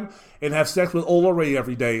 Showtime, and have sex with Ola Ray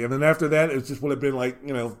every day. And then after that, it just would have been like,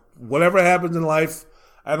 whatever happens in life,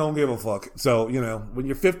 I don't give a fuck. So, when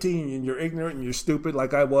you're 15 and you're ignorant and you're stupid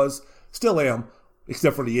like I was, still am,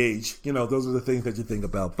 except for the age. Those are the things that you think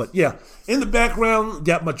about. But yeah, in the background,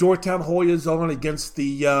 got my Georgetown Hoyas on against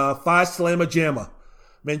the Phi Slamma Jamma.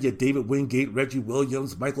 Man, you had David Wingate, Reggie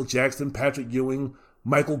Williams, Michael Jackson, Patrick Ewing,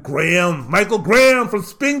 Michael Graham from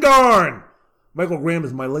Spingarn. Michael Graham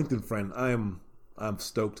is my LinkedIn friend. I'm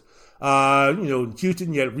stoked. In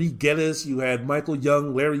Houston, you had Reed Geddes, you had Michael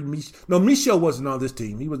Young, Larry Michaud. No, Michaud wasn't on this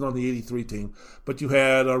team. He was on the 83 team. But you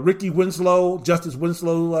had Ricky Winslow, Justice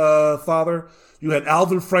Winslow father. You had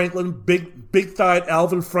Alvin Franklin, big-thighed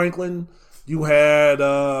Alvin Franklin. You had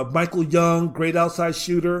Michael Young, great outside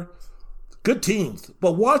shooter. Good teams.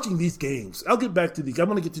 But watching these games, I'll get back to I'm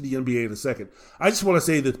going to get to the NBA in a second. I just want to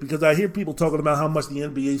say this because I hear people talking about how much the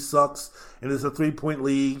NBA sucks and it's a three-point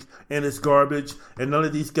league and it's garbage and none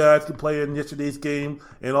of these guys can play in yesterday's game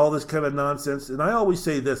and all this kind of nonsense. And I always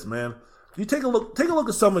say this, man. You take a look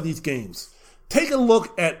at some of these games. Take a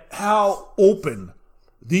look at how open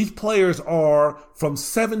these players are from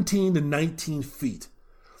 17 to 19 feet.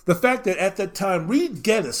 The fact that at that time, Reed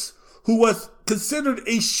Geddes, who was considered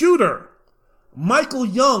a shooter, Michael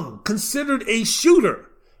Young, considered a shooter,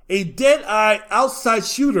 a dead-eye outside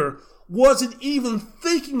shooter, wasn't even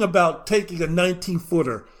thinking about taking a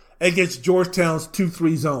 19-footer against Georgetown's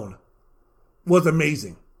 2-3 zone. Was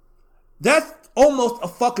amazing. That's almost a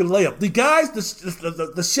fucking layup. The guys,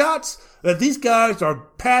 the shots that these guys are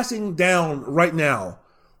passing down right now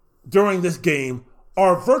during this game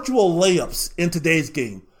are virtual layups in today's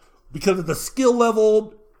game because of the skill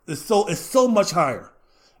level is so much higher.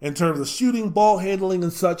 In terms of shooting, ball handling,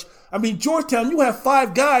 and such. I mean, Georgetown, you have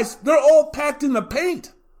 5 guys. They're all packed in the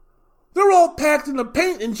paint.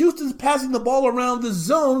 And Houston's passing the ball around the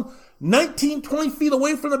zone 19, 20 feet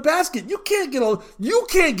away from the basket. You can't get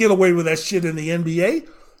away with that shit in the NBA.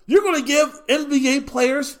 You're going to give NBA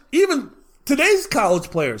players, even today's college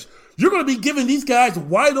players, you're going to be giving these guys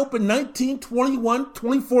wide open 19, 21,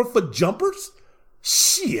 24-foot jumpers?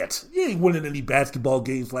 Shit. You ain't winning any basketball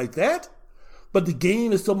games like that. But the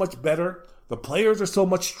game is so much better. The players are so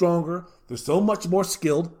much stronger. They're so much more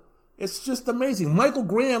skilled. It's just amazing. Michael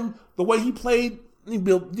Graham, the way he played, being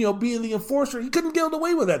the enforcer, he couldn't get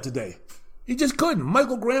away with that today. He just couldn't.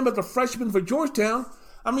 Michael Graham as a freshman for Georgetown,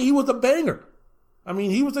 I mean, he was a banger. I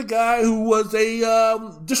mean, he was a guy who was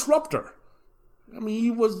a disruptor. I mean,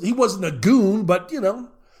 he wasn't a goon, but,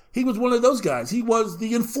 he was one of those guys. He was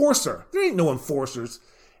the enforcer. There ain't no enforcers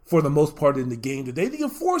for the most part in the game today. The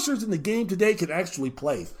enforcers in the game today can actually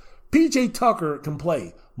play. P.J. Tucker can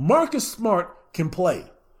play. Marcus Smart can play.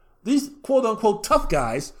 These quote-unquote tough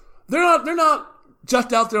guys, they're not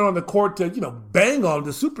just out there on the court to, bang on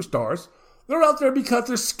the superstars. They're out there because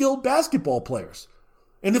they're skilled basketball players.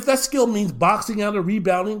 And if that skill means boxing out and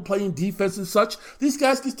rebounding, playing defense and such, these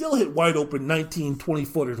guys can still hit wide open 19,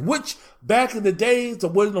 20-footers, which back in the days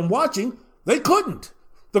of when I'm watching, they couldn't.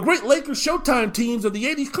 The great Lakers Showtime teams of the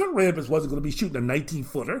 80s, Kurt Rambis wasn't going to be shooting a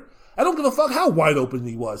 19-footer. I don't give a fuck how wide open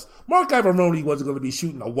he was. Mark Iavaroni wasn't going to be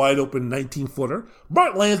shooting a wide open 19-footer.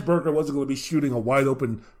 Bart Landsberger wasn't going to be shooting a wide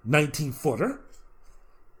open 19-footer.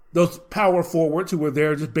 Those power forwards who were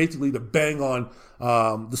there just basically to bang on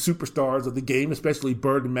the superstars of the game, especially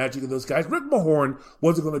Bird and Magic and those guys. Rick Mahorn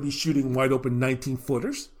wasn't going to be shooting wide open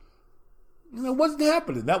 19-footers. It wasn't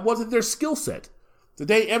happening. That wasn't their skill set.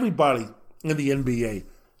 Today, everybody in the NBA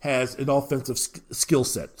has an offensive skill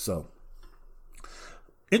set. So,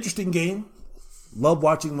 interesting game. Love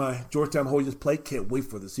watching my Georgetown Hoyas play. Can't wait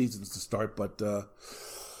for the seasons to start. But,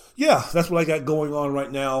 that's what I got going on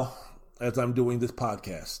right now as I'm doing this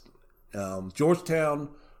podcast. Georgetown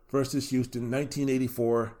versus Houston,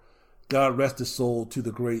 1984. God rest his soul to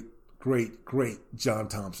the great, great, great John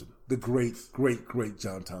Thompson. The great, great, great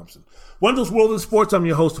John Thompson. Wendell's World of Sports. I'm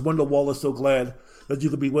your host, Wendell Wallace. So glad that you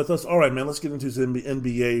could be with us. All right, man, let's get into the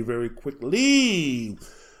NBA very quickly.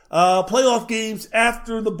 Playoff games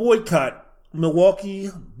after the boycott.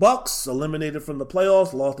 Milwaukee Bucks eliminated from the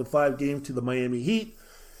playoffs, lost in 5 games to the Miami Heat.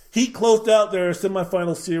 Heat closed out their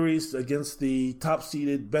semifinal series against the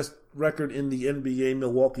top-seeded, best record in the NBA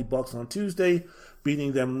Milwaukee Bucks on Tuesday,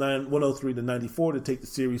 beating them 103-94 to take the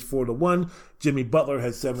series 4-1. Jimmy Butler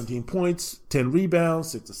had 17 points, 10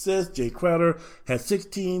 rebounds, 6 assists. Jay Crowder had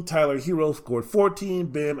 16. Tyler Hero scored 14.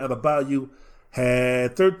 Bam Adebayo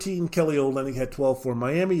had 13. Kelly Olynyk had 12 for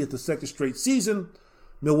Miami. It's the second straight season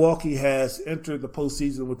Milwaukee has entered the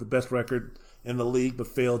postseason with the best record in the league, but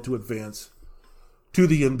failed to advance to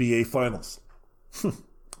the NBA Finals.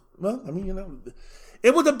 Well, I mean,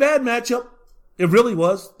 it was a bad matchup. It really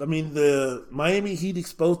was. I mean, the Miami Heat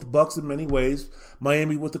exposed the Bucks in many ways.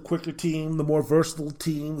 Miami was the quicker team, the more versatile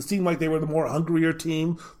team. It seemed like they were the more hungrier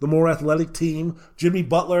team, the more athletic team. Jimmy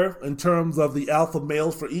Butler, in terms of the alpha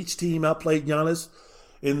males for each team, outplayed Giannis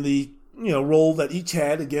in the role that each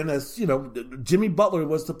had. Again, as Jimmy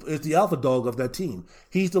Butler is the alpha dog of that team.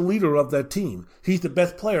 He's the leader of that team. He's the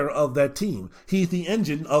best player of that team. He's the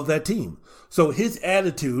engine of that team. So his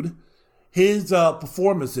attitude, his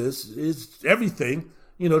performances, his everything,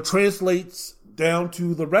 translates down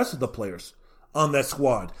to the rest of the players on that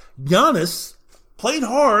squad. Giannis played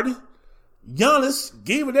hard. Giannis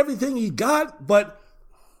gave it everything he got, but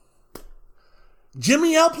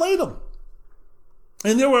Jimmy outplayed him.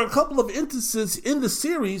 And there were a couple of instances in the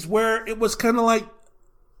series where it was kind of like,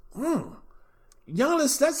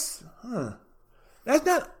 Giannis, that's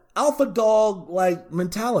not alpha dog like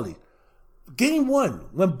mentality. Game 1,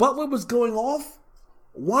 when Butler was going off,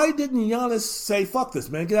 why didn't Giannis say, fuck this,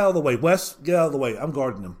 man, get out of the way. Wes, get out of the way. I'm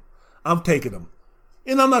guarding him. I'm taking him.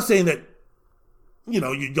 And I'm not saying that,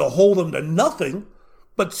 you'll hold him to nothing,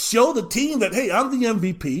 but show the team that, hey, I'm the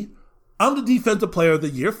MVP. I'm the defensive player of the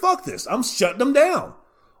year. Fuck this. I'm shutting him down.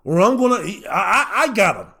 Or I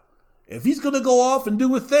got him. If he's going to go off and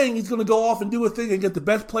do a thing, he's going to go off and do a thing and get the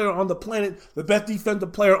best player on the planet, the best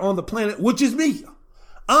defensive player on the planet, which is me.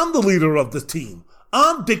 I'm the leader of this team.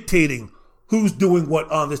 I'm dictating who's doing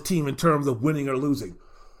what on this team in terms of winning or losing.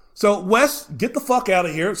 So, Wes, get the fuck out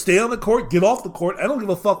of here. Stay on the court. Get off the court. I don't give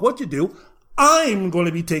a fuck what you do. I'm going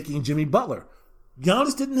to be taking Jimmy Butler.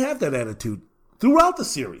 Giannis didn't have that attitude throughout the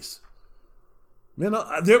series. What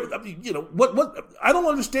I don't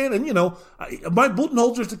understand, and Mike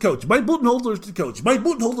Budenholzer's the coach. Mike Budenholzer's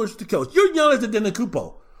the coach. You're Giannis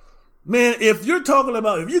Antetokounmpo. Man, if you go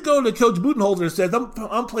to Coach Budenholzer and says,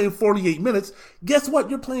 I'm playing 48 minutes, guess what?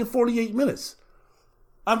 You're playing 48 minutes.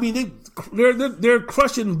 I mean, they're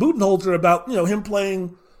crushing Budenholzer about, him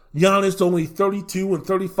playing Giannis only 32 and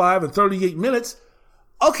 35 and 38 minutes.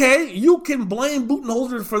 Okay, you can blame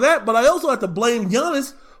Budenholzer for that, but I also have to blame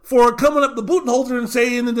Giannis for coming up to Budenholzer and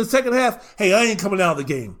saying in the second half, hey, I ain't coming out of the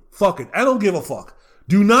game. Fuck it. I don't give a fuck.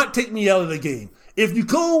 Do not take me out of the game. If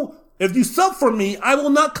you sub for me, I will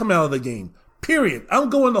not come out of the game. Period. I'm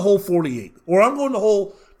going the whole 48. Or I'm going the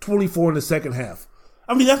whole 24 in the second half.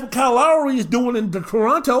 I mean, that's what Kyle Lowry is doing in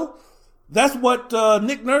Toronto. That's what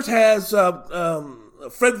Nick Nurse has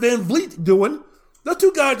Fred VanVleet doing. Those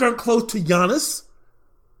two guys aren't close to Giannis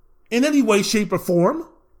in any way, shape, or form.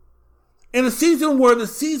 In a season where the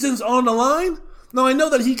season's on the line, now I know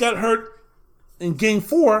that he got hurt in Game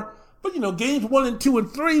 4, but games 1 and 2 and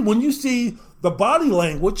 3, when you see the body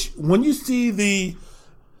language, when you see the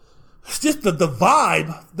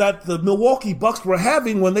vibe that the Milwaukee Bucks were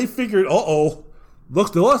having when they figured,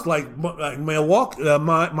 looks to us like Milwaukee,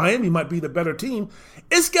 Miami might be the better team.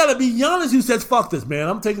 It's got to be Giannis who says, fuck this, man.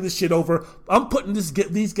 I'm taking this shit over. I'm putting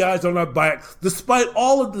these guys on our back. Despite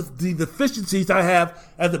all of the deficiencies I have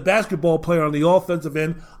as a basketball player on the offensive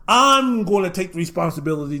end, I'm going to take the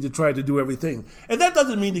responsibility to try to do everything. And that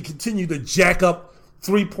doesn't mean to continue to jack up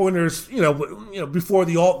three-pointers, before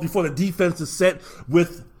the defense is set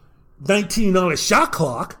with 19 on a shot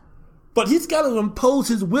clock. But he's got to impose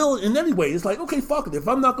his will in any way. It's like, okay, fuck it. If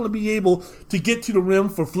I'm not going to be able to get to the rim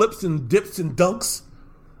for flips and dips and dunks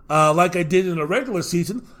like I did in a regular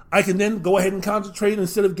season, I can then go ahead and concentrate.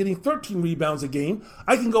 Instead of getting 13 rebounds a game,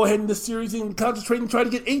 I can go ahead in this series and concentrate and try to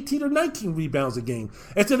get 18 or 19 rebounds a game.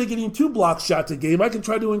 Instead of getting 2 block shots a game, I can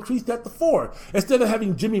try to increase that to 4. Instead of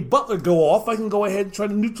having Jimmy Butler go off, I can go ahead and try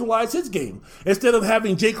to neutralize his game. Instead of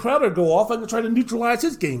having Jay Crowder go off, I can try to neutralize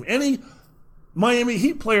his game. Any Miami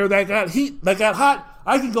Heat player that got hot,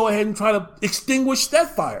 I can go ahead and try to extinguish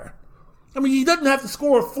that fire. I mean, he doesn't have to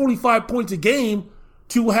score 45 points a game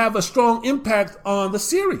to have a strong impact on the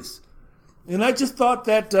series. And I just thought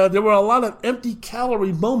that there were a lot of empty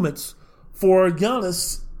calorie moments for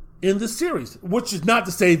Giannis in this series, which is not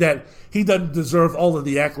to say that he doesn't deserve all of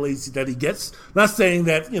the accolades that he gets. Not saying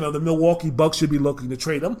that, the Milwaukee Bucks should be looking to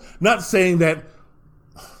trade him. Not saying that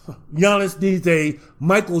Giannis needs a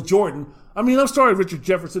Michael Jordan. I mean, I'm sorry, Richard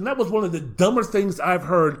Jefferson. That was one of the dumber things I've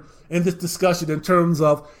heard in this discussion in terms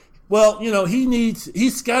of,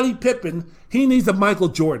 he's Scottie Pippen. He needs a Michael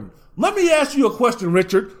Jordan. Let me ask you a question,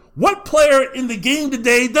 Richard. What player in the game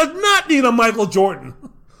today does not need a Michael Jordan?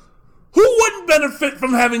 Who wouldn't benefit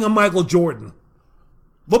from having a Michael Jordan?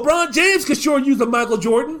 LeBron James could sure use a Michael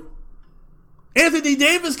Jordan. Anthony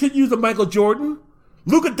Davis could use a Michael Jordan.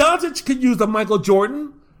 Luka Doncic could use a Michael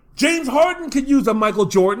Jordan. James Harden could use a Michael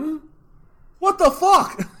Jordan. What the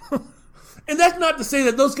fuck? And that's not to say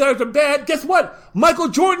that those guys are bad. Guess what? Michael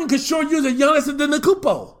Jordan could sure use a Giannis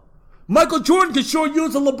Antetokounmpo. Michael Jordan could sure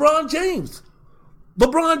use a LeBron James.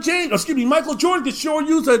 Michael Jordan could sure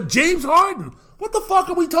use a James Harden. What the fuck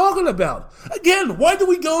are we talking about? Again, why do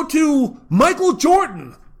we go to Michael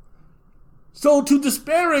Jordan? So to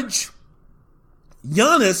disparage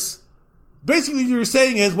Giannis, basically you're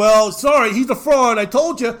saying is, well, sorry, he's a fraud. I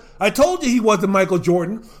told you he wasn't Michael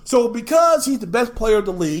Jordan. So because he's the best player of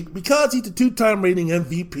the league, because he's the 2-time reigning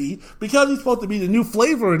MVP, because he's supposed to be the new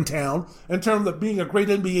flavor in town in terms of being a great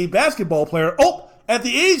NBA basketball player, at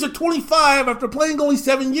the age of 25, after playing only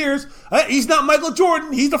 7 years, he's not Michael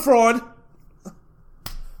Jordan, he's a fraud.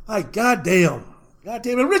 Goddamn.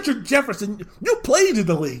 And Richard Jefferson, you played in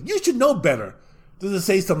the league. You should know better than to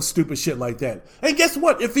say some stupid shit like that. And guess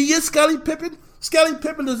what? If he is Scottie Pippen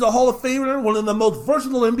is a Hall of Famer, one of the most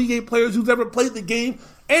versatile NBA players who's ever played the game,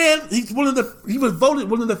 and he was voted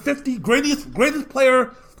one of the 50 greatest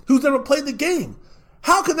player who's ever played the game.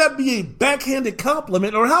 How could that be a backhanded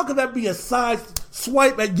compliment, or how could that be a side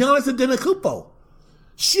swipe at Giannis Antetokounmpo?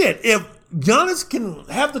 Shit, if Giannis can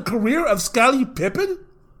have the career of Scottie Pippen,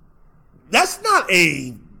 that's not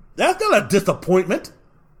a disappointment.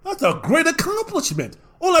 That's a great accomplishment.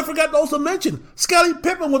 Oh, I forgot to also mention, Scottie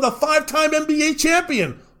Pippen was a 5-time NBA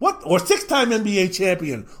champion. Or 6-time NBA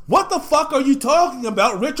champion. What the fuck are you talking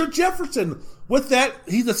about, Richard Jefferson? With that,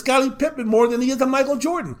 he's a Scottie Pippen more than he is a Michael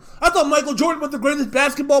Jordan. I thought Michael Jordan was the greatest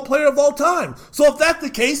basketball player of all time. So if that's the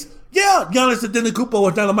case, yeah, Giannis Antetokounmpo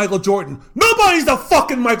is not a Michael Jordan. Nobody's a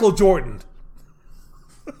fucking Michael Jordan.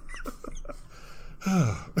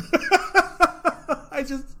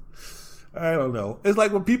 I don't know. It's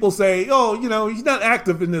like when people say, he's not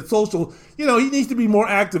active in the social, he needs to be more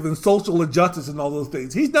active in social injustice and all those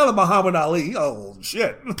things. He's not a Muhammad Ali. Oh,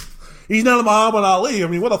 shit. He's not a Muhammad Ali. I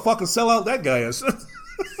mean, what a fucking sellout that guy is.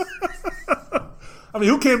 I mean,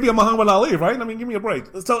 who can't be a Muhammad Ali, right? I mean, give me a break.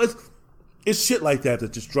 So it's shit like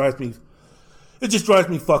that just drives me,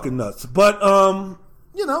 fucking nuts. But,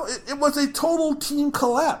 it was a total team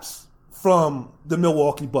collapse from the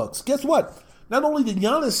Milwaukee Bucks. Guess what? Not only did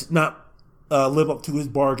Giannis not live up to his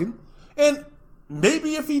bargain, and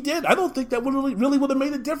maybe if he did, I don't think that really would have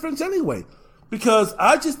made a difference anyway. Because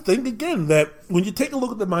I just think, again, that when you take a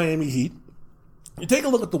look at the Miami Heat, you take a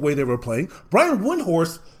look at the way they were playing, Brian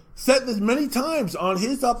Windhorst said this many times on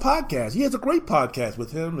his podcast. He has a great podcast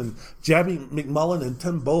with him and Jabby McMullen and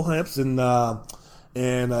Tim Bohamps and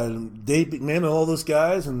Dave McMahon and all those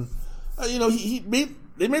guys. And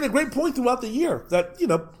they made a great point throughout the year that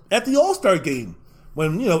at the All-Star game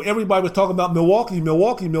when everybody was talking about Milwaukee in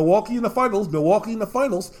the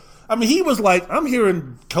finals. I mean, he was like, I'm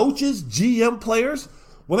hearing coaches, GM players,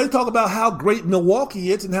 when they talk about how great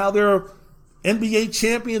Milwaukee is and how they're NBA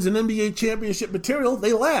champions and NBA championship material,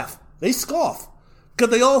 they laugh. They scoff.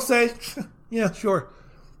 Because they all say, yeah, sure.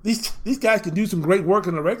 These guys can do some great work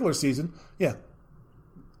in the regular season. Yeah.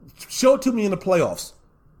 Show it to me in the playoffs.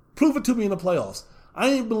 Prove it to me in the playoffs. I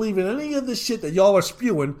ain't believing any of this shit that y'all are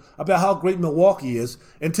spewing about how great Milwaukee is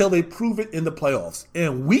until they prove it in the playoffs.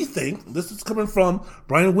 And we think, this is coming from,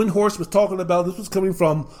 Brian Windhorst was talking about, this was coming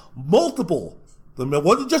from multiple, it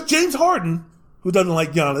wasn't just James Harden, who doesn't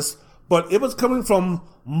like Giannis, but it was coming from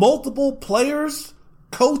multiple players,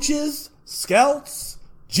 coaches, scouts,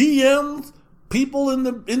 GMs, people in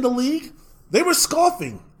the league. They were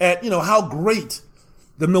scoffing at, how great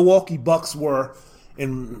the Milwaukee Bucks were,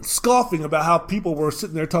 and scoffing about how people were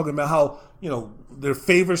sitting there talking about how, they're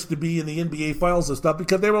favorites to be in the NBA Finals and stuff,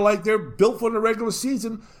 because they were like, they're built for the regular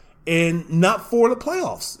season and not for the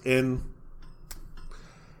playoffs. And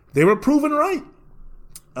they were proven right.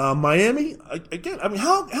 Miami, again, I mean,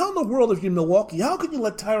 how in the world, if you're Milwaukee, how can you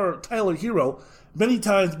let Tyler Hero many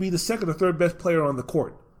times be the second or third best player on the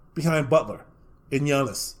court behind Butler and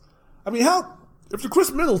Giannis? I mean, if you're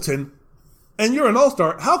Chris Middleton and you're an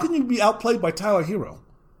all-star, how can you be outplayed by Tyler Hero?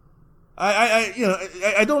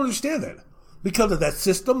 I don't understand that. Because of that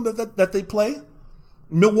system that they play,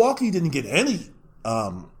 Milwaukee didn't get any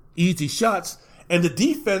easy shots, and the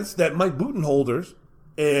defense that Mike Budenholzer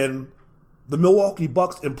and the Milwaukee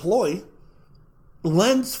Bucks employ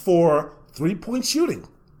lends for three-point shooting.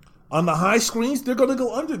 On the high screens, they're going to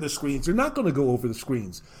go under the screens. They're not going to go over the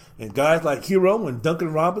screens. And guys like Hero and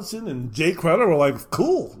Duncan Robinson and Jay Crowder were like,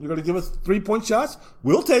 cool, you're going to give us three-point shots?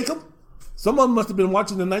 We'll take them. Someone must have been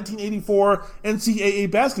watching the 1984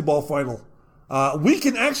 NCAA basketball final. We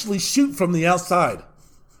can actually shoot from the outside.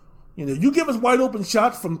 You give us wide open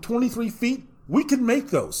shots from 23 feet, we can make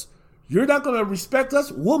those. You're not going to respect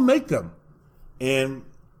us, we'll make them. And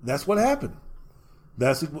that's what happened.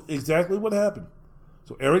 That's exactly what happened.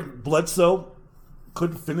 So Eric Bledsoe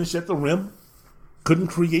couldn't finish at the rim, couldn't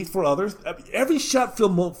create for others. I mean, every shot for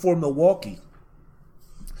Milwaukee,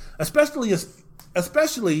 especially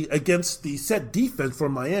against the set defense for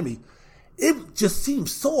Miami, it just seemed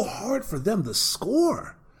so hard for them to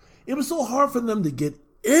score. It was so hard for them to get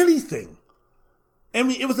anything. I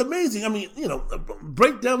mean, it was amazing. I mean,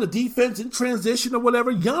 break down the defense in transition or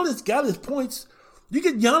whatever. Giannis got his points. You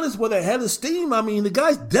get Giannis with a head of steam. I mean, the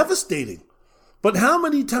guy's devastating. But how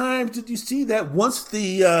many times did you see that once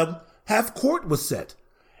the half court was set?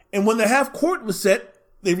 And when the half court was set,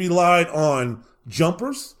 they relied on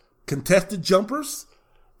jumpers, contested jumpers.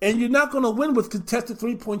 And you're not going to win with contested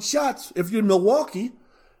three-point shots if you're Milwaukee.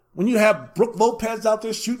 When you have Brook Lopez out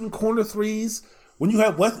there shooting corner threes, when you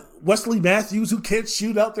have Wesley Matthews who can't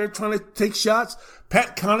shoot out there trying to take shots,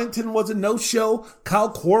 Pat Connaughton was a no-show,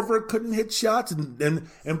 Kyle Korver couldn't hit shots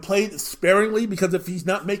and played sparingly because if he's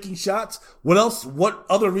not making shots, what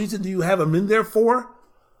other reason do you have him in there for?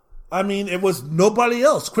 I mean, it was nobody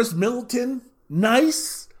else. Chris Middleton,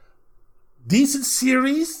 nice, decent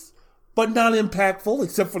series, but not impactful,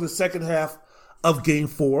 except for the second half of Game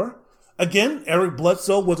 4. Again, Eric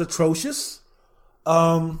Bledsoe was atrocious.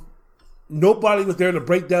 Nobody was there to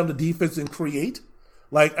break down the defense and create.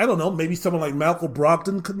 Like, I don't know, maybe someone like Malcolm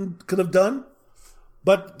Brogdon could have done.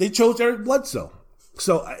 But they chose Eric Bledsoe.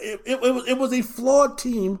 So it was a flawed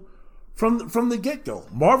team from the get-go.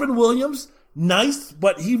 Marvin Williams, nice,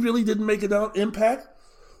 but he really didn't make an impact.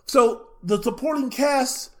 So the supporting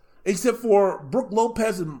cast, except for Brook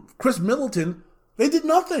Lopez and Chris Middleton, they did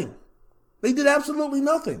nothing. They did absolutely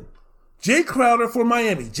nothing. Jay Crowder for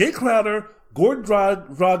Miami. Jay Crowder, Gordon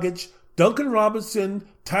Dragic, Duncan Robinson,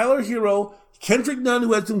 Tyler Hero, Kendrick Nunn,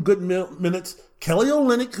 who had some good minutes, Kelly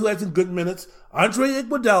Olynyk, who had some good minutes, Andre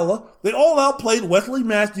Iguodala. They all outplayed Wesley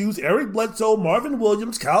Matthews, Eric Bledsoe, Marvin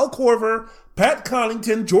Williams, Kyle Korver, Pat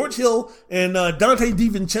Connaughton, George Hill, and Dante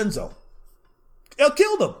DiVincenzo. It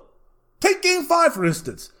killed them. Take Game 5, for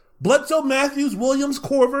instance. Bledsoe, Matthews, Williams,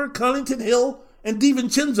 Korver, Connaughton, Hill, and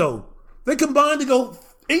DiVincenzo. They combined to go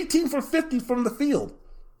 18 for 50 from the field.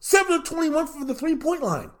 7 of 21 from the three-point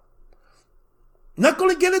line. Not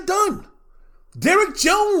going to get it done. Derrick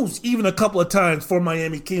Jones, even a couple of times for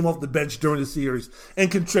Miami, came off the bench during the series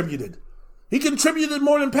and contributed. He contributed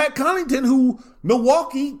more than Pat Connaughton, who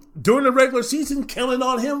Milwaukee, during the regular season, counted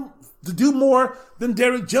on him to do more than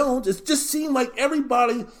Derrick Jones. It just seemed like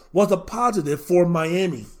everybody was a positive for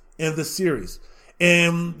Miami in this series.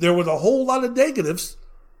 And there was a whole lot of negatives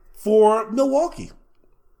for Milwaukee.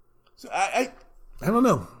 So I don't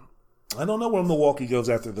know. I don't know where Milwaukee goes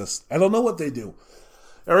after this. I don't know what they do.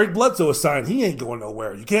 Eric Bledsoe is signed. He ain't going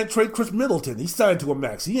nowhere. You can't trade Chris Middleton. He's signed to a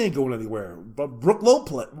max. He ain't going anywhere. But Brook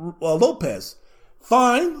Lopez,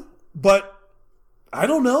 fine, but I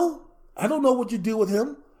don't know. I don't know what you do with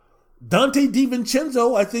him. Dante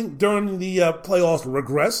DiVincenzo, I think during the playoffs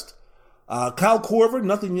regressed. Kyle Korver,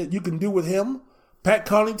 nothing that you can do with him. Pat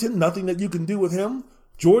Connaughton, nothing that you can do with him.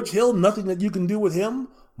 George Hill, nothing that you can do with him.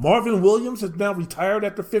 Marvin Williams has now retired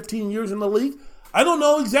after 15 years in the league. I don't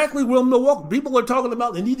know exactly where Milwaukee. People are talking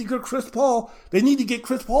about they need to get Chris Paul. They need to get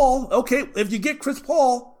Chris Paul. Okay, if you get Chris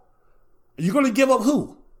Paul, you're going to give up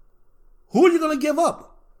who? Who are you going to give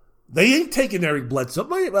up? They ain't taking Eric Bledsoe.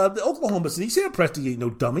 The Oklahoma City, Sam Presti ain't no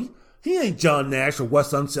dummy. He ain't John Nash or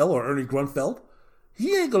Wes Unseld or Ernie Grunfeld.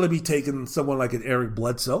 He ain't going to be taking someone like an Eric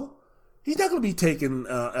Bledsoe. He's not going to be taking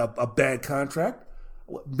a bad contract.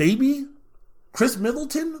 Maybe Chris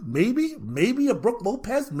Middleton? Maybe a Brook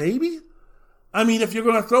Lopez? Maybe? I mean, if you're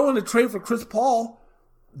going to throw in a trade for Chris Paul,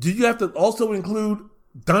 do you have to also include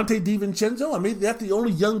Dante DiVincenzo? I mean, that's the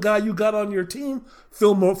only young guy you got on your team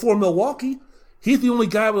for Milwaukee. He's the only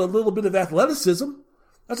guy with a little bit of athleticism.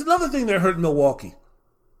 That's another thing that hurt Milwaukee.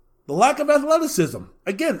 The lack of athleticism.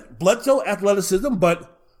 Again, Bledsoe, athleticism,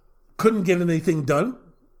 but couldn't get anything done.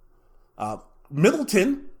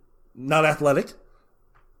 Middleton, not athletic.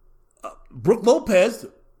 Brook Lopez,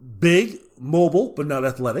 big, mobile, but not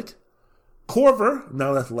athletic. Korver,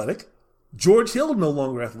 not athletic. George Hill, no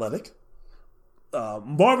longer athletic.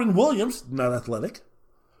 Marvin Williams, not athletic.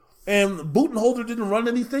 And Budenholzer didn't run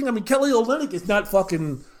anything. I mean, Kelly Olynyk is not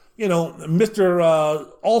fucking, Mr.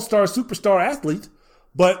 All-Star Superstar athlete.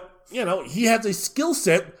 But, he has a skill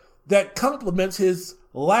set that complements his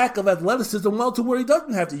lack of athleticism well to where he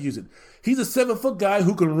doesn't have to use it. He's a 7-foot guy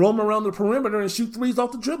who can roam around the perimeter and shoot threes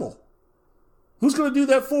off the dribble. Who's going to do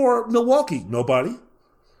that for Milwaukee? Nobody. I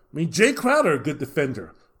mean, Jay Crowder, good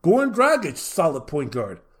defender. Goran Dragic, solid point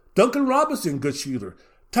guard. Duncan Robinson, good shooter.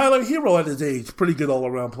 Tyler Hero at his age, pretty good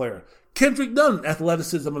all-around player. Kendrick Nunn,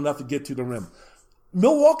 athleticism enough to get to the rim.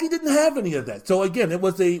 Milwaukee didn't have any of that. So again, it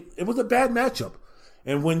was a bad matchup.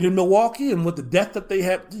 And when you're Milwaukee and with the depth that they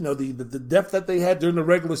had, the depth that they had during the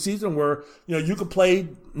regular season where, you could play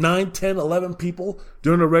 9, 10, 11 people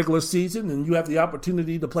during the regular season and you have the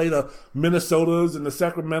opportunity to play the Minnesotas and the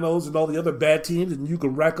Sacramentos and all the other bad teams and you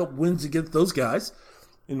can rack up wins against those guys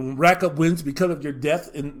and rack up wins because of your depth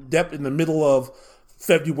in the middle of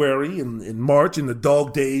February and in March and the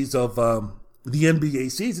dog days of the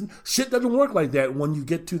NBA season. Shit doesn't work like that when you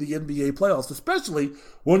get to the NBA playoffs, especially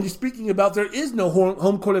when you're speaking about there is no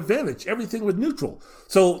home court advantage. Everything was neutral.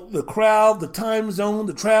 So the crowd, the time zone,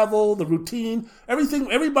 the travel, the routine,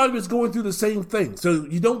 everybody was going through the same thing. So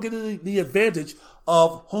you don't get the advantage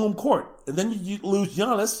of home court. And then you lose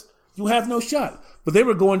Giannis, you have no shot. But they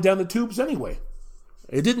were going down the tubes anyway.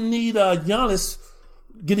 It didn't need Giannis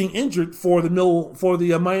getting injured for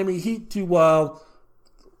the Miami Heat to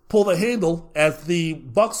pull the handle as the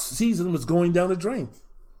Bucks season was going down the drain.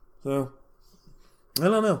 So, I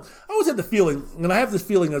don't know. I always had the feeling, and I have this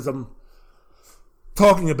feeling as I'm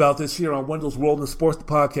talking about this here on Wendell's World in Sports, the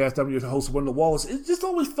podcast. I'm your host, Wendell Wallace. It just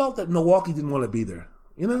always felt that Milwaukee didn't want to be there.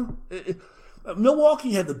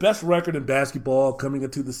 Milwaukee had the best record in basketball coming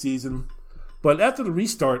into the season. But after the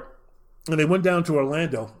restart, and they went down to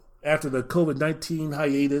Orlando after the COVID-19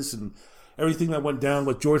 hiatus and everything that went down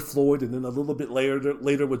with George Floyd, and then a little bit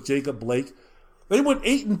later with Jacob Blake. They went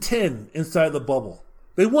 8-10 inside the bubble.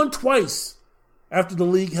 They won twice after the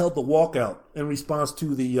league held the walkout in response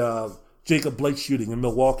to the Jacob Blake shooting in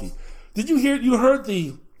Milwaukee. You heard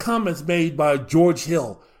the comments made by George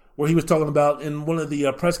Hill where he was talking about in one of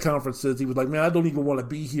the press conferences, he was like, man, I don't even want to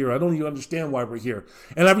be here. I don't even understand why we're here.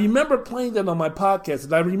 And I remember playing that on my podcast,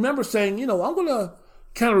 and I remember saying, I'm going to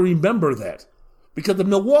kind of remember that. Because if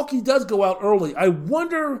Milwaukee does go out early, I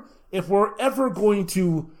wonder if we're ever going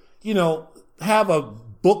to, have a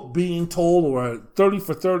book being told or a 30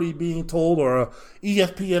 for 30 being told or a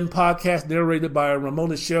ESPN podcast narrated by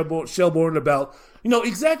Ramona Shelburne about,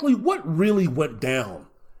 exactly what really went down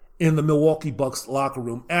in the Milwaukee Bucks locker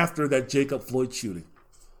room after that Jacob Floyd shooting.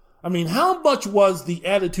 I mean, how much was the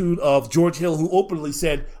attitude of George Hill, who openly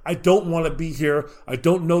said, I don't want to be here. I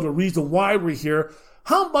don't know the reason why we're here.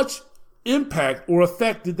 How much impact or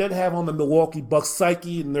effect did that have on the Milwaukee Bucks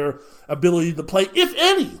psyche and their ability to play, if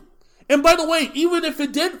any? And by the way, even if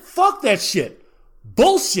it did, fuck that shit.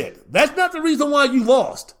 Bullshit. That's not the reason why you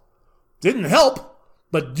lost. Didn't help.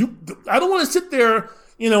 But I don't want to sit there,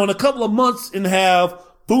 in a couple of months and have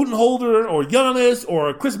Budenholzer or Giannis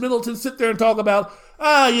or Chris Middleton sit there and talk about,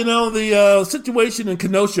 the situation in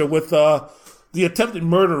Kenosha with the attempted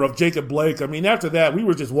murder of Jacob Blake. I mean, after that, we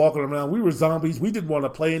were just walking around. We were zombies. We didn't want to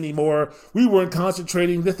play anymore. We weren't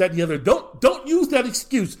concentrating, this, that, and the other. Don't use that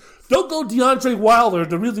excuse. Don't go Deontay Wilder,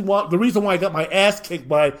 the reason why I got my ass kicked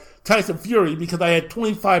by Tyson Fury, because I had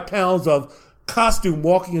 25 pounds of costume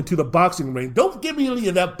walking into the boxing ring. Don't give me any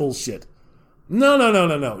of that bullshit.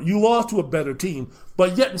 No. You lost to a better team,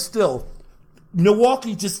 but yet and still,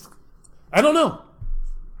 Milwaukee just, I don't know.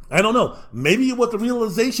 Maybe it was the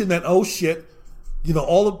realization that, oh shit,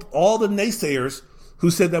 all the naysayers who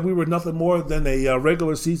said that we were nothing more than a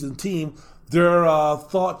regular season team, their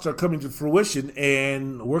thoughts are coming to fruition,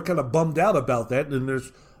 and we're kind of bummed out about that. And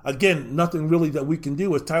there's, again, nothing really that we can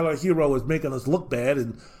do, as Tyler Hero is making us look bad,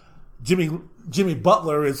 and Jimmy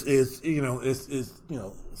Butler is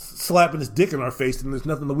slapping his dick in our face, and there's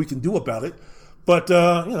nothing that we can do about it. But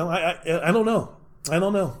I don't know.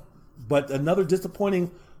 But another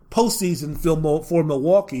disappointing postseason for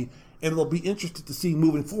Milwaukee, and it'll be interesting to see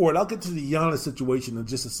moving forward. I'll get to the Giannis situation in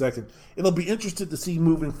just a second. It'll be interesting to see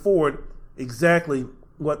moving forward exactly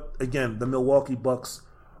what, again, the Milwaukee Bucks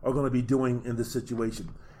are going to be doing in this situation.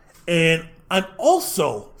 And I'm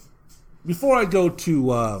also, before we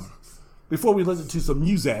listen to some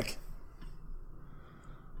music,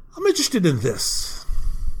 I'm interested in this.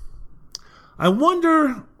 I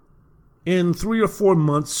wonder, in 3 or 4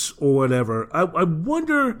 months or whatever, I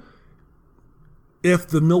wonder if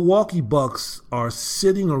the Milwaukee Bucks are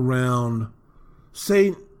sitting around,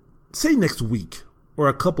 say next week or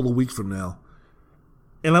a couple of weeks from now,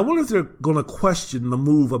 and I wonder if they're going to question the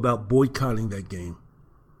move about boycotting that game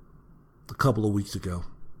a couple of weeks ago.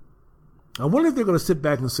 I wonder if they're going to sit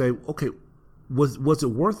back and say, okay, was it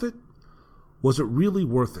worth it? Was it really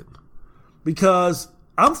worth it? Because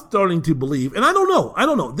I'm starting to believe, and I don't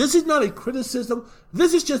know. This is not a criticism.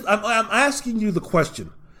 This is just, I'm asking you the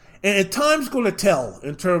question. And time's going to tell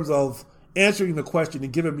in terms of answering the question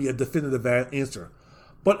and giving me a definitive answer.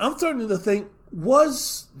 But I'm starting to think,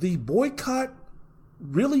 was the boycott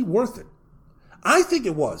really worth it? I think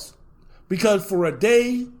it was. Because for a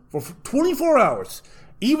day, for 24 hours,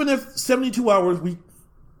 even if 72 hours,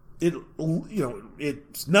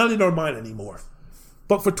 it's not in our mind anymore.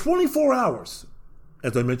 But for 24 hours,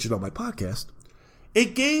 as I mentioned on my podcast,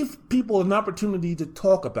 it gave people an opportunity to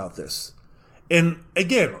talk about this. And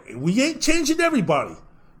again, we ain't changing everybody.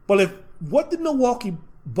 But if what the Milwaukee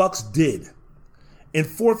Bucks did in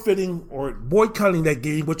forfeiting or boycotting that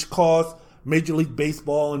game, which caused Major League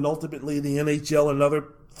Baseball and ultimately the NHL and other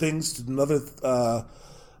things, and other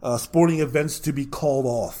sporting events to be called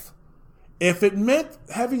off, if it meant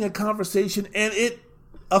having a conversation and it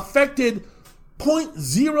affected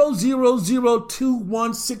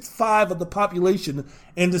 0.002165 of the population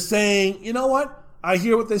into saying, you know what, I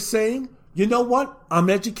hear what they're saying. You know what, I'm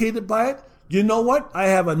educated by it. You know what, I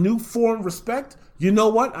have a new form of respect. You know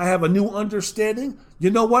what, I have a new understanding.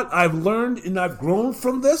 You know what, I've learned and I've grown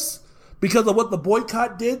from this because of what the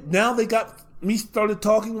boycott did. Now they got me started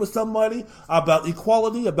talking with somebody about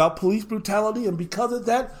equality, about police brutality, and because of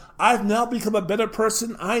that, I've now become a better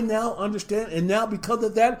person. I now understand, and now because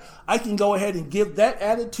of that, I can go ahead and give that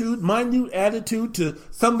attitude, my new attitude, to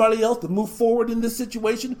somebody else to move forward in this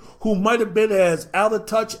situation who might have been as out of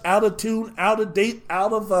touch, out of tune, out of date,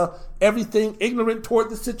 out of everything, ignorant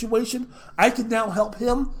toward the situation. I can now help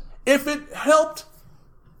him. If it helped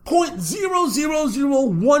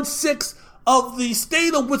 0.00016 of the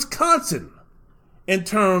state of Wisconsin in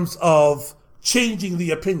terms of changing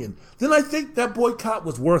the opinion, then I think that boycott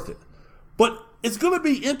was worth it. But it's going to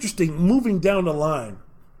be interesting moving down the line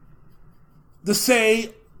to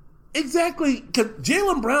say exactly, because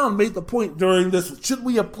Jaylen Brown made the point during this, should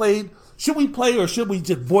we play or should we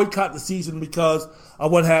just boycott the season because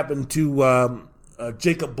of what happened to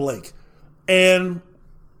Jacob Blake? And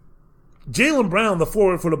Jaylen Brown, the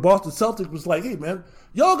forward for the Boston Celtics, was like, hey man,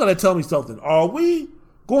 y'all got to tell me something. Are we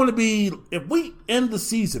going to be, if we end the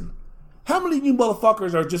season, how many of you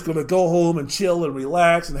motherfuckers are just going to go home and chill and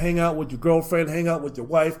relax and hang out with your girlfriend, hang out with your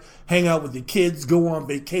wife, hang out with your kids, go on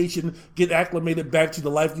vacation, get acclimated back to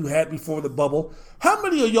the life you had before the bubble? How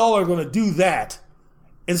many of y'all are going to do that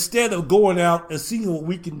instead of going out and seeing what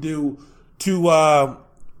we can do to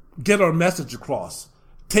get our message across,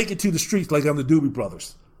 take it to the streets like I'm the Doobie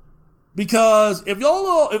Brothers? Because if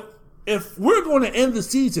we're going to end the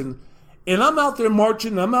season and I'm out there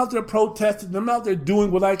marching, I'm out there protesting, I'm out there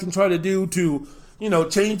doing what I can try to do to,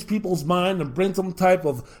 change people's mind and bring some type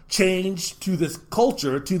of change to this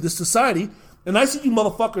culture, to this society, and I see you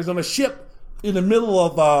motherfuckers on a ship in the middle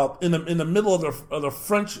of in the middle of the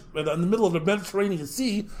French, in the middle of the Mediterranean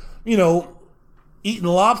Sea, eating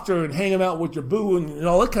lobster and hanging out with your boo and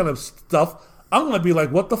all that kind of stuff, I'm going to be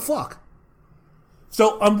like, what the fuck?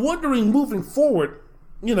 So I'm wondering, moving forward,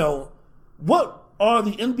 what are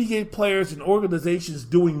the NBA players and organizations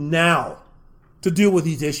doing now to deal with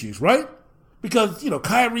these issues, right? Because,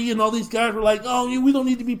 Kyrie and all these guys were like, oh, we don't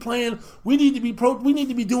need to be playing. We need to be we need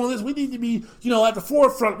to be doing this. We need to be, at the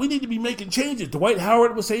forefront. We need to be making changes. Dwight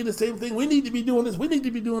Howard was saying the same thing. We need to be doing this. We need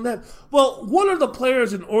to be doing that. Well, what are the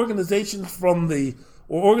players and organizations or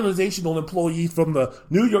organizational employees from the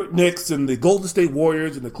New York Knicks and the Golden State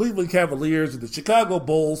Warriors and the Cleveland Cavaliers and the Chicago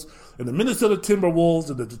Bulls and the Minnesota Timberwolves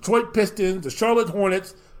and the Detroit Pistons, the Charlotte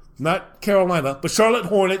Hornets, not Carolina, but Charlotte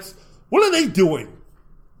Hornets, what are they doing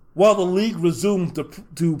while the league resumes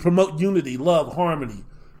to promote unity, love, harmony,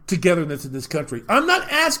 togetherness in this country? I'm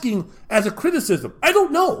not asking as a criticism. I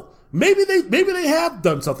don't know. Maybe they have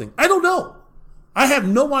done something. I don't know. I have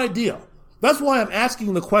no idea. That's why I'm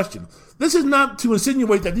asking the question. This is not to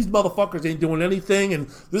insinuate that these motherfuckers ain't doing anything and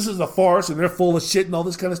this is a farce and they're full of shit and all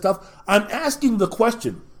this kind of stuff. I'm asking the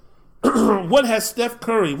question. What has Steph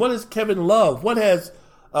Curry? What has Kevin Love? What has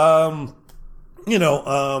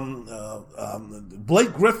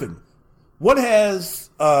Blake Griffin? What has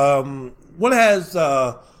all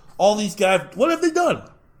these guys? What have they done?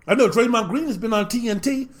 I know Draymond Green has been on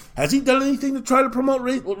TNT. Has he done anything to try to promote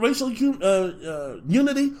racial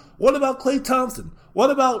unity? What about Klay Thompson? What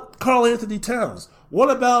about Karl Anthony Towns? What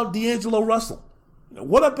about D'Angelo Russell?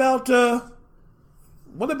 What about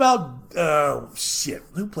shit?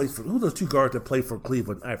 Who are those two guards that play for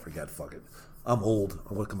Cleveland? I forgot. Fuck it. I'm old.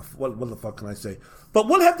 What the fuck can I say? But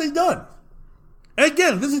what have they done? And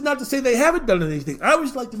again, this is not to say they haven't done anything. I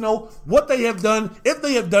always like to know what they have done, if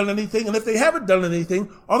they have done anything, and if they haven't done anything,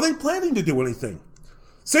 are they planning to do anything?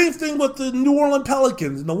 Same thing with the New Orleans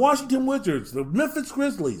Pelicans and the Washington Wizards, the Memphis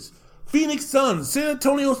Grizzlies, Phoenix Suns, San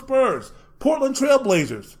Antonio Spurs, Portland Trail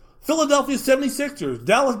Blazers, Philadelphia 76ers,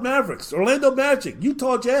 Dallas Mavericks, Orlando Magic,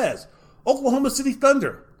 Utah Jazz, Oklahoma City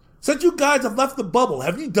Thunder. Since you guys have left the bubble,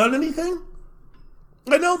 have you done anything?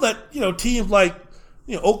 I know that, teams like,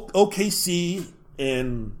 OKC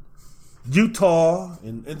and Utah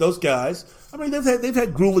and those guys, I mean, they've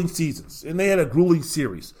had grueling seasons and they had a grueling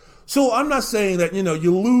series. So I'm not saying that,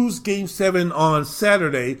 you lose Game 7 on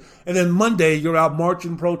Saturday and then Monday you're out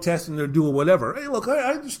marching, protesting, or doing whatever. Hey, look,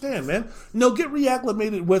 I understand, man. Get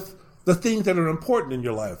reacclimated with the things that are important in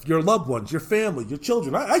your life, your loved ones, your family, your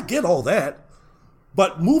children. I get all that.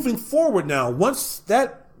 But moving forward now, once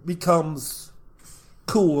that becomes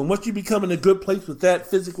cool and once you become in a good place with that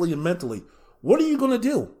physically and mentally, what are you going to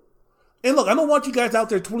do? And look, I don't want you guys out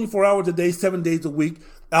there 24 hours a day, 7 days a week,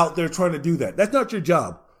 out there trying to do that. That's not your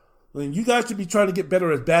job. I mean, you guys should be trying to get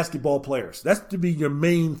better as basketball players. That's to be your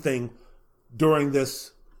main thing during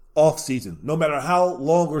this off season, no matter how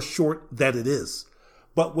long or short that it is.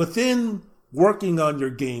 But within working on your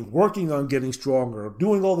game, working on getting stronger,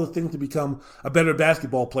 doing all the things to become a better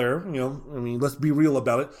basketball player, let's be real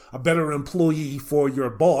about it, a better employee for your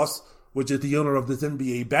boss, which is the owner of this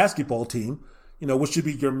NBA basketball team, which should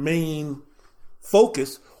be your main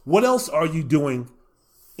focus. What else are you doing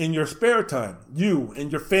in your spare time, you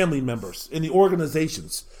and your family members in the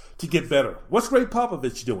organizations, to get better? What's Greg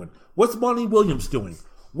Popovich doing? What's Monty Williams doing?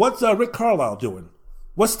 What's Rick Carlisle doing?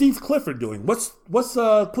 What's Steve Clifford doing? What's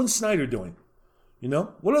Quinn Snyder doing?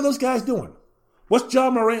 What are those guys doing? What's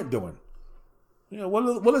John Morant doing?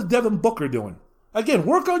 What is Devin Booker doing? Again,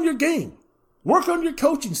 work on your game. Work on your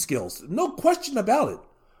coaching skills. No question about it.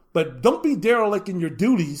 But don't be derelict in your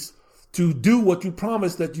duties to do what you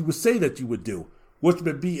promised that you would say that you would do, which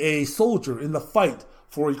would be a soldier in the fight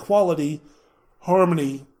for equality,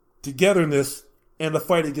 harmony, togetherness, and the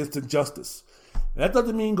fight against injustice. And that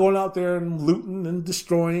doesn't mean going out there and looting and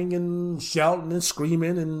destroying and shouting and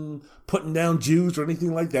screaming and putting down Jews or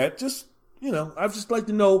anything like that. Just, I'd just like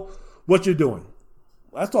to know what you're doing.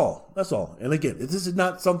 That's all. That's all. And again, this is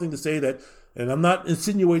not something to say that, and I'm not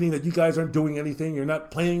insinuating that you guys aren't doing anything, you're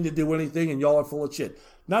not planning to do anything, and y'all are full of shit.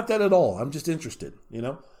 Not that at all. I'm just interested,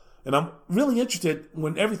 And I'm really interested,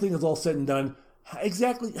 when everything is all said and done,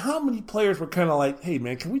 exactly how many players were kind of like, hey,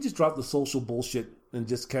 man, can we just drop the social bullshit and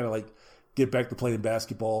just kind of get back to playing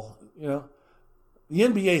basketball? The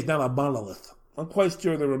NBA is not a monolith. I'm quite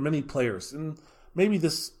sure there were many players, and maybe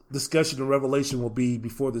this discussion and revelation will be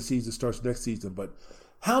before the season starts next season, but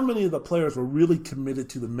how many of the players were really committed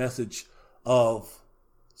to the message of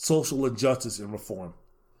social injustice and reform?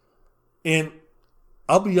 And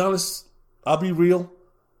I'll be honest, I'll be real,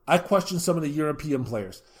 I question some of the European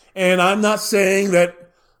players. And I'm not saying that,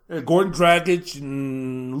 Gordon Dragic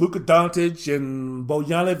and Luka Doncic and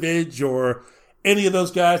Bojanovic or any of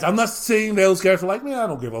those guys. I'm not saying those guys are like, man, I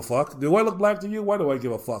don't give a fuck. Do I look black to you? Why do I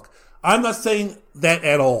give a fuck? I'm not saying that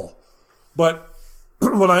at all. But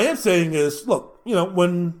what I am saying is, look,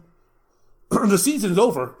 when the season's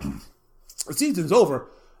over,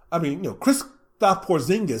 I mean, Kristaps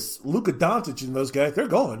Porzingis, Luka Doncic and those guys, they're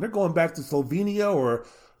going. They're going back to Slovenia or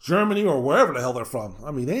Germany or wherever the hell they're from.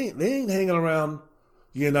 I mean, they ain't hanging around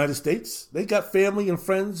the United States. They got family and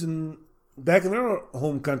friends back in their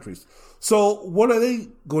home countries. So what are they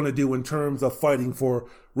going to do in terms of fighting for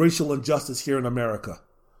racial injustice here in America?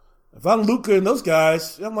 If I'm Luka and those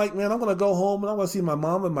guys, I'm like, man, I'm going to go home and I'm going to see my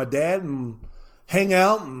mom and my dad and hang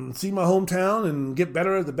out and see my hometown and get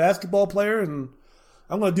better as a basketball player. And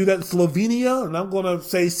I'm going to do that in Slovenia, and I'm going to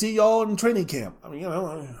say, see y'all in training camp. I mean,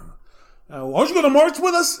 aren't you going to march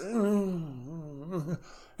with us?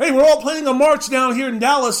 Hey, we're all planning a march down here in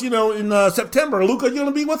Dallas, in September. Luka, you going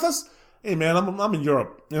to be with us? Hey, man, I'm in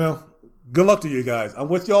Europe, Good luck to you guys. I'm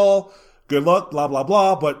with y'all. Good luck, blah, blah,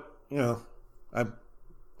 blah. But,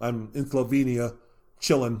 I'm in Slovenia,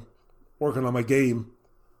 chilling, working on my game.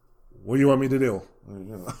 What do you want me to do?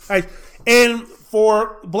 And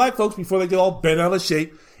for black folks, before they get all bent out of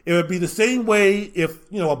shape, it would be the same way if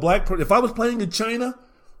if I was playing in China,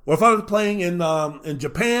 or if I was playing in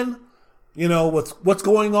Japan, with what's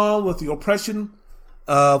going on with the oppression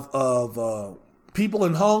of people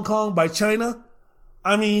in Hong Kong by China.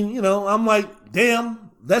 I mean, I'm like, damn,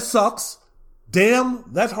 that sucks. Damn,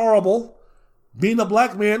 that's horrible. Being a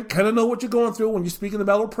black man, kind of know what you're going through when you're speaking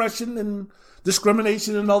about oppression and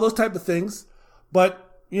discrimination and all those type of things. But,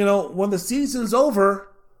 when the season's over,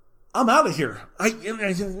 I'm out of here. I don't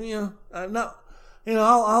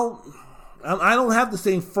have the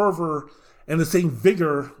same fervor and the same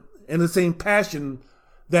vigor and the same passion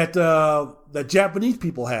that Japanese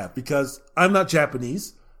people have, because I'm not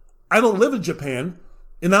Japanese. I don't live in Japan,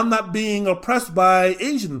 and I'm not being oppressed by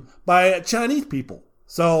Chinese people.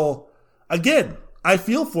 So, again, I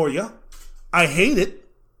feel for you. I hate it.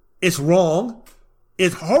 It's wrong.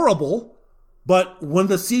 It's horrible. But when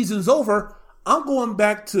the season's over, I'm going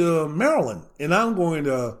back to Maryland, and I'm going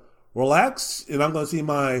to relax, and I'm going to see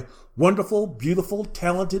my wonderful, beautiful,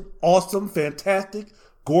 talented, awesome, fantastic,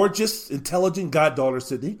 gorgeous, intelligent goddaughter,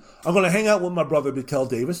 Sydney. I'm going to hang out with my brother, Mikel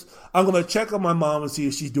Davis. I'm going to check on my mom and see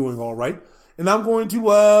if she's doing all right. And I'm going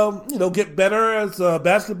to, get better as a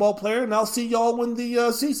basketball player, and I'll see y'all when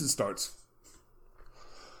the season starts.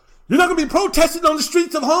 You're not going to be protesting on the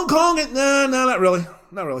streets of Hong Kong? No, not really.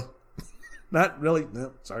 Not really. Not really.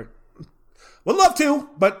 No, sorry. Would love to,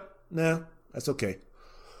 but no, that's okay.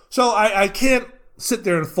 So I can't sit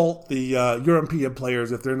there and fault the European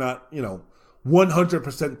players if they're not,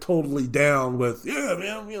 100% totally down with, yeah,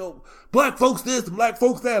 man, black folks this and black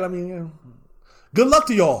folks that. I mean, good luck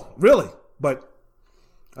to y'all, really. But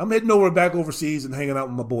I'm heading back overseas and hanging out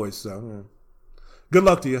with my boys. So good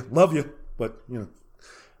luck to you. Love you. But,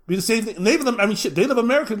 be the same thing. Native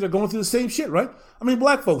Americans are going through the same shit, right? I mean,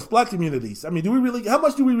 black folks, black communities. I mean, how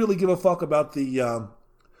much do we really give a fuck about the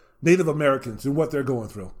Native Americans and what they're going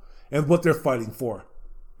through and what they're fighting for?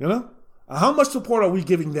 How much support are we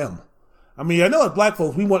giving them? I mean, I know as black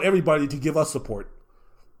folks, we want everybody to give us support.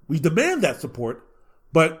 We demand that support,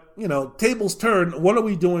 but, tables turn. What are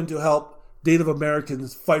we doing to help Native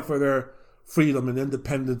Americans fight for their freedom and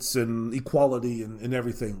independence and equality and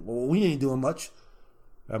everything? Well, we ain't doing much.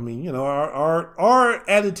 I mean, our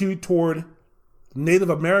attitude toward Native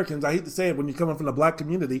Americans, I hate to say it when you're coming from the black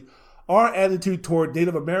community, our attitude toward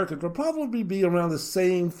Native Americans will probably be around the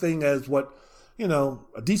same thing as what, a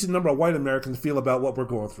decent number of white Americans feel about what we're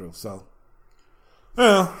going through. So,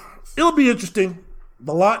 it'll be interesting.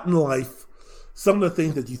 A lot in life. Some of the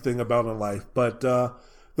things that you think about in life. But the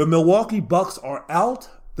Milwaukee Bucks are out.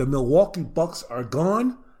 The Milwaukee Bucks are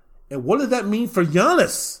gone. And what does that mean for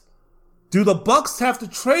Giannis? Do the Bucks have to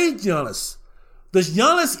trade Giannis? Does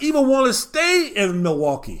Giannis even want to stay in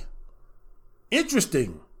Milwaukee?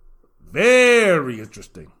 Interesting. Very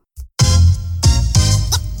interesting.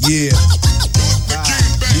 Yeah.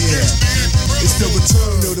 It's the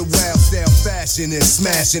return of the wild style fashionist,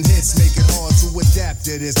 smashing hits, make it hard to adapt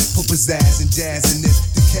to this. Put pizzazz and jazz in this,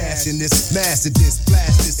 the cash in this, master this,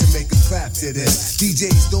 blast this, and make a clap to this.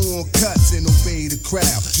 DJs don't want cuts and obey the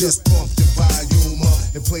crowd. Just pump the volume up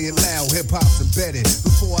and play it loud. Hip hop's embedded.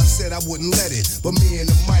 Before I said I wouldn't let it, but me and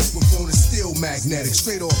the microphone is still magnetic.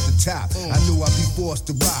 Straight off the top, I knew I'd be forced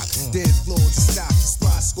to rock. Dance floor to stop, the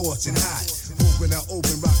spot scorching hot.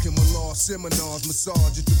 Open, rocking my law seminars,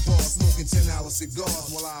 massage at the bar, smoking $10 cigars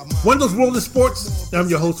while I. Wendell's World of Sports. I'm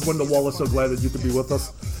your host, Wendell Wallace. So glad that you could be with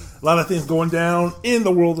us. A lot of things going down in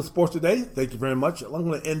the world of sports today. Thank you very much. I'm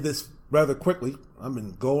going to end this rather quickly. I've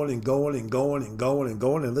been going. And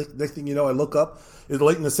next thing you know, I look up. It's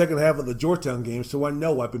late in the second half of the Georgetown game, so I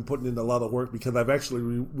know I've been putting in a lot of work because I've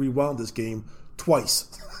actually rewound this game twice.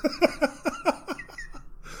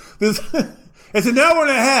 It's an hour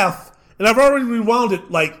and a half, and I've already rewound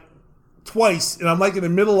it like twice, and I'm like in the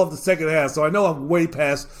middle of the second half, so I know I'm way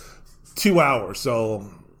past 2 hours. So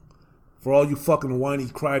for all you fucking whiny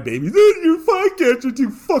crybabies, your podcasts are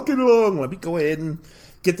too fucking long. Let me go ahead and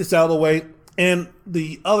get this out of the way. And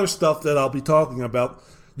the other stuff that I'll be talking about,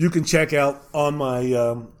 you can check out on my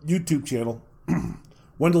YouTube channel,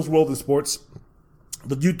 Wendell's World in Sports,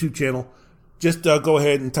 the YouTube channel. Just go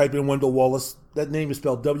ahead and type in Wendell Wallace. That name is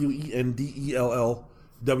spelled Wendell Wallace.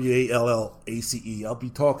 I'll be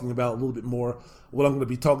talking about a little bit more what I'm going to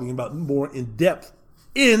be talking about more in depth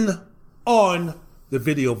on the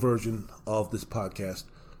video version of this podcast,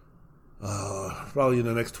 probably in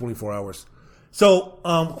the next 24 hours. So,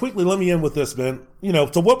 quickly, let me end with this, man.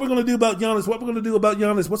 So what we're going to do about Giannis, what's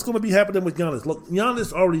going to be happening with Giannis? Look,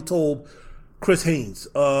 Giannis already told Chris Haynes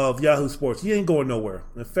of Yahoo Sports, he ain't going nowhere.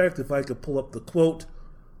 In fact, if I could pull up the quote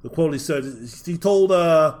he said, he told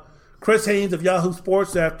Chris Haynes of Yahoo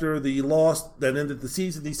Sports after the loss that ended the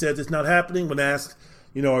season, he said it's not happening. When asked,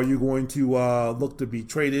 are you going to look to be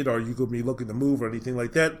traded? Are you going to be looking to move or anything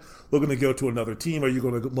like that? Looking to go to another team? Are you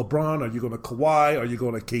going to LeBron? Are you going to Kawhi? Are you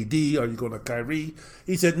going to KD? Are you going to Kyrie?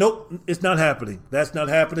 He said, nope, it's not happening. That's not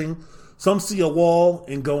happening. Some see a wall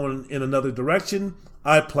and going in another direction.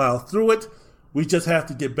 I plow through it. We just have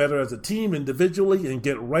to get better as a team individually and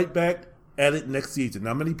get right back at it next season.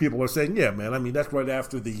 Now, many people are saying, yeah, man, I mean, that's right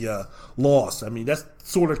after the loss. I mean, that's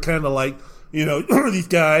sort of kind of like, these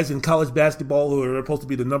guys in college basketball who are supposed to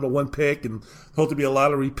be the number one pick and supposed to be a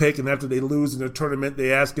lottery pick, and after they lose in the tournament,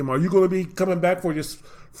 they ask him, are you going to be coming back for your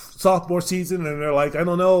sophomore season? And they're like, I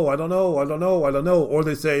don't know. Or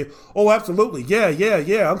they say, oh, absolutely,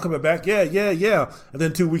 yeah, I'm coming back, yeah. And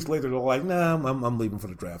then 2 weeks later, they're like, nah, I'm leaving for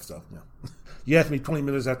the draft, so, yeah. You ask me 20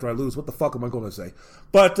 minutes after I lose, what the fuck am I going to say?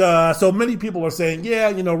 But so many people are saying,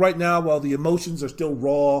 yeah, right now, while the emotions are still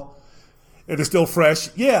raw and they're still fresh,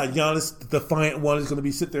 yeah, Giannis, the defiant one, is going to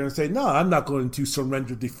be sit there and say, no, I'm not going to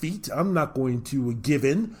surrender defeat. I'm not going to give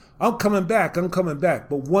in. I'm coming back.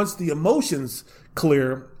 But once the emotions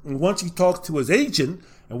clear, and once he talks to his agent,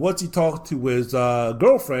 and once he talks to his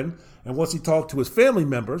girlfriend, and once he talks to his family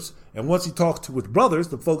members, and once he talks to his brothers,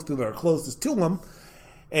 the folks that are closest to him,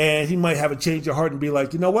 and he might have a change of heart and be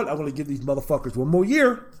like, you know what, I'm going to give these motherfuckers one more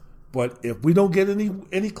year. But if we don't get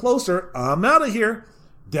any closer, I'm out of here.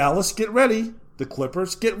 Dallas, get ready. The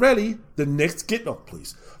Clippers, get ready. The Knicks,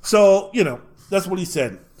 please. So, that's what he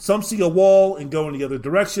said. Some see a wall and go in the other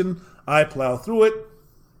direction. I plow through it.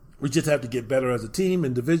 We just have to get better as a team,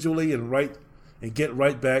 individually, and get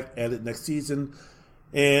right back at it next season.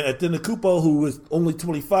 And Antetokounmpo, who is only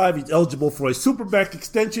 25, he's eligible for a supermax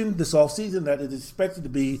extension this offseason that is expected to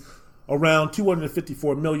be around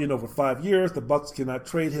 $254 million over 5 years. The Bucks cannot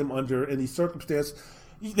trade him under any circumstance.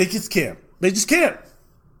 They just can't.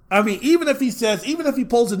 I mean, even if he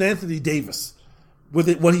pulls an Anthony Davis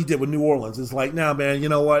with what he did with New Orleans, it's like, nah, man, you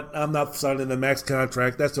know what? I'm not signing the max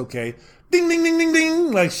contract. That's okay. Ding, ding, ding, ding,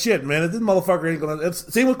 ding. Like, shit, man. If this motherfucker ain't going to...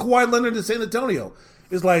 Same with Kawhi Leonard in San Antonio.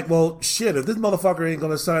 It's like, well, shit, if this motherfucker ain't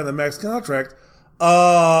going to sign the max contract,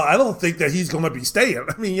 I don't think that he's going to be staying.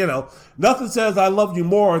 I mean, nothing says I love you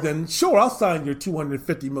more than, sure, I'll sign your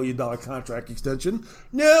 $250 million contract extension.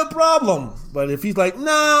 No problem. But if he's like,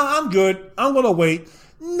 nah, I'm good. I'm going to wait.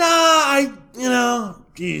 Nah,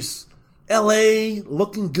 geez, LA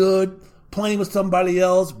looking good, playing with somebody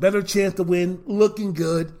else, better chance to win, looking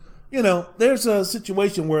good. There's a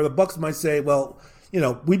situation where the Bucks might say, well,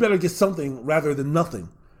 we better get something rather than nothing.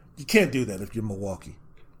 You can't do that if you're Milwaukee.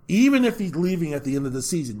 Even if he's leaving at the end of the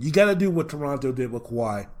season, you got to do what Toronto did with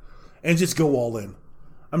Kawhi and just go all in.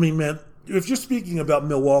 I mean, man, if you're speaking about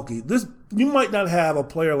Milwaukee, you might not have a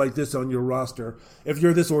player like this on your roster if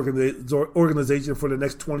you're this organization for the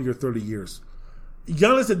next 20 or 30 years.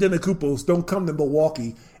 Giannis Antetokounmpo don't come to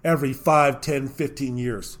Milwaukee every 5, 10, 15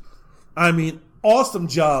 years. I mean, awesome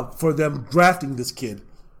job for them drafting this kid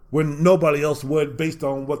when nobody else would based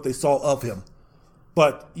on what they saw of him.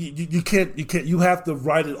 But you can't, you have to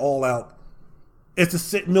write it all out.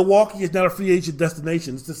 Milwaukee is not a free agent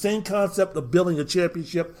destination. It's the same concept of building a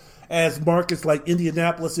championship as markets like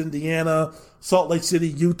Indianapolis, Indiana, Salt Lake City,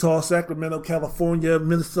 Utah, Sacramento, California,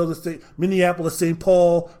 Minnesota State, Minneapolis, St.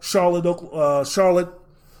 Paul, Charlotte,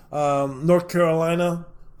 North Carolina,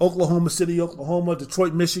 Oklahoma City, Oklahoma,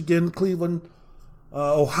 Detroit, Michigan, Cleveland,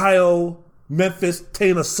 Ohio, Memphis,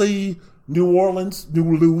 Tennessee, New Orleans,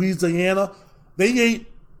 New Louisiana. They ain't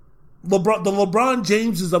LeBron. The LeBron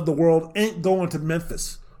Jameses of the world ain't going to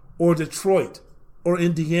Memphis or Detroit or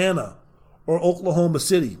Indiana or Oklahoma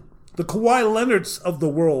City. The Kawhi Leonards of the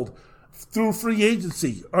world, through free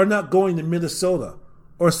agency, are not going to Minnesota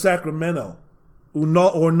or Sacramento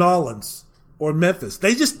or Nolans or Memphis.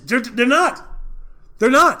 They're not. They're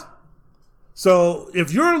not. So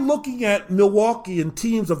if you're looking at Milwaukee and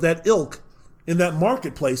teams of that ilk in that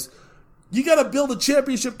marketplace, you got to build a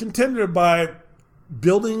championship contender by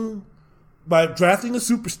drafting a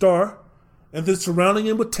superstar and then surrounding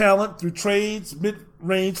him with talent through trades,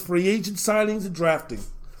 mid-range free agent signings, and drafting.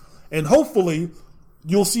 And hopefully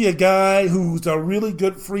you'll see a guy who's a really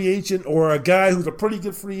good free agent or a guy who's a pretty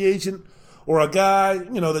good free agent or a guy,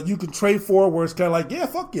 that you can trade for where it's kind of like, yeah,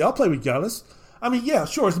 fuck yeah, I'll play with Giannis. I mean, yeah,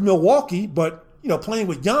 sure, it's Milwaukee, but, playing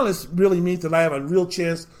with Giannis really means that I have a real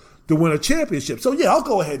chance to win a championship. So, yeah, I'll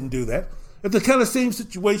go ahead and do that. It's the kind of same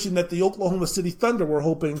situation that the Oklahoma City Thunder were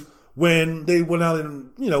hoping when they went out and,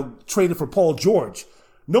 traded for Paul George.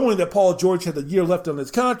 Knowing that Paul George had a year left on his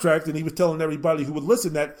contract and he was telling everybody who would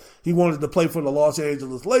listen that he wanted to play for the Los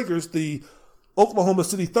Angeles Lakers, the Oklahoma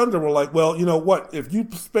City Thunder were like, well, you know what? If you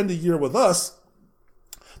spend a year with us,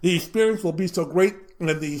 the experience will be so great and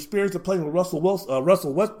the experience of playing with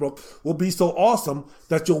Russell Westbrook will be so awesome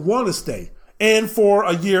that you'll want to stay. And for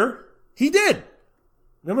a year, he did.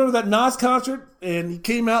 Remember that Nas concert? And he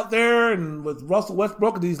came out there and with Russell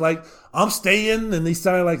Westbrook and he's like, I'm staying. And he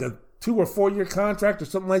signed like a 2 or 4 year contract or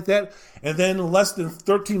something like that. And then less than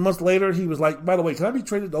 13 months later, he was like, by the way, can I be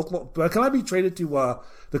traded to Oklahoma? Can I be traded to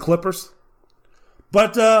the Clippers?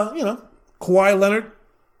 But, Kawhi Leonard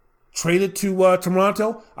traded to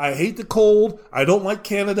Toronto. I hate the cold. I don't like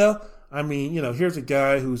Canada. I mean, here's a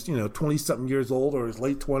guy who's, 20-something years old or his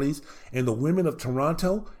late 20s, and the women of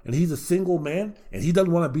Toronto, and he's a single man, and he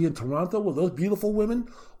doesn't want to be in Toronto with those beautiful women?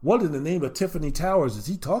 What in the name of Tiffany Towers is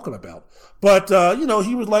he talking about? But,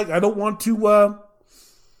 he was like, I don't want to,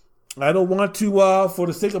 for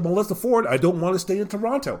the sake of Melissa Ford, I don't want to stay in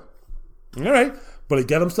Toronto. All right. But he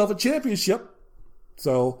got himself a championship.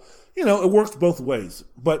 So, it works both ways.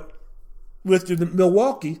 But with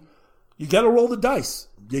Milwaukee, you got to roll the dice.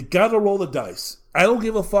 You got to roll the dice. I don't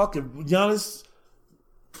give a fuck if Giannis,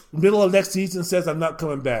 middle of next season, says I'm not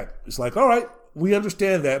coming back. It's like, all right, we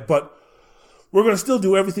understand that, but we're going to still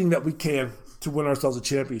do everything that we can to win ourselves a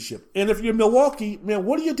championship. And if you're Milwaukee, man,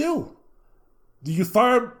 what do? Do you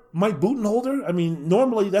fire Mike Budenholzer? I mean,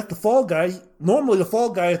 normally that's the fall guy. Normally the fall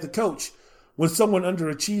guy is the coach when someone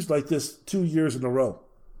underachieves like this 2 years in a row.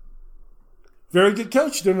 Very good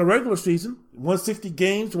coach during the regular season. Won 60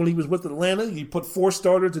 games when he was with Atlanta. He put 4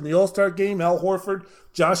 starters in the All-Star game. Al Horford,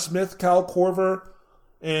 Josh Smith, Kyle Korver,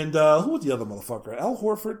 and who was the other motherfucker? Al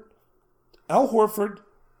Horford,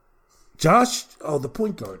 Josh, the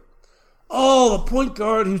point guard. Oh, the point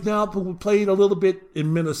guard who's now played a little bit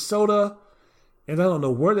in Minnesota. And I don't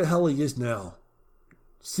know where the hell he is now.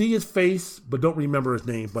 See his face, but don't remember his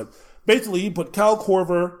name. But basically, he put Kyle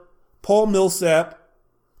Korver, Paul Millsap,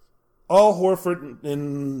 Al Horford,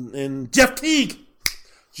 and Jeff Teague.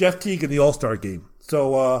 Jeff Teague in the All-Star game.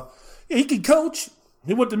 So, he can coach.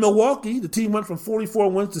 He went to Milwaukee. The team went from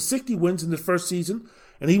 44 wins to 60 wins in the first season.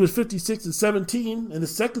 And he was 56-17 in the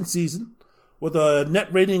second season with a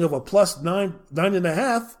net rating of a plus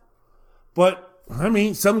 9.5. But, I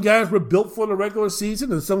mean, some guys were built for the regular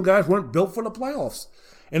season and some guys weren't built for the playoffs.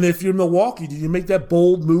 And if you're Milwaukee, do you make that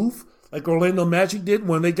bold move like Orlando Magic did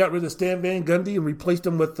when they got rid of Stan Van Gundy and replaced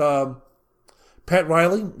him with Pat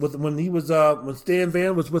Riley when Stan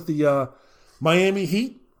Van was with the Miami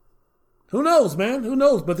Heat? Who knows, man? Who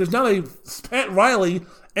knows? But there's not a Pat Riley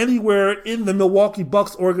anywhere in the Milwaukee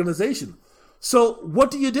Bucks organization. So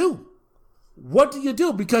what do you do? What do you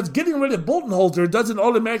do? Because getting rid of Budenholzer doesn't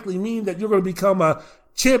automatically mean that you're going to become a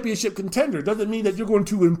championship contender. Doesn't mean that you're going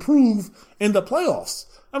to improve in the playoffs.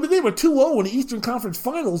 I mean, they were 2-0 in the Eastern Conference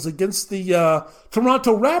Finals against the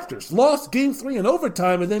Toronto Raptors. Lost Game 3 in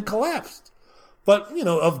overtime and then collapsed. But,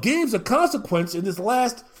 of games of consequence in this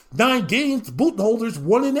last 9 games, Budenholzer's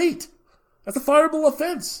 1-8. That's a fireable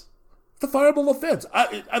offense. It's a fireable offense.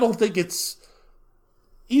 I don't think it's...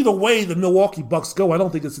 Either way the Milwaukee Bucks go, I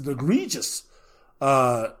don't think it's an egregious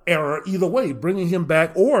error either way, bringing him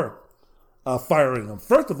back or firing him.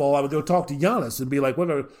 First of all, I would go talk to Giannis and be like, what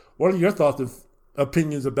are your thoughts and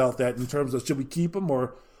opinions about that in terms of should we keep him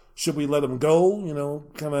or should we let him go?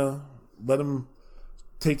 Kind of let him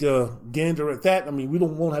take a gander at that. I mean, we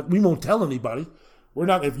won't tell anybody. We're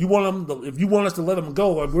not. If you want us to let him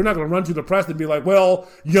go, we're not going to run to the press and be like, "Well,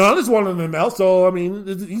 Giannis wanted him out, so I mean,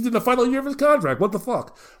 he's in the final year of his contract. What the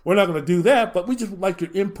fuck?" We're not going to do that. But we just would like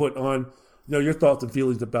your input on, your thoughts and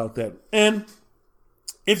feelings about that. And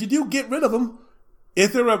if you do get rid of him,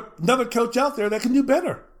 is there another coach out there that can do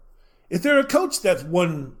better? Is there a coach that's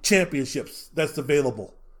won championships that's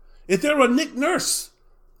available? Is there a Nick Nurse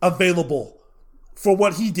available for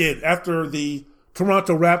what he did after the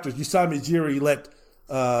Toronto Raptors? Usami Ujiri let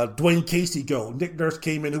Dwayne Casey go. Nick Nurse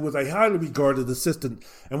came in, who was a highly regarded assistant,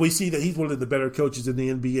 and we see that he's one of the better coaches in the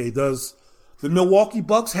NBA. Does the Milwaukee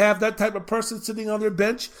Bucks have that type of person sitting on their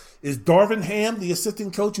bench? Is Darvin Ham, the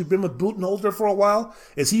assistant coach who's been with Budenholzer for a while,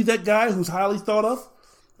 is he that guy who's highly thought of?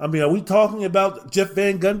 I mean, are we talking about Jeff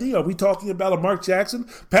Van Gundy? Are we talking about a Mark Jackson?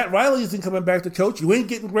 Pat Riley isn't coming back to coach. You ain't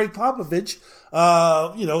getting Greg Popovich.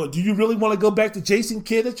 Do you really want to go back to Jason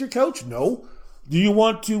Kidd as your coach? No. Do you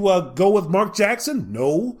want to go with Mark Jackson?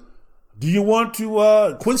 No. Do you want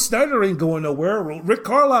to... Quinn Snyder ain't going nowhere. Rick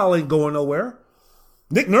Carlisle ain't going nowhere.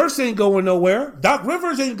 Nick Nurse ain't going nowhere. Doc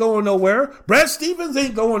Rivers ain't going nowhere. Brad Stevens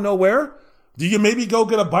ain't going nowhere. Do you maybe go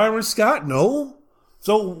get a Byron Scott? No.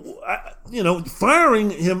 So, firing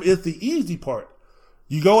him is the easy part.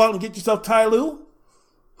 You go out and get yourself Ty Lue,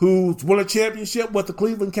 who's won a championship with the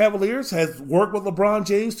Cleveland Cavaliers, has worked with LeBron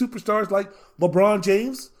James, superstars like LeBron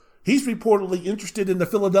James. He's reportedly interested in the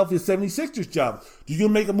Philadelphia 76ers job. Do you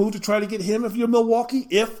make a move to try to get him if you're Milwaukee?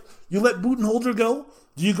 If you let Budenholzer go?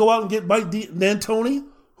 Do you go out and get Mike D'Antoni,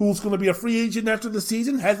 who's going to be a free agent after the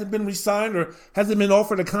season, hasn't been re-signed or hasn't been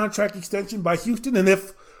offered a contract extension by Houston? And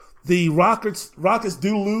if the Rockets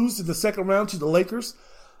do lose in the second round to the Lakers,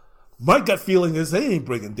 my gut feeling is they ain't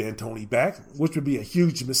bringing D'Antoni back, which would be a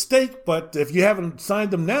huge mistake. But if you haven't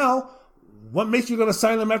signed him now, what makes you going to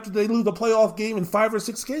sign him after they lose a playoff game in 5 or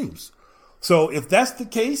 6 games? So if that's the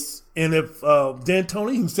case, and if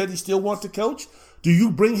D'Antoni, who said he still wants to coach, do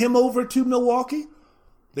you bring him over to Milwaukee?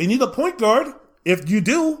 They need a point guard. If you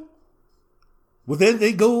do, well, then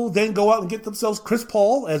they go out and get themselves Chris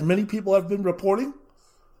Paul, as many people have been reporting.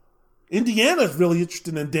 Indiana's really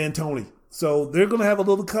interested in D'Antoni, so they're going to have a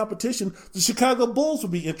little competition. The Chicago Bulls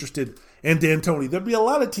would be interested in D'Antoni. There'd be a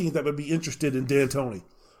lot of teams that would be interested in D'Antoni.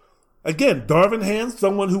 Again, Darvin Ham,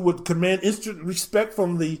 someone who would command instant respect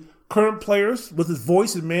from the current players with his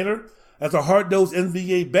voice and manner as a hard-nosed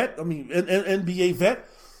NBA vet.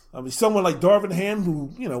 Someone like Darvin Ham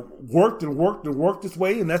who, worked and worked and worked his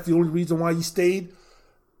way, and that's the only reason why he stayed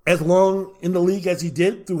as long in the league as he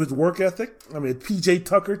did, through his work ethic. PJ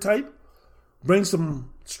Tucker type. Brings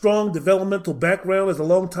some strong developmental background as a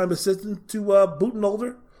longtime assistant to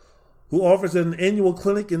Budenholzer, who offers an annual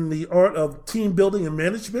clinic in the art of team building and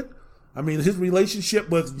management. His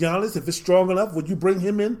relationship with Giannis, if it's strong enough, would you bring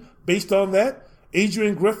him in based on that?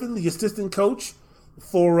 Adrian Griffin, the assistant coach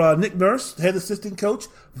for Nick Nurse, head assistant coach.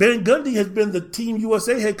 Van Gundy has been the Team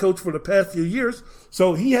USA head coach for the past few years,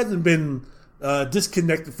 so he hasn't been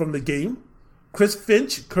disconnected from the game. Chris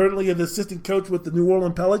Finch, currently an assistant coach with the New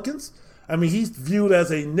Orleans Pelicans. He's viewed as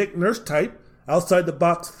a Nick Nurse type,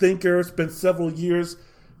 outside-the-box thinker, spent several years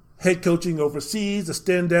head coaching overseas, a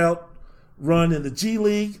standout run in the G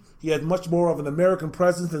League. He had much more of an American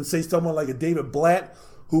presence than, say, someone like a David Blatt,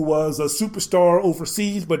 who was a superstar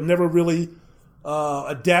overseas but never really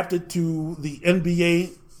adapted to the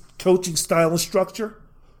NBA coaching style and structure.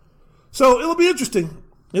 So it'll be interesting.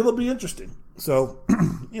 So,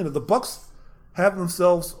 the Bucks have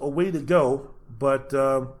themselves a way to go, but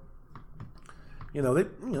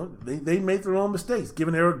they made their own mistakes,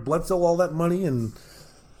 giving Eric Bledsoe all that money and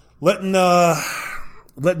letting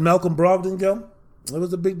Malcolm Brogdon go. It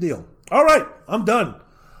was a big deal. All right, I'm done.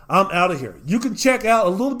 I'm out of here. You can check out a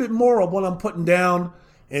little bit more of what I'm putting down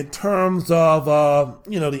in terms of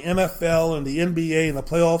the NFL and the NBA and the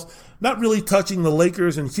playoffs. Not really touching the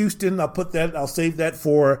Lakers and Houston. I'll save that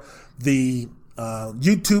for the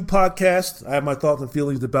YouTube podcast. I have my thoughts and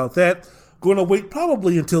feelings about that. Going to wait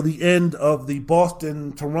probably until the end of the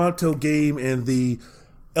Boston-Toronto game and the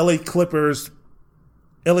LA Clipper-Denver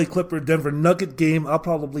Nugget game. I'll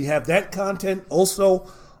probably have that content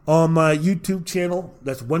also on my YouTube channel.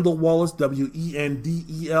 That's Wendell Wallace,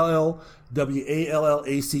 WENDELL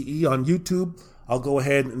WALLACE on YouTube. I'll go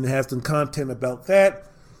ahead and have some content about that.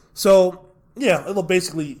 So, yeah, it'll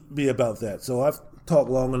basically be about that. So I've talked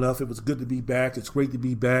long enough. It was good to be back. It's great to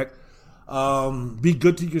be back. Be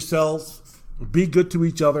good to yourselves. Be good to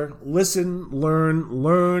each other. Listen,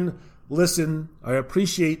 learn, listen. I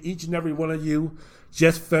appreciate each and every one of you.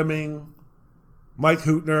 Jess Fleming, Mike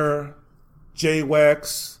Hootner, Jay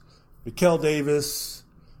Wax, Mikel Davis,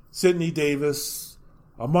 Sidney Davis,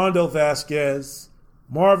 Armando Vasquez,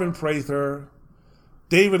 Marvin Prather,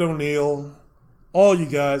 David O'Neill, all you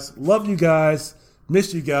guys. Love you guys.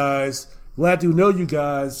 Miss you guys. Glad to know you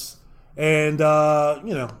guys. And,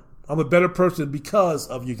 I'm a better person because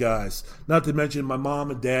of you guys. Not to mention my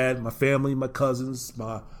mom and dad, my family, my cousins,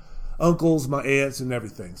 my uncles, my aunts, and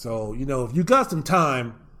everything. So, if you got some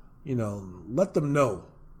time, let them know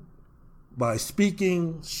by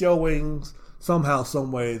speaking, showing somehow,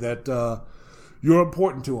 some way that you're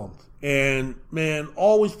important to them. And, man,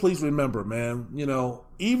 always please remember, man,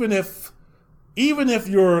 even if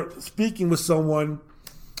you're speaking with someone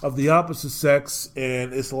of the opposite sex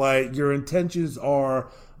and it's like your intentions are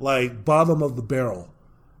like bottom of the barrel,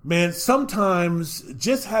 man, sometimes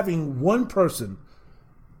just having one person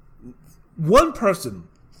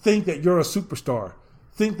think that you're a superstar,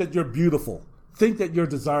 think that you're beautiful, think that you're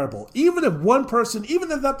desirable. Even if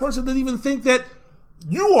that person didn't even think that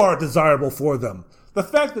you are desirable for them, the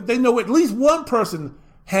fact that they know at least one person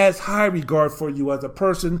has high regard for you as a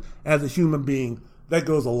person, as a human being, that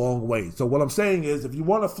goes a long way. So what I'm saying is, if you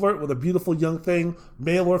want to flirt with a beautiful young thing,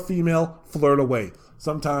 male or female, flirt away.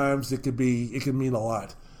 Sometimes it can mean a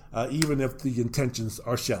lot, even if the intentions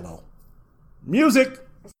are shallow. Music!